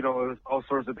 And, you know, all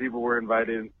sorts of people were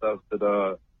invited and stuff.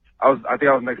 I think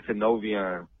I was next to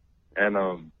Novian.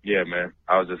 And, yeah, man,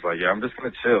 I was just like, yeah, I'm just going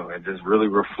to chill and just really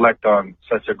reflect on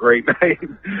such a great night.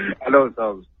 I know it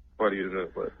sounds funny as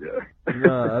it, but yeah.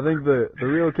 No, I think the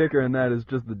real kicker in that is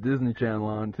just the Disney Channel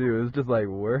on too. It's just like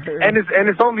where. And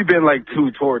it's only been like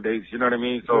 2 tour dates. You know what I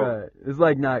mean? So right. It's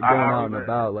like not going out and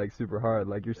about like super hard.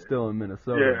 Like you're still in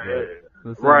Minnesota.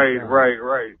 Yeah.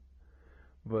 Right.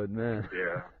 But man.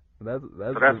 Yeah. That's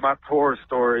my tour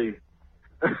story.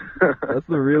 That's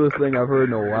the realest thing I've heard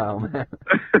in a while, man.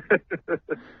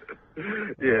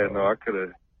 Yeah. No, I could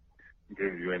have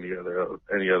gave you any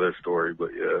other story, but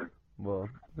yeah. Well,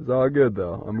 it's all good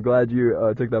though. I'm glad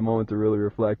you took that moment to really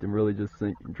reflect and really just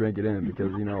drink it in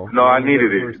because, you know. No, I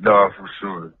needed it. No, for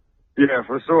sure. Yeah,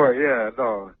 for sure. Yeah,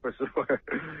 no, for sure.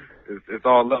 It's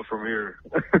all up from here.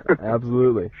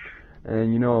 Absolutely.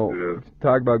 And,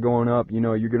 talk about going up,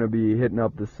 you're going to be hitting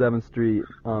up the 7th Street,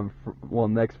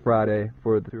 next Friday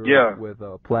for the tour with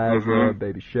Plaza,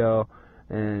 Baby Shell.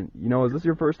 And, is this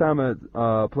your first time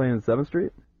playing 7th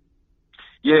Street?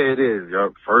 Yeah, it is.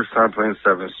 Yep. First time playing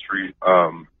 7th Street.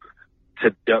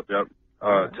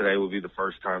 Today will be the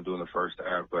first time doing the first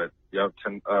half. But,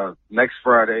 next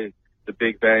Friday, the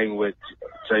Big Bang with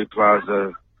Jay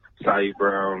Plaza, Saeed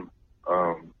Brown,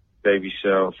 Baby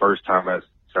Shell, first time at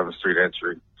 7th Street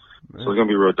entry. Man. So it's going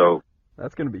to be real dope.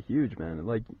 That's going to be huge, man.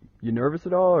 Like, you nervous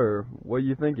at all, or what are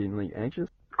you thinking? Like, anxious?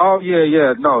 Oh,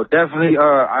 yeah. No, definitely.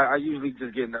 I usually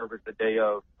just get nervous the day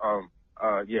of.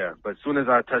 But as soon as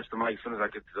I touch the mic, as soon as I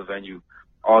get to the venue,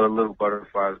 all the little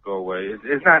butterflies go away.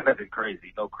 It's not nothing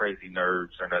crazy. No crazy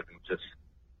nerves or nothing. Just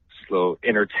slow,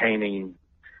 entertaining.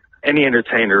 Any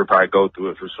entertainer would probably go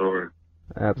through it for sure.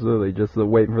 Absolutely. Just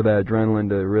waiting for that adrenaline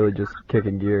to really just kick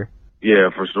in gear. Yeah,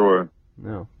 for sure.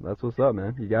 No, that's what's up,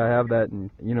 man. You gotta have that, and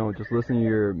just listening to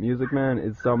your music, man,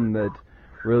 is something that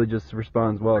really just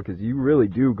responds well, because you really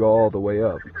do go all the way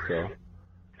up. So,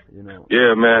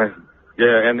 Yeah, man.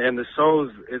 Yeah, and the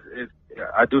shows,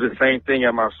 I do the same thing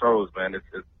at my shows, man.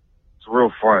 It's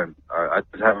real fun. I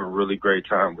just have a really great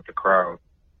time with the crowd.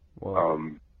 Well,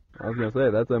 I was gonna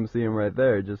say that's MCing right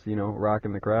there, just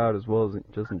rocking the crowd as well as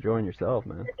just enjoying yourself,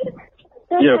 man.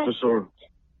 Yeah, for sure.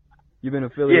 You've been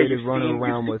affiliated running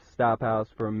around with Stop House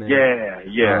for a minute.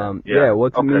 Yeah.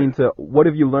 What's it mean what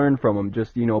have you learned from them,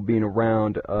 just, being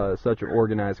around such an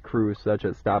organized crew such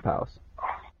as Stop House?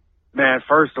 Man,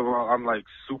 first of all, I'm like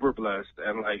super blessed,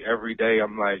 and like every day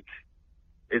I'm like,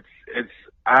 it's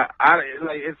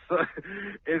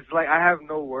like I have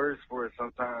no words for it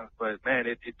sometimes, but man,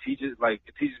 it teaches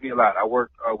me a lot. I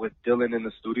work with Dylan in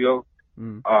the studio,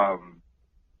 and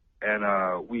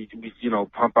we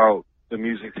pump out the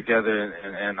music together,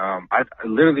 and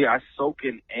I soak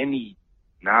in any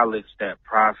knowledge that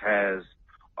Prof has,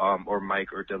 or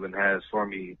Mike or Dylan has for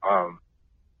me,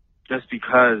 just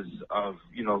because of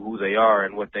who they are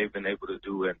and what they've been able to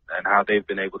do, and how they've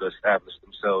been able to establish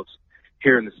themselves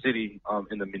here in the city,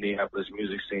 in the Minneapolis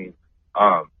music scene.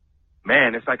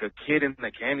 Man, it's like a kid in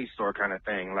a candy store kind of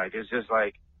thing. Like, it's just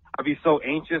like I be so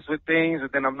anxious with things,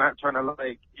 and then I'm not trying to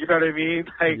you know what I mean?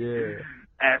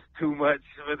 Ask too much,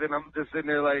 but then I'm just sitting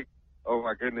there like, oh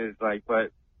my goodness,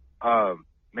 but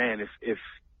man,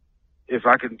 if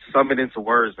I can sum it into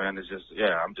words, man, it's just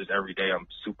I'm just every day I'm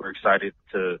super excited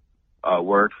to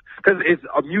work, because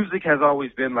music has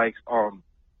always been I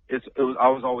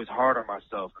was always hard on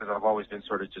myself, because I've always been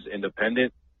sort of just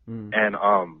independent, and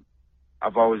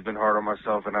I've always been hard on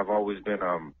myself, and I've always been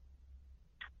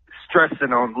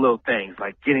stressing on little things,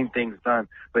 like getting things done.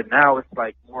 But now it's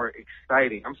like more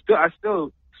exciting. I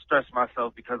still stress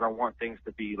myself because I want things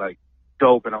to be like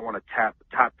dope, and I want to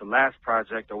top the last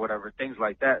project or whatever, things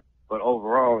like that. But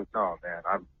overall, no,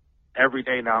 man, every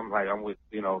day now I'm with,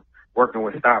 working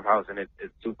with Stop House, and it's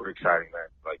super exciting, man.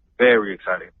 Like, very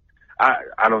exciting.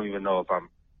 I don't even know if I'm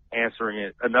answering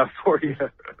it enough for you.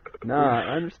 Nah,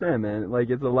 I understand, man. Like,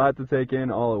 it's a lot to take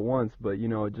in all at once, but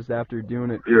just after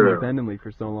doing it independently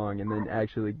for so long, and then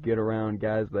actually get around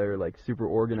guys that are like super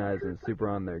organized and super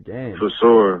on their game. For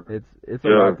sure. It's a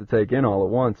lot to take in all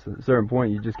at once. At a certain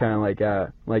point, you just kind of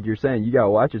like you're saying, you gotta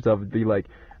watch yourself and be like,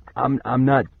 I'm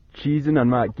not cheesing, I'm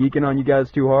not geeking on you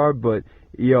guys too hard, but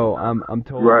I'm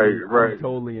totally I'm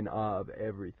totally in awe of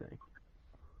everything.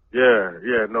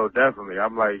 Yeah, no, definitely.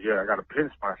 I'm like, I gotta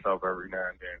pinch myself every now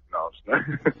and then. No,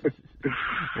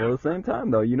 well, at the same time,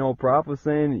 though, Prof was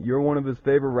saying you're one of his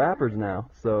favorite rappers now,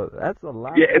 so that's a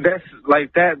lot. Yeah, that's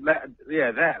like that.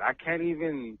 I can't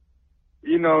even,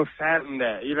 fathom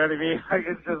that. You know what I mean? Like,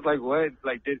 it's just like, what?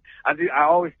 Like, I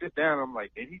always sit down. I'm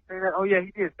like, did he say that? Oh yeah,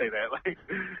 he did say that. Like,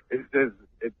 it's just,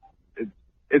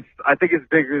 I think it's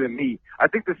bigger than me. I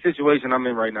think the situation I'm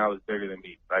in right now is bigger than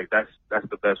me. Like, that's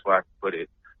the best way I can put it.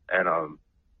 And,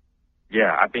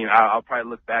 I think I'll probably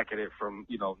look back at it from,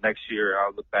 next year.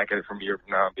 I'll look back at it from a year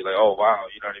from now and be like, oh, wow,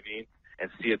 you know what I mean? And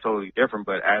see it totally different.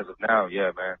 But as of now,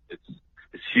 yeah, man,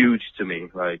 it's huge to me.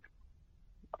 Like,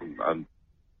 I'm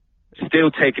still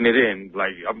taking it in.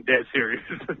 Like, I'm dead serious.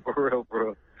 For real,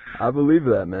 bro. I believe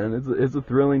that, man. It's a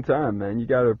thrilling time, man. You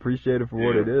got to appreciate it for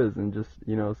what it is and just,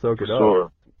 soak it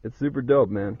up. It's super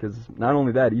dope, man, because not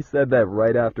only that, he said that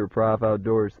right after Prof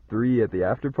Outdoors 3 at the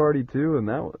after party, too, and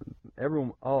that was,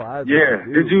 everyone, all eyes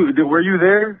were were you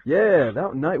there? Yeah,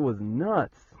 that night was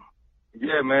nuts.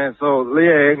 Yeah, man, so,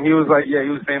 and he was like, he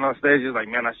was saying on stage, he was like,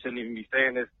 man, I shouldn't even be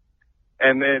saying this,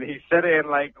 And then he said it, and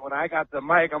like when I got the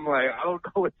mic, I'm like, I don't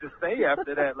know what to say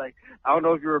after that. Like, I don't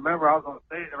know if you remember, I was on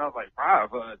stage and I was like,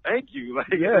 Rob, thank you. Like,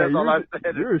 yeah, that's all I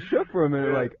said. You were shook for a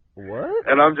minute, like, what?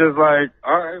 And I'm just like,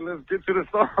 all right, let's get to the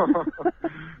song.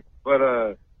 But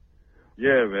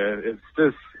yeah, man, it's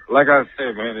just like I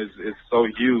said, man, it's so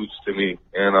huge to me,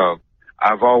 and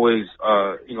I've always,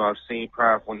 I've seen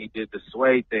Prof when he did the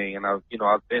Sway thing, and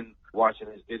I've been watching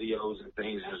his videos and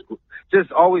things,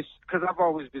 just always, because I've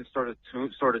always been sort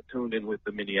of tuned in with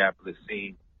the Minneapolis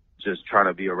scene, just trying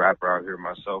to be a rapper out here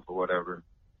myself or whatever.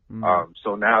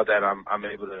 So now that I'm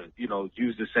able to,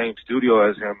 use the same studio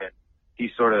as him, and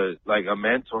he's sort of like a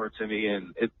mentor to me,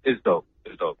 and it's dope.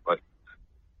 It's dope. Like,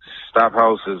 Stop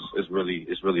House is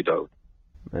really dope.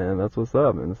 Man, that's what's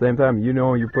up. And at the same time,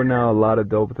 you're putting out a lot of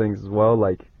dope things as well.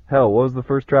 Like, hell, what was the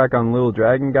first track on Little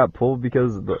Dragon got pulled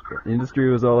because the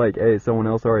industry was all like, hey, someone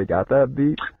else already got that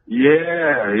beat?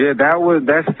 Yeah,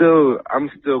 I'm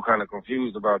still kind of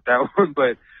confused about that one,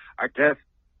 but I guess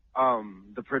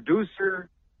the producer,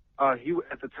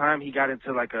 at the time he got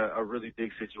into like a really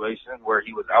big situation where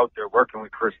he was out there working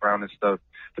with Chris Brown and stuff.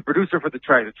 The producer for the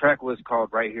track was called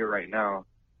Right Here, Right Now.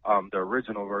 The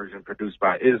original version produced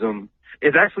by Ism.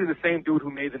 It's actually the same dude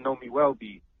who made the Know Me Well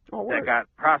beat that got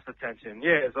Prof's attention.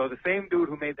 Yeah, so the same dude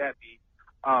who made that beat.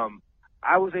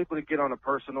 I was able to get on a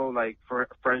personal, like,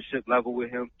 friendship level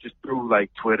with him just through,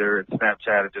 like, Twitter and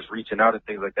Snapchat and just reaching out and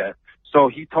things like that. So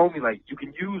he told me, like, you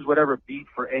can use whatever beat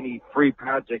for any free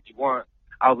project you want.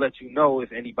 I'll let you know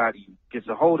if anybody gets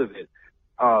a hold of it.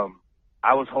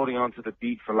 I was holding on to the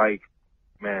beat for, like,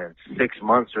 6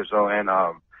 months or so, and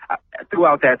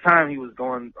throughout that time, he was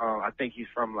going, I think he's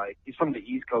from the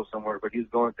East Coast somewhere, but he was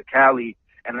going to Cali,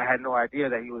 and I had no idea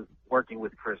that he was working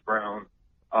with Chris Brown,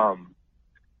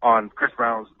 on Chris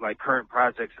Brown's, like, current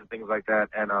projects and things like that.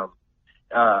 And,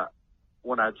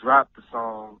 when I dropped the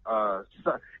song,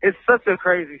 it's such a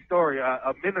crazy story.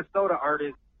 A Minnesota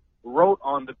artist wrote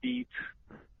on the beat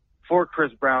for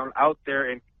Chris Brown out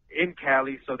there in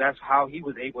Cali, so that's how he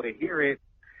was able to hear it.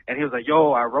 And he was like,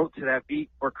 yo, I wrote to that beat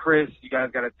for Chris. You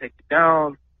guys got to take it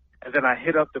down. And then I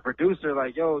hit up the producer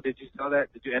like, yo, did you sell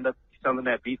that? Did you end up selling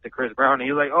that beat to Chris Brown? And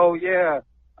he was like, oh, yeah,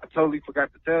 I totally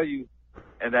forgot to tell you.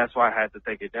 And that's why I had to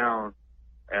take it down.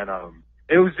 And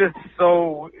it was just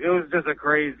a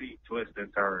crazy twist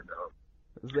and turn, though.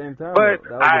 At the same time, but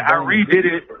I redid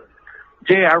it.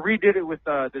 Yeah, I redid it with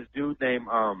this dude named,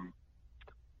 I'm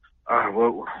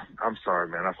sorry,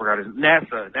 man, I forgot his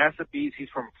NASA Beats. He's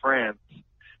from France.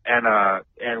 And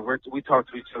we talk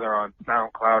to each other on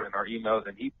SoundCloud and our emails,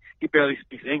 and he barely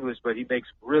speaks English, but he makes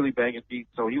really banging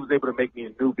beats. So he was able to make me a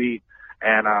new beat,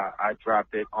 and I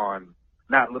dropped it on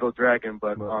not Little Dragon,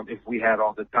 but If We Had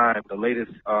All the Time, the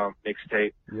latest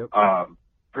mixtape,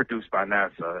 produced by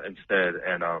NASA instead,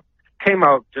 and came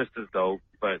out just as dope.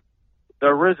 But the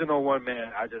original one,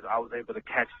 man, I was able to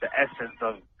catch the essence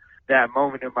of that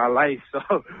moment in my life. So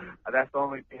that's the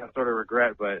only thing I sort of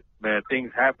regret. But man,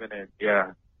 things happen, and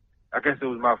yeah. I guess it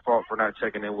was my fault for not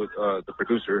checking in with the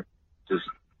producer, just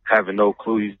having no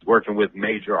clue he's working with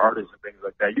major artists and things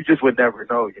like that. You just would never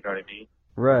know, you know what I mean?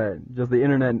 Right. Just the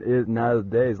internet is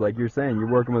nowadays, like you're saying, you're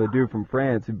working with a dude from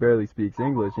France who barely speaks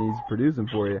English and he's producing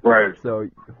for you. Right. So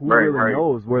who really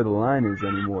knows where the line is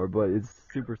anymore, but it's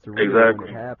super surreal when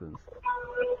it happens.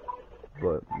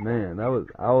 But man,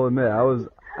 I'll admit,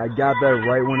 I got that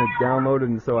right when it downloaded,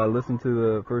 and so I listened to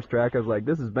the first track. I was like,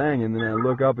 this is banging. And then I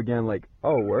look up again, like,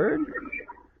 oh, word?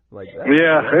 Like that.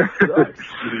 Yeah. That sucks.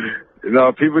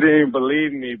 No, people didn't even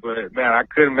believe me, but man, I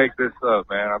couldn't make this up,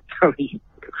 man. I'm telling you.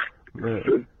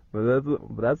 Man.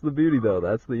 But that's the beauty, though.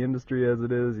 That's the industry as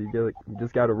it is. You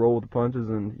just got to roll with the punches,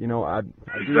 and I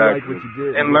do like what you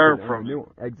did and learn from it.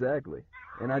 Exactly.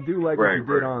 And I do like what you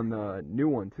did on the new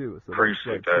one too. So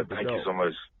appreciate that. Thank you so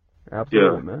much.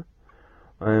 Absolutely, man.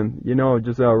 And,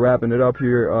 just wrapping it up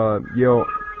here, I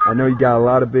know you got a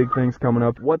lot of big things coming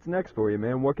up. What's next for you,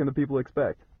 man? What can the people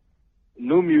expect?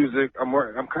 New music.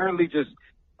 I'm currently just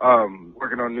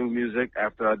working on new music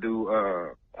after I do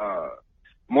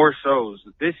more shows.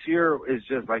 This year is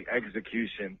just like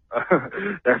execution.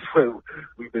 That's what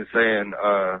we've been saying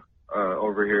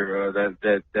over here,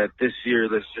 that this year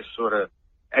let's just sort of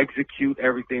execute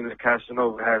everything that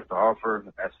Casanova has to offer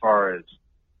as far as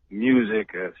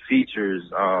music, features,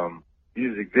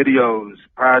 music videos,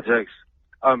 projects,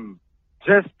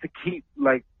 just to keep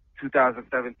like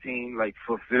 2017 like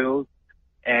fulfilled,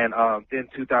 and then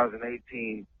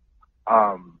 2018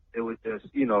 it would just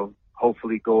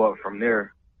hopefully go up from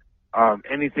there.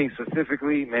 Anything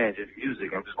specifically, man, just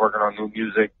music. I'm just working on new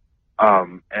music,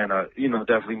 and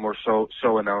definitely more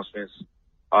show announcements.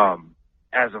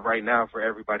 as of right now, for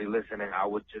everybody listening, I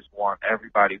would just want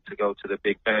everybody to go to the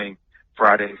Big Bang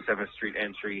Friday 7th Street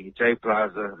entry. Jay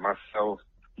Plaza, myself,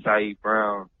 Saeed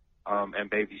Brown, and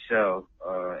Baby Shell.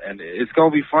 And it's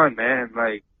gonna be fun, man.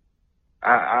 Like,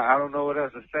 I don't know what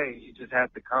else to say. You just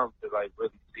have to come to like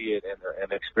really see it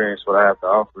and experience what I have to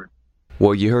offer.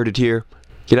 Well, you heard it here.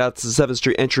 Get out to the 7th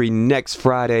Street entry next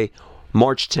Friday,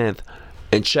 March 10th,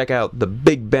 and check out the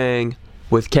Big Bang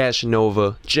with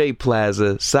Cashinova, Jay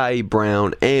Plaza, Saeed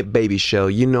Brown, and Baby Shell.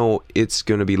 You know it's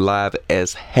gonna be live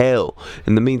as hell.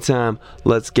 In the meantime,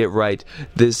 let's get right.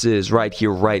 This is Right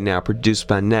Here, Right Now, produced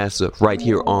by NASA, right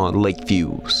here on Lake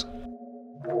Fuse.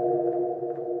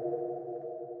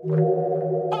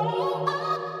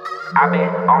 I've been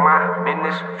on my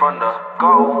business from the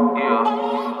go, yeah.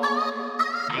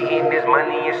 Getting this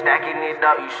money and stacking it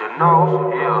up, you should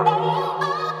know, yeah.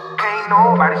 Can't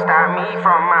nobody stop me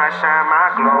from my shine,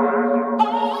 my glow.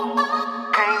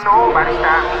 Can't nobody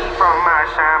stop me from my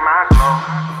shine, my glow.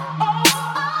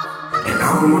 And I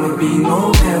don't wanna be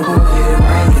no bad boy here,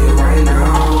 right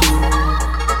now.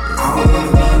 I don't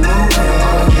wanna be no bad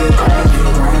boy here,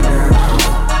 right now.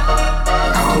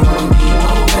 I don't wanna be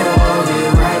no bad boy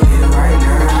here, right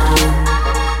now.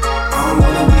 I don't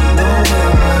wanna be no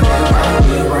bad boy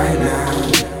here, right now.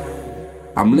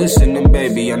 I'm listening,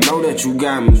 baby, I know that you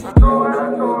got me.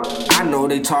 I know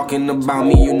they talking about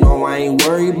me, you know I ain't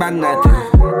worried about nothing.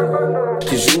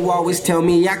 Cause you always tell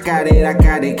me I got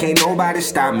it, can't nobody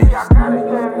stop me.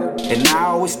 And I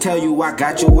always tell you I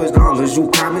got you as long as you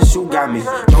promise you got me.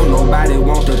 Don't nobody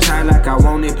want the time like I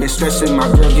want it. Been stressing, my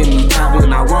girl give me time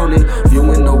when I want it.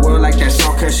 You in the world like that's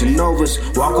all Cashinovas.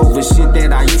 Walk over shit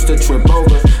that I used to trip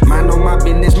over. Mind on my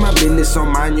business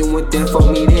on mine. You went there for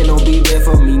me, then don't be there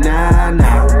for me, nah.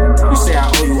 You say I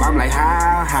owe you, I'm like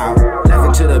how? Left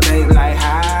into the bank like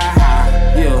how?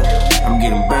 Yeah, I'm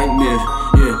getting bank bitch,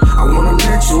 yeah. I wanna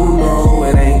let you know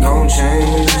it ain't gon'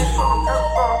 change.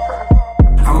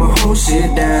 I'ma hold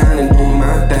shit down and do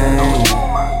my thing.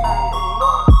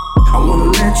 I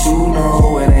wanna let you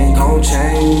know it ain't gon'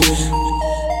 change.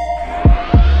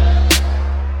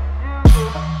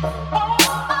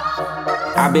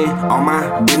 I've been on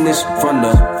my business from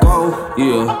the go,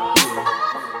 yeah.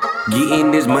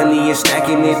 Getting this money and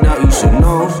stacking it up, you should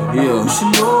know, yeah. You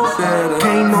should know better.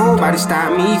 Can't nobody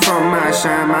stop me from my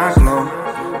shine, my glow.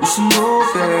 You should know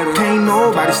better. Can't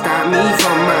nobody stop me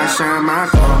from my shine, my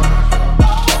glow.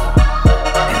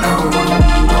 And I don't wanna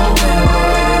be no better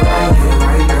right here,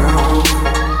 right now.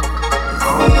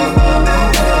 I don't wanna be no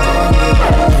better right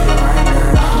here, right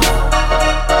now.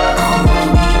 I don't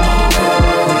wanna be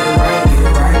no better right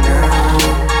here, right now. I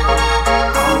don't wanna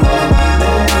be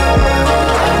no better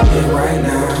right here, right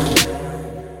now.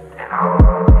 And I don't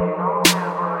wanna be no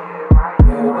better right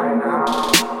here, right now.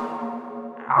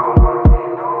 I don't wanna be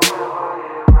no better right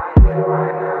here, right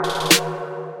now.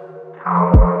 I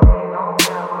don't wanna be no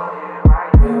better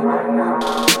right here, right now.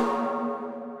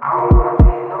 I don't wanna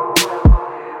be no better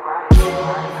right here,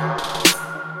 right now.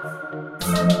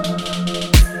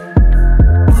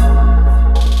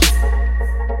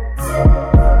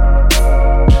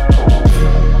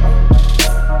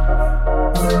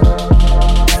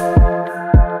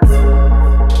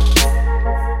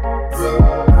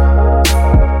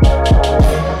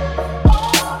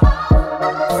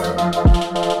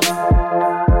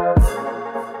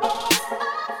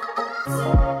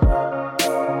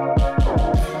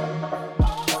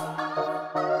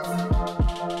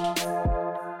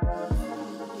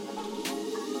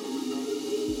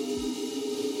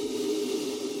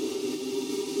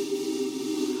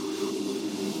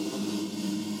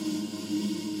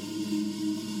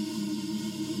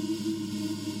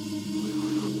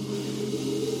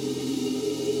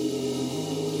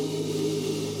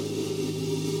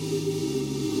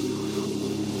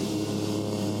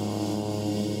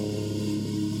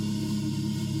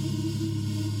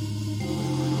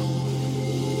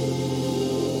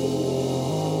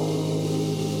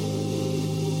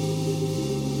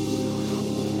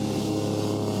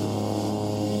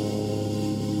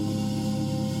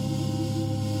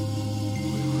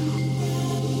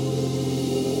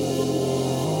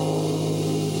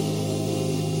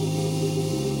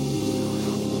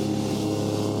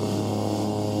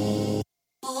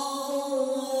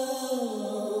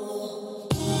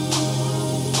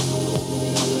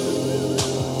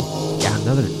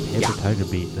 Another Paper Tiger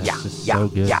beat that's just so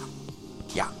good.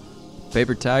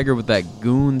 Paper Tiger with that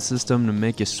goon system to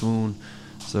make you swoon.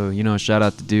 So, you know, shout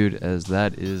out to dude, as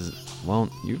that is, well,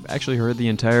 you've actually heard the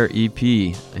entire EP,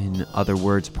 in other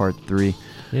words, part 3.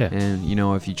 Yeah. And, you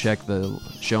know, if you check the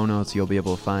show notes, you'll be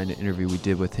able to find an interview we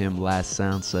did with him last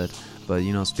Soundset. But,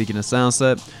 you know, speaking of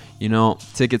Soundset,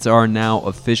 tickets are now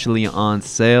officially on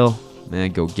sale.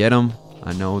 Man, go get them.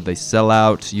 I know they sell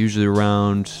out usually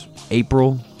around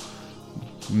April,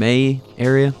 May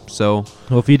area. So,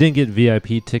 well, if you didn't get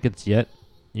VIP tickets yet,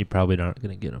 you probably aren't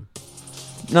going to get them.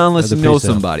 Not unless you know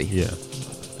somebody. Yeah.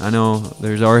 I know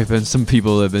there's already been some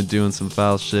people that have been doing some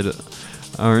foul shit.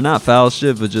 Or not foul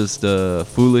shit, but just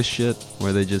foolish shit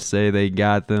where they just say they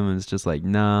got them and it's just like,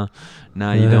 nah,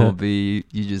 you don't be.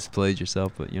 You just played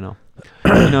yourself. But,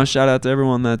 shout out to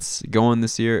everyone that's going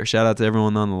this year. Shout out to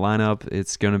everyone on the lineup.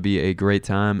 It's going to be a great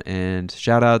time. And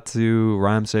shout out to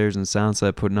Rhymesayers and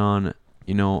Soundset putting on,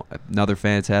 another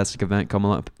fantastic event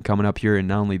coming up here. And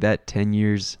not only that, 10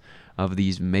 years of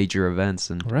these major events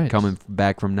and coming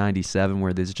back from 97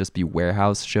 where there's just be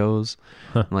warehouse shows.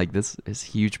 Like, this is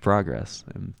huge progress.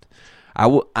 And I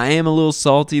am a little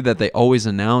salty that they always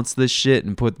announce this shit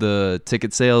and put the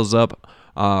ticket sales up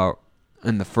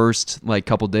in the first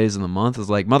couple days of the month. It's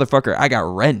like, motherfucker, I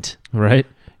got rent. Right.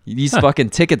 These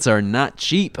fucking tickets are not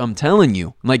cheap. I'm telling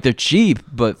you. Like, they're cheap,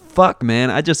 but fuck,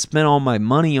 man, I just spent all my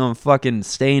money on fucking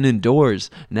staying indoors.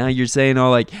 Now you're saying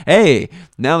hey,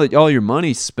 now that all your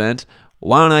money's spent,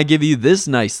 why don't I give you this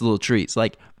nice little treat? It's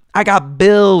like, I got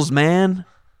bills, man.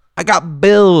 I got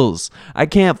bills. I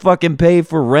can't fucking pay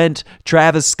for rent,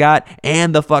 Travis Scott,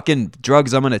 and the fucking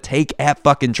drugs I'm going to take at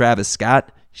fucking Travis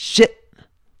Scott. Shit.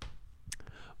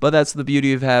 But that's the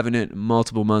beauty of having it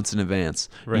multiple months in advance.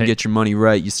 Right. You get your money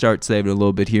right. You start saving a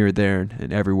little bit here and there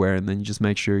and everywhere, and then you just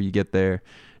make sure you get there,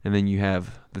 and then you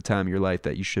have the time of your life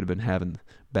that you should have been having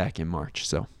back in March.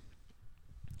 So,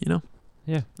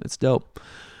 yeah, it's dope.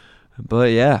 But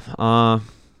yeah, a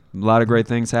lot of great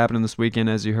things happening this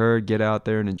weekend, as you heard. Get out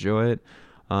there and enjoy it.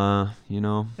 And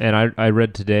I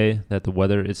read today that the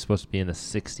weather is supposed to be in the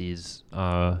 60s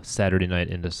Saturday night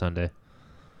into Sunday.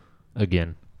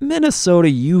 Again. Minnesota,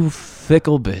 you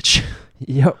fickle bitch.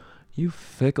 Yep. You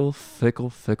fickle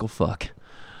fuck.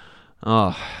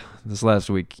 Oh, this last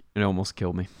week, it almost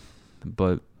killed me.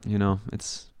 But,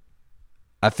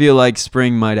 I feel like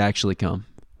spring might actually come.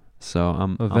 So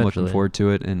I'm looking forward to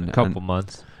it. In a couple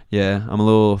months. Yeah, I'm a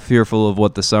little fearful of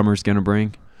what the summer's going to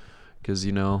bring. Because,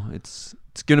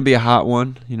 it's going to be a hot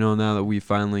one, now that we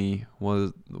finally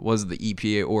was the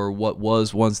EPA, or what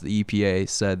was once the EPA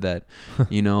said that,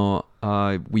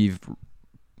 we've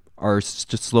are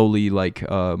just slowly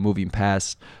moving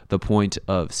past the point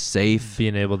of safe.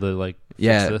 Being able to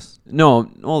fix this?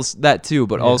 No, well, that too,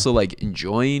 but also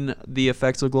enjoying the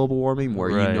effects of global warming where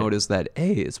you notice that,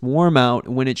 hey, it's warm out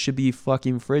when it should be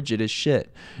fucking frigid as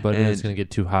shit. But it's going to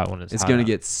get too hot when it's hot. It's going to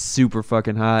get super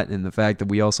fucking hot, and the fact that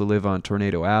we also live on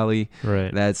Tornado Alley,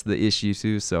 that's the issue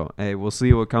too. So, hey, we'll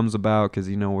see what comes about because,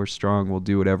 we're strong. We'll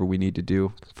do whatever we need to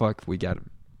do. Fuck, we got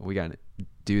a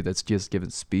dude that's just giving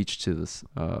speech to this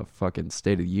fucking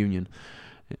State of the Union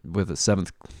with a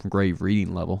 7th grade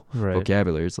reading level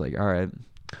vocabulary. It's like, all right,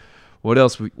 what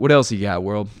else you got,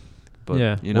 world?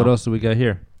 But what else do we got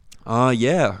here?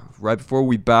 Right before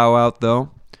we bow out though,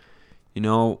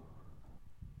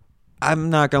 I'm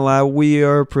not gonna lie, we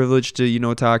are privileged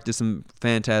to talk to some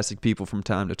fantastic people from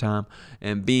time to time,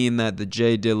 and being that the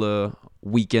J Dilla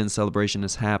weekend celebration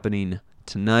is happening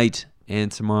tonight and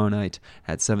tomorrow night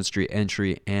at 7th Street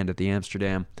Entry and at the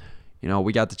Amsterdam,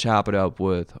 we got to chop it up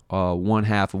with one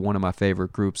half of one of my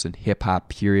favorite groups in hip-hop,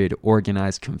 period,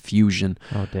 Organized Confusion.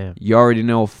 Oh, damn. You already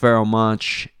know Pharoah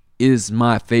Monch is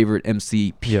my favorite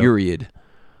MC, period. Yep.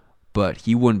 But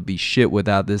he wouldn't be shit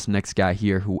without this next guy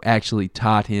here who actually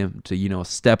taught him to,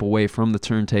 step away from the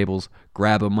turntables,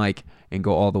 grab a mic, and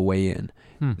go all the way in.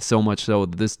 So much so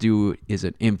that this dude is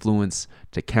an influence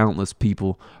to countless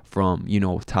people from,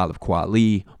 Talib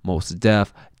Kweli, Mos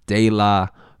Def, De La,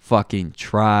 fucking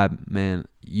Tribe, man.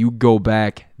 You go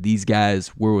back, these guys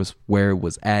where it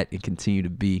was at and continue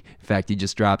to be. In fact, he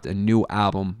just dropped a new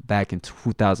album back in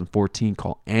 2014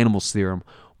 called Animal Serum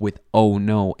with Oh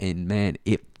No, and man,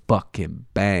 it fucking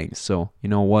bangs. So, you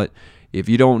know what? If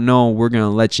you don't know, we're going to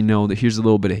let you know that here's a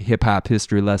little bit of hip-hop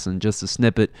history lesson, just a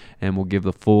snippet, and we'll give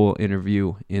the full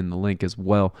interview in the link as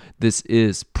well. This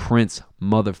is Prince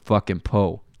motherfucking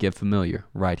Poe. Get familiar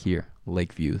right here,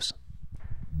 Lake Views.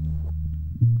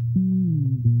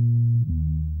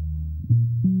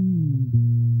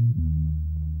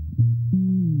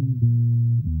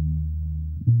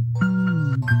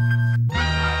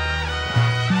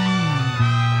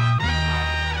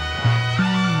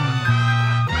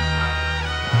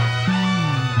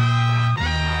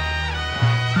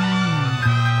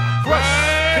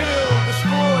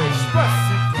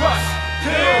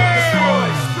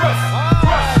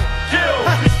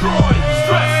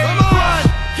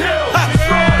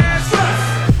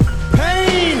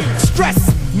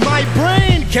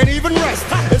 Can't even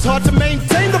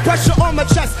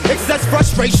as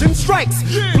frustration strikes.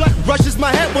 Blood rushes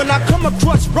my head when I come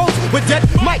across roads with dead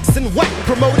mics and whack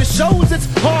promoted shows. It's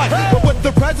hard, but with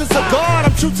the presence of God,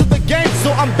 I'm true to the game,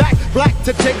 so I'm back black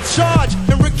to take charge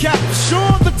and recap.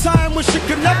 Sure, the time when shit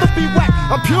could never be whack.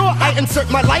 I'm pure, I insert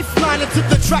my lifeline into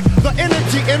the track. The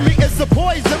energy in me is a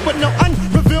poison with no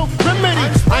unrevealed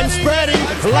remedy. I'm spreading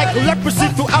like leprosy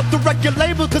throughout the record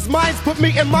label, cause minds put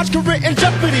me and my career in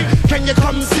jeopardy. Can you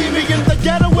come see me in the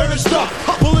ghetto where it's dark?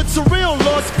 Well, it's a real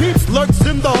lost peeps lurks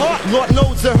in the heart. Lord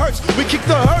knows it hurts. We kick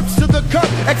the herbs to the curb,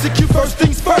 execute first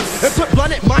things first, and put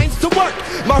blunted minds to work.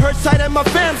 My hurt side and my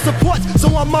fam support, so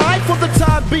I'm alright for the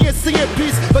time being, seeing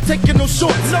peace, but taking no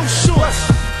shorts. No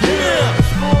shorts. Yeah.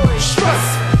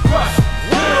 Stress. Crush.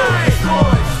 Kill.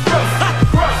 Destroy. Stress.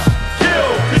 Crush.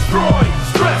 Kill. Destroy.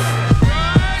 Stress.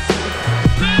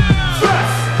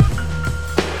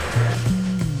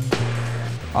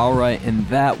 All right, and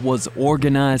that was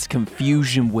Organized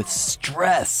Confusion with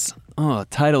Stress.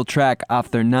 Title track off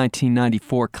their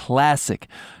 1994 classic.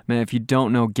 Man, if you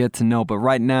don't know, get to know. But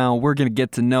right now, we're going to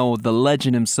get to know the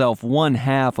legend himself, one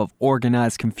half of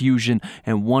Organized Confusion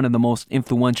and one of the most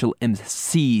influential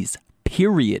MCs,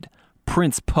 period,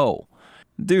 Prince Po.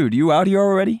 Dude, you out here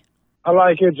already? I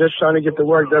like it, just trying to get the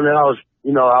work done. And I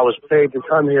was paid to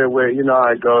come here where, you know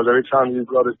how it goes. Every time you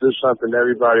go to do something,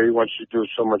 everybody wants you to do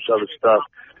so much other stuff.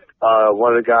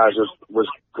 One of the guys was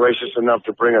gracious enough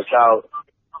to bring us out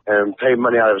and pay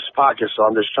money out of his pocket, so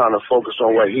I'm just trying to focus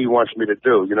on what he wants me to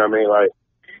do. You know what I mean? Like,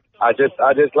 I just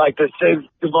like to stay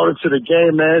devoted to the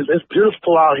game, man. It's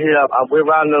beautiful out here. We're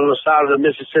riding on the side of the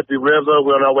Mississippi River.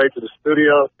 We're on our way to the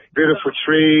studio. Beautiful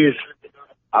trees.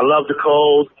 I love the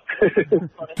cold.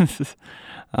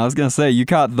 I was going to say, you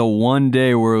caught the one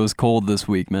day where it was cold this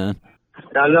week, man.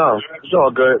 I know. It's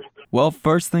all good. Well,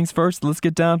 first things first, let's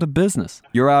get down to business.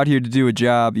 You're out here to do a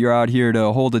job. You're out here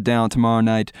to hold it down tomorrow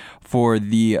night for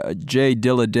the J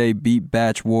Dilla Day Beat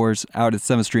Batch Wars out at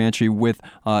 7th Street Entry with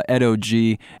Ed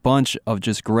O.G., bunch of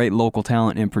just great local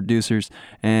talent and producers.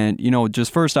 And,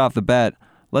 just first off the bat,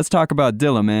 let's talk about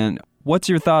Dilla, man. What's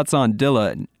your thoughts on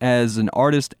Dilla as an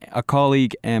artist, a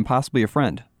colleague, and possibly a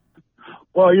friend?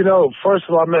 Well, first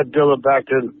of all, I met Dilla back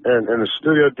in the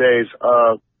studio days.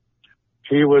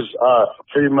 He was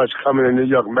pretty much coming to New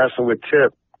York messing with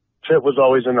Tip. Tip was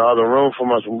always in the other room from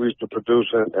us when we used to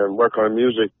produce and work on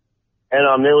music.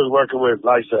 And they was working with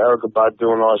like Erykah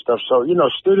Badu and all that stuff. So,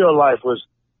 studio life was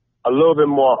a little bit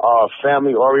more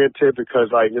family oriented because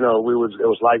it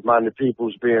was like-minded people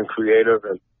who's being creative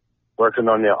and working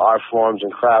on their art forms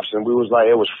and crafts. And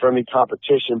it was friendly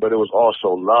competition, but it was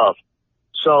also love.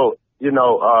 So,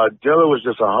 Dilla was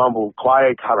just a humble,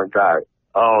 quiet kind of guy.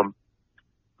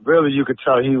 Really, you could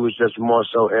tell he was just more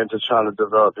so into trying to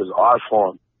develop his art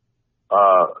form.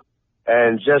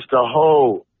 And just the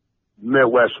whole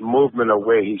Midwest movement of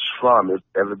where he's from, if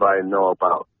everybody know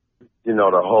about, the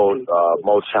whole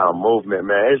Motown movement,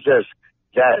 man. It's just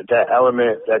that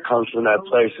element that comes from that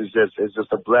place is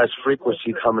just a blessed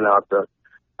frequency coming out the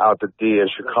D in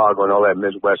Chicago and all that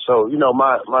Midwest. So,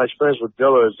 my experience with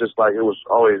Dilla is just like, it was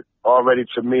always already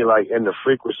to me, like in the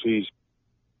frequencies.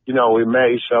 We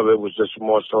met each other. It was just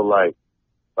more so like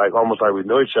almost like we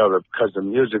knew each other because the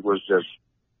music was just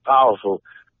powerful.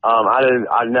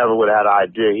 I never would have had an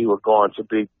idea he would go on to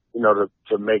be,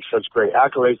 to make such great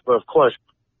accolades. But of course,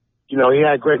 he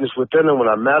had greatness within him when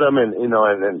I met him and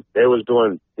they was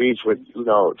doing beats with,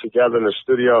 together in the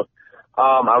studio.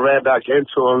 I ran back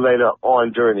into him later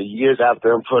on during the years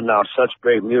after him putting out such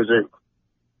great music,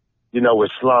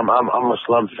 with Slum. I'm a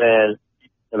Slum fan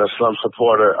and a Slum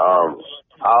supporter.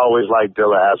 I always liked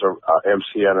Dilla as a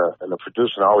MC and a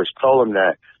producer, and I always told him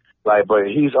that. But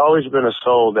he's always been a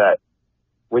soul that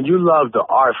when you love the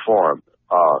art form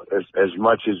as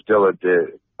much as Dilla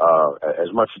did,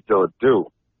 as much as Dilla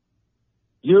do,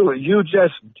 you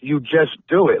just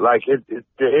do it. Like it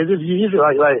is easy.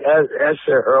 Like as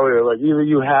said earlier, like either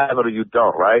you have it or you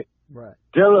don't, right? Right.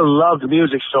 Dilla loved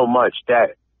music so much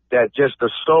that just the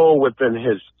soul within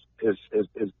his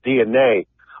DNA,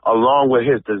 along with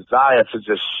his desire to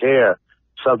just share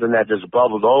something that just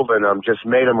bubbled over in him, just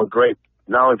made him a great,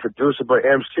 not only producer, but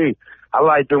MC. I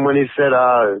liked him when he said,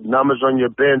 numbers on your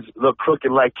Benz look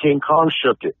crooked like King Kong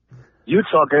shook it. You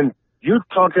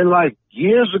talking like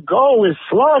years ago in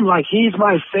Slum, like he's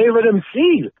my favorite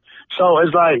MC. So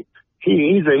it's like,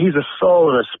 he's a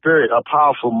soul and a spirit, a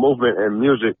powerful movement in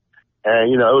music.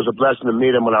 And, it was a blessing to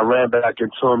meet him. When I ran back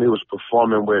into him, he was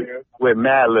performing with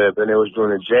Madlib, and it was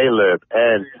doing a J-Lib.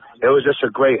 And it was just a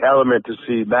great element to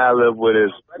see Madlib with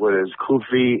his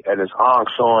kufi and his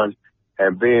ankhs on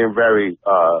and being very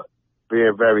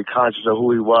conscious of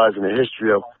who he was and the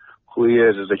history of who he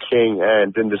is as a king.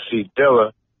 And then to see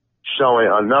Dilla showing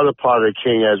another part of the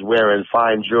king as wearing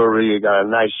fine jewelry. He got a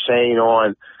nice chain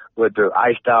on with the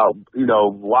iced out,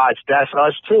 watch. That's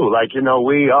us too. Like,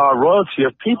 we are royalty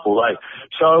of people. Like,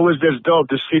 so it was just dope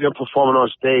to see them performing on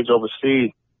stage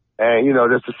overseas. And,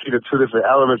 just to see the two different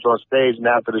elements on stage. And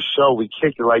after the show, we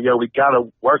kicked it like, yo, we got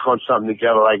to work on something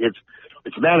together. Like,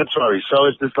 it's mandatory. So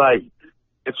it's just like,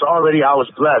 I was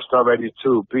blessed already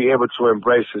to be able to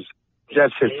embrace his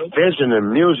vision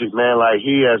in music, man. Like,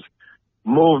 he has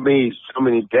moved me so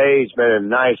many days, man, and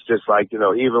nights, just like,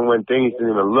 even when things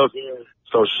didn't even look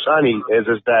so sunny, it's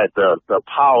just that the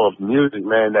power of music,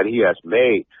 man, that he has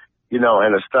made, and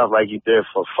the stuff like he did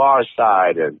for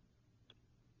Farside and,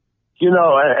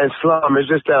 and Slum. It's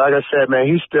just that, like I said, man,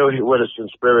 he's still here with us in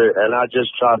spirit, and I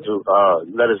just try to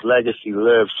let his legacy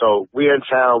live. So we in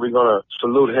town, we're gonna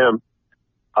salute him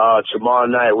tomorrow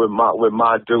night with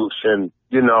my Dukes, and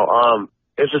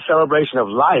it's a celebration of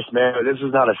life, man. This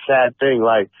is not a sad thing.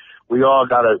 Like, we all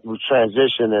gotta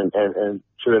transition and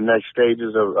to the next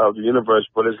stages of the universe,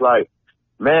 but it's like,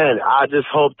 man, I just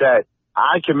hope that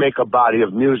I can make a body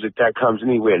of music that comes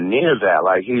anywhere near that.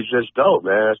 Like, he's just dope,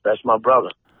 man. That's my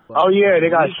brother. Oh yeah, they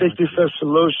got 65th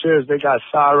Solutions, they got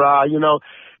Sarah,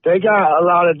 they got a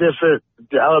lot of different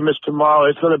elements tomorrow.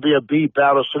 It's going to be a beat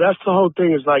battle. So that's the whole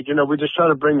thing is like, we're just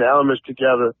trying to bring the elements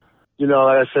together.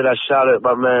 Like I said, I shouted at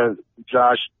my man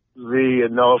Josh V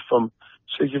and Noah from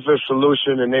 65th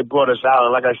Solution, and they brought us out.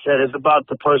 And like I said, it's about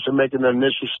the person making the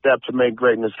initial step to make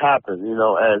greatness happen,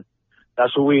 and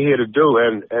that's what we're here to do.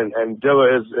 And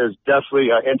Dilla is definitely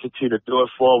an entity to do it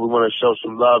for. We want to show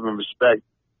some love and respect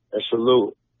and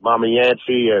salute Mama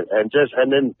Yancey and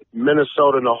then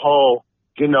Minnesota in the whole.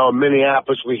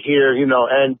 Minneapolis, we here,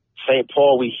 and St.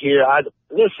 Paul, we here.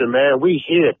 Listen, man, we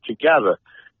here together.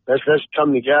 Let's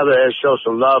come together and show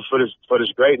some love for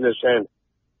this greatness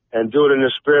and do it in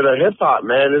the spirit of hip hop,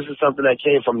 man. This is something that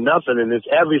came from nothing, and it's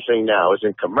everything now. It's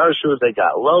in commercials. They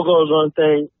got logos on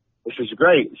things. This is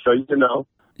great. So,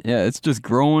 Yeah, it's just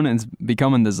growing and it's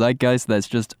becoming the zeitgeist that's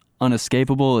just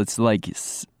unescapable. It's like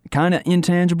kind of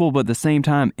intangible, but at the same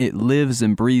time, it lives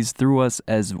and breathes through us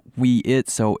as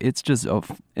so it's just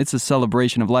it's a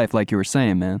celebration of life, like you were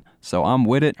saying, man. So I'm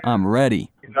with it. I'm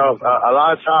ready. A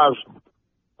lot of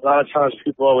times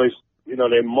people always,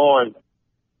 they mourn,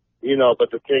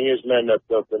 but the thing is, man,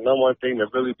 the number one thing to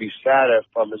really be sad at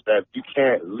from is that you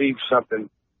can't leave something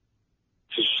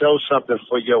to show something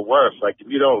for your worth. Like, if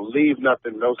you don't leave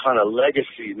nothing, no kind of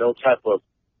legacy, no type of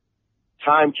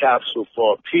time capsule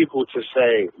for people to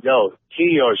say, yo,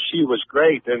 he or she was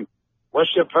great, then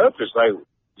what's your purpose? Like,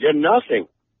 you're nothing.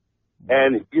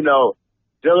 And, Dilla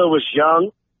was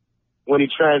young when he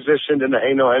transitioned, and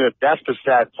that's the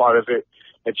sad part of it,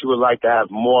 that you would like to have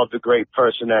more of the great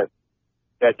person that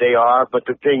they are. But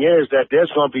the thing is that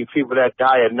there's going to be people that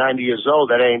die at 90 years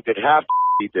old that ain't did half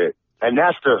he did. And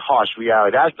that's the harsh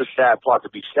reality. That's the sad part to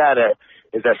be sad at,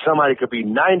 is that somebody could be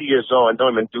 90 years old and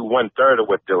don't even do 1/3 of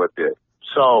what Dilla did.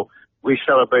 So we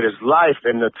celebrate his life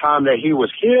and the time that he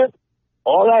was here,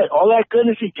 all that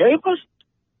goodness he gave us,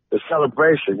 the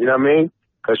celebration, you know what I mean?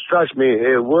 Because trust me,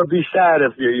 it would be sad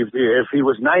if he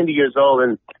was 90 years old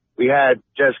and we had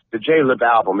just the J-Lib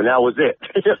album and that was it.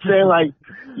 You know what I'm saying? Like,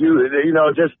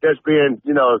 just being,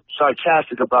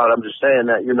 sarcastic about it. I'm just saying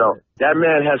that, that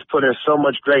man has put in so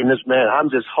much greatness, man. I'm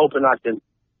just hoping I can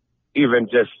even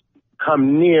just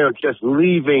come near just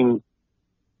leaving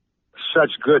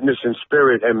such goodness and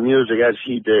spirit and music as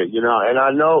he did, and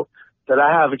I know that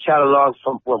I have a catalog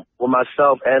with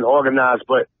myself and organized,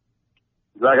 but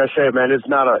like I said, man, it's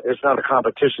not a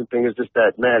competition thing. It's just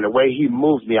that, man, the way he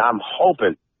moved me, I'm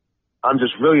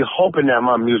just really hoping that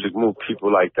my music moved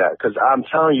people like that. Cause I'm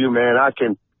telling you, man,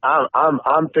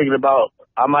 I'm thinking about,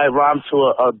 I might rhyme to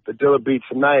a Dilla beat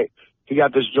tonight. He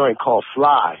got this joint called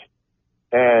Fly,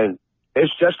 and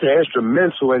it's just an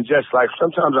instrumental, and just like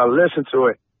sometimes I listen to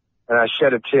it and I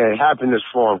shed a tear of happiness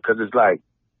for him, because it's like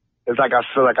I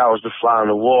feel like I was the fly on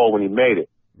the wall when he made it.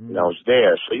 And I was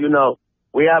there. So,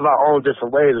 we have our own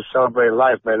different ways of celebrating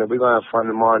life, man, and we're going to have fun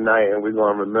tomorrow night, and we're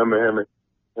going to remember him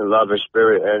in love and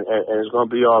spirit, and it's going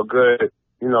to be all good.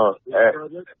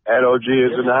 Ed OG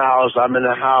is in the house. I'm in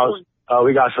the house.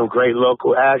 We got some great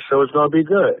local acts, so it's going to be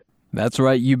good. That's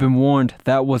right. You've been warned.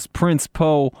 That was Prince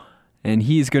Poe, and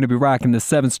he's going to be rocking the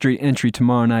 7th Street entry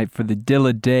tomorrow night for the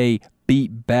Dilla Day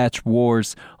Beat Batch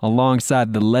Wars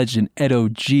alongside the legend Ed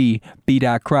OG,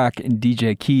 B.Croc, and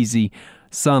DJ Keezy,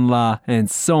 Sun La, and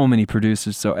so many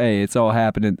producers. So, hey, it's all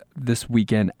happening this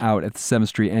weekend out at the 7th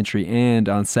Street entry, and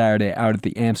on Saturday out at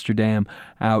the Amsterdam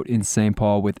out in St.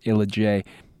 Paul with Illa J.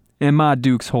 And my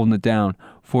Duke's holding it down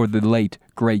for the late,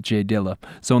 great Jay Dilla.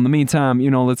 So in the meantime,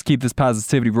 let's keep this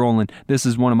positivity rolling. This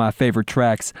is one of my favorite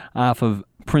tracks off of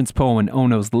Prince Po and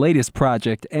Ono's latest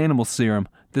project, Animal Serum.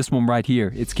 This one right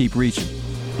here, it's Keep Reaching.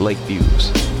 Lake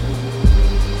Views.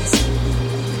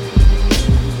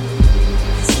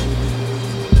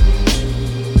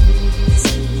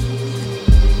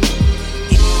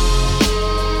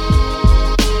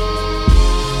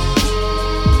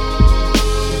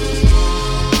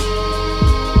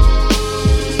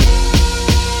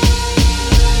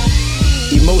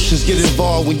 Emotions get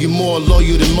involved when you're more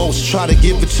loyal than most. Try to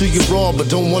give it to you raw, but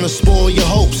don't wanna spoil your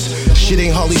hopes. Shit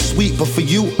ain't hardly sweet, but for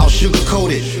you, I'll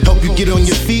sugarcoat it. Help you get on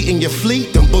your feet and your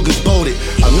fleet, them boogers boated.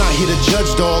 I'm not here to judge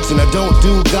dogs, and I don't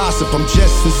do gossip. I'm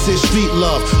just sincere street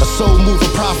love, a soul mover,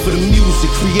 prophet of music,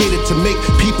 created to make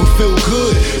people feel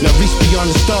good. Now reach beyond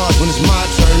the stars when it's my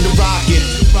turn to rock it.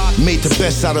 Made the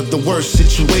best out of the worst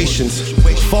situations.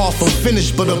 Far from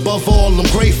finished, but above all, I'm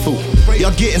grateful.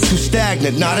 Y'all getting too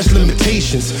stagnant, nah, there's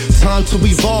limitations. Time to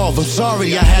evolve, I'm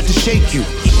sorry I had to shake you.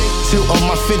 Till on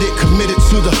my fitted, committed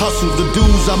to the hustle. The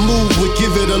dudes I move with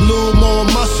give it a little more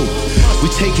muscle. We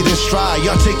take it in stride,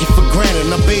 y'all take it for granted.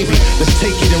 Now baby, let's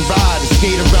take it and ride and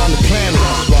skate around the planet.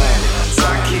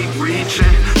 I keep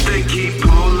reaching, they keep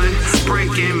pulling,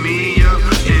 breaking me up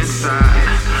inside.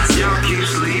 Y'all keep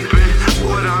sleeping,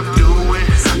 what I'm doing,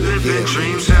 living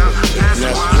dreams out, that's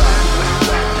why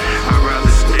I'd rather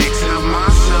stay to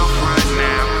myself right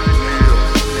now.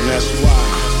 That's why.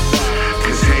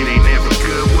 Cause hate ain't never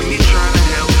good when you're trying to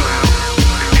help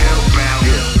out.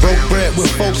 Broke bread with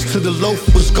folks till the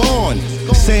loaf was gone.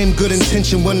 Same good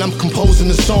intention when I'm composing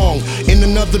a song. In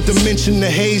another dimension, the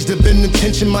haze, the been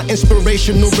intention. My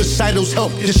inspirational recitals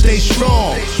help you to stay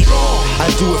strong. I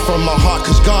do it from my heart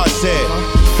cause God said.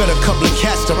 Fed a couple of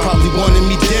cats that probably wanted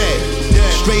me dead.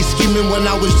 Straight scheming when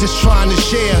I was just trying to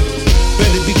share.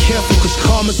 Better be careful cause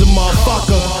karma's a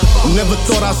motherfucker. Never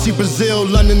thought I'd see Brazil,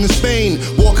 London and Spain.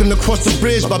 Walking across the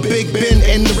bridge by Big Ben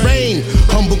in the rain.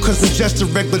 Humble cause I'm just a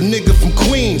regular nigga from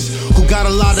Queens who got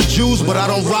a lot of jewels but I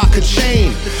don't rock a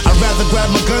chain. I'd rather grab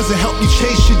my guns and help you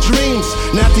chase your dreams,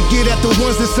 not to get at the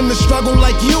ones that's in the struggle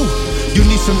like you. You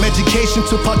need some education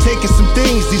to partake in some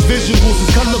things. These visuals is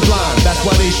colorblind, that's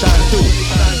why they shine through.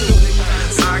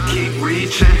 I keep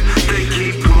reaching, they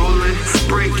keep pulling,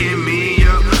 breaking me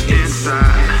up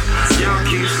inside. Y'all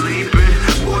keep sleeping,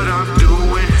 what I'm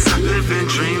doing, living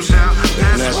dreams out,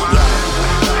 that's why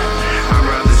I'd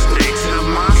rather stay to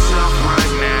myself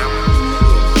right now.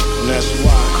 That's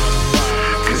why.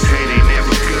 Cause hate ain't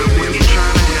never good when you're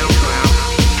trying to help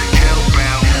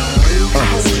out.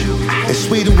 It's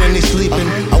sweeter when they sleeping.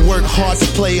 I work hard to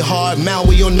play hard,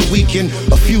 Maui on the weekend.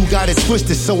 A few got it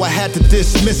twisted, so I had to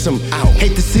dismiss them.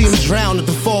 Hate to see them drown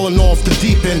after falling off the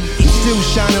deep end. I'm still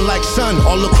shining like sun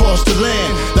all across the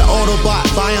land. The Autobot,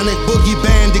 bionic boogie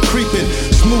bandit creeping,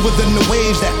 smoother than the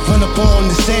waves that run up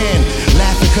on the sand.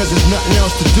 Laughing cause there's nothing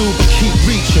else to do but keep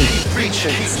reaching. Keep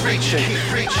reaching, keep reaching, keep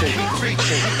reaching, keep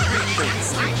reaching,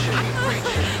 keep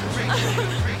reaching.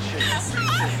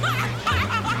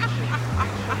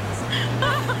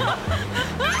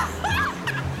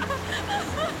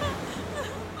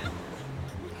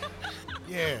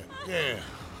 Yeah.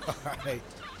 All right.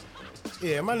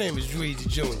 Yeah, my name is Greasy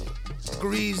Jr.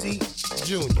 Greasy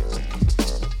Jr.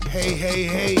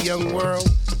 Hey, young world.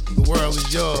 The world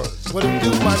is yours. What it do,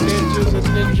 my ninjas and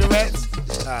ninjarettes?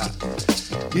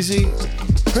 You see,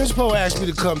 Prince Po asked me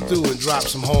to come through and drop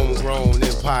some homegrown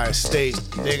Empire State.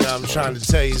 Nigga, I'm trying to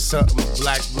tell you something.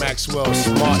 Black Maxwell,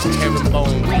 smart,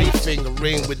 herringbone, 3-finger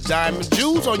ring with diamond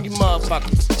jewels on you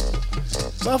motherfuckers.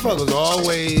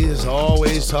 Motherfuckers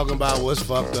always talking about what's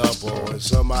fucked up or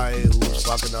somebody who's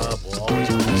fucking up or always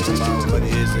talking about what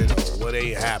isn't or what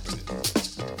ain't happening.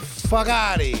 Fuck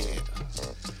out of here.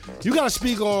 You gotta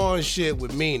speak on shit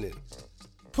with meaning.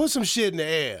 Put some shit in the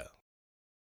air.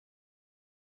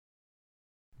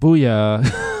 Booyah.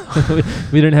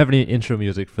 We didn't have any intro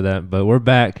music for that, but we're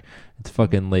back. It's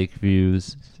fucking Lake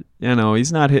Views. Yeah, no,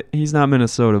 he's not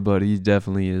Minnesota, but he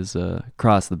definitely is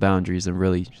crossed the boundaries and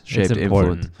really shaped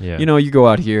influence. Yeah. You know, you go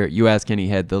out here, you ask any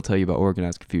head, they'll tell you about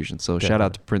organized confusion. So shout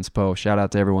out to Prince Po. Shout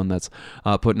out to everyone that's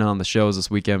putting on the shows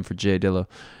this weekend for Jay Dilla.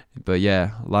 But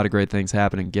yeah, a lot of great things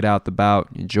happening. Get out the bout,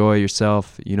 enjoy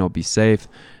yourself, be safe.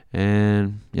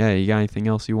 And yeah, you got anything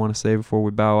else you want to say before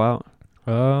we bow out?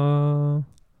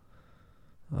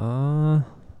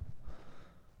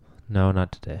 No,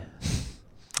 not today.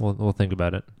 We'll think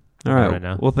about it. All right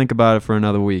now. We'll think about it for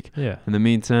another week. Yeah. In the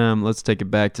meantime, let's take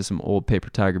it back to some old Paper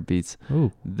Tiger beats.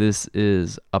 Ooh. This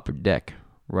is Upper Deck,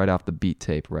 right off the beat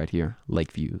tape right here.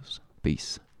 Lake Views.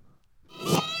 Peace.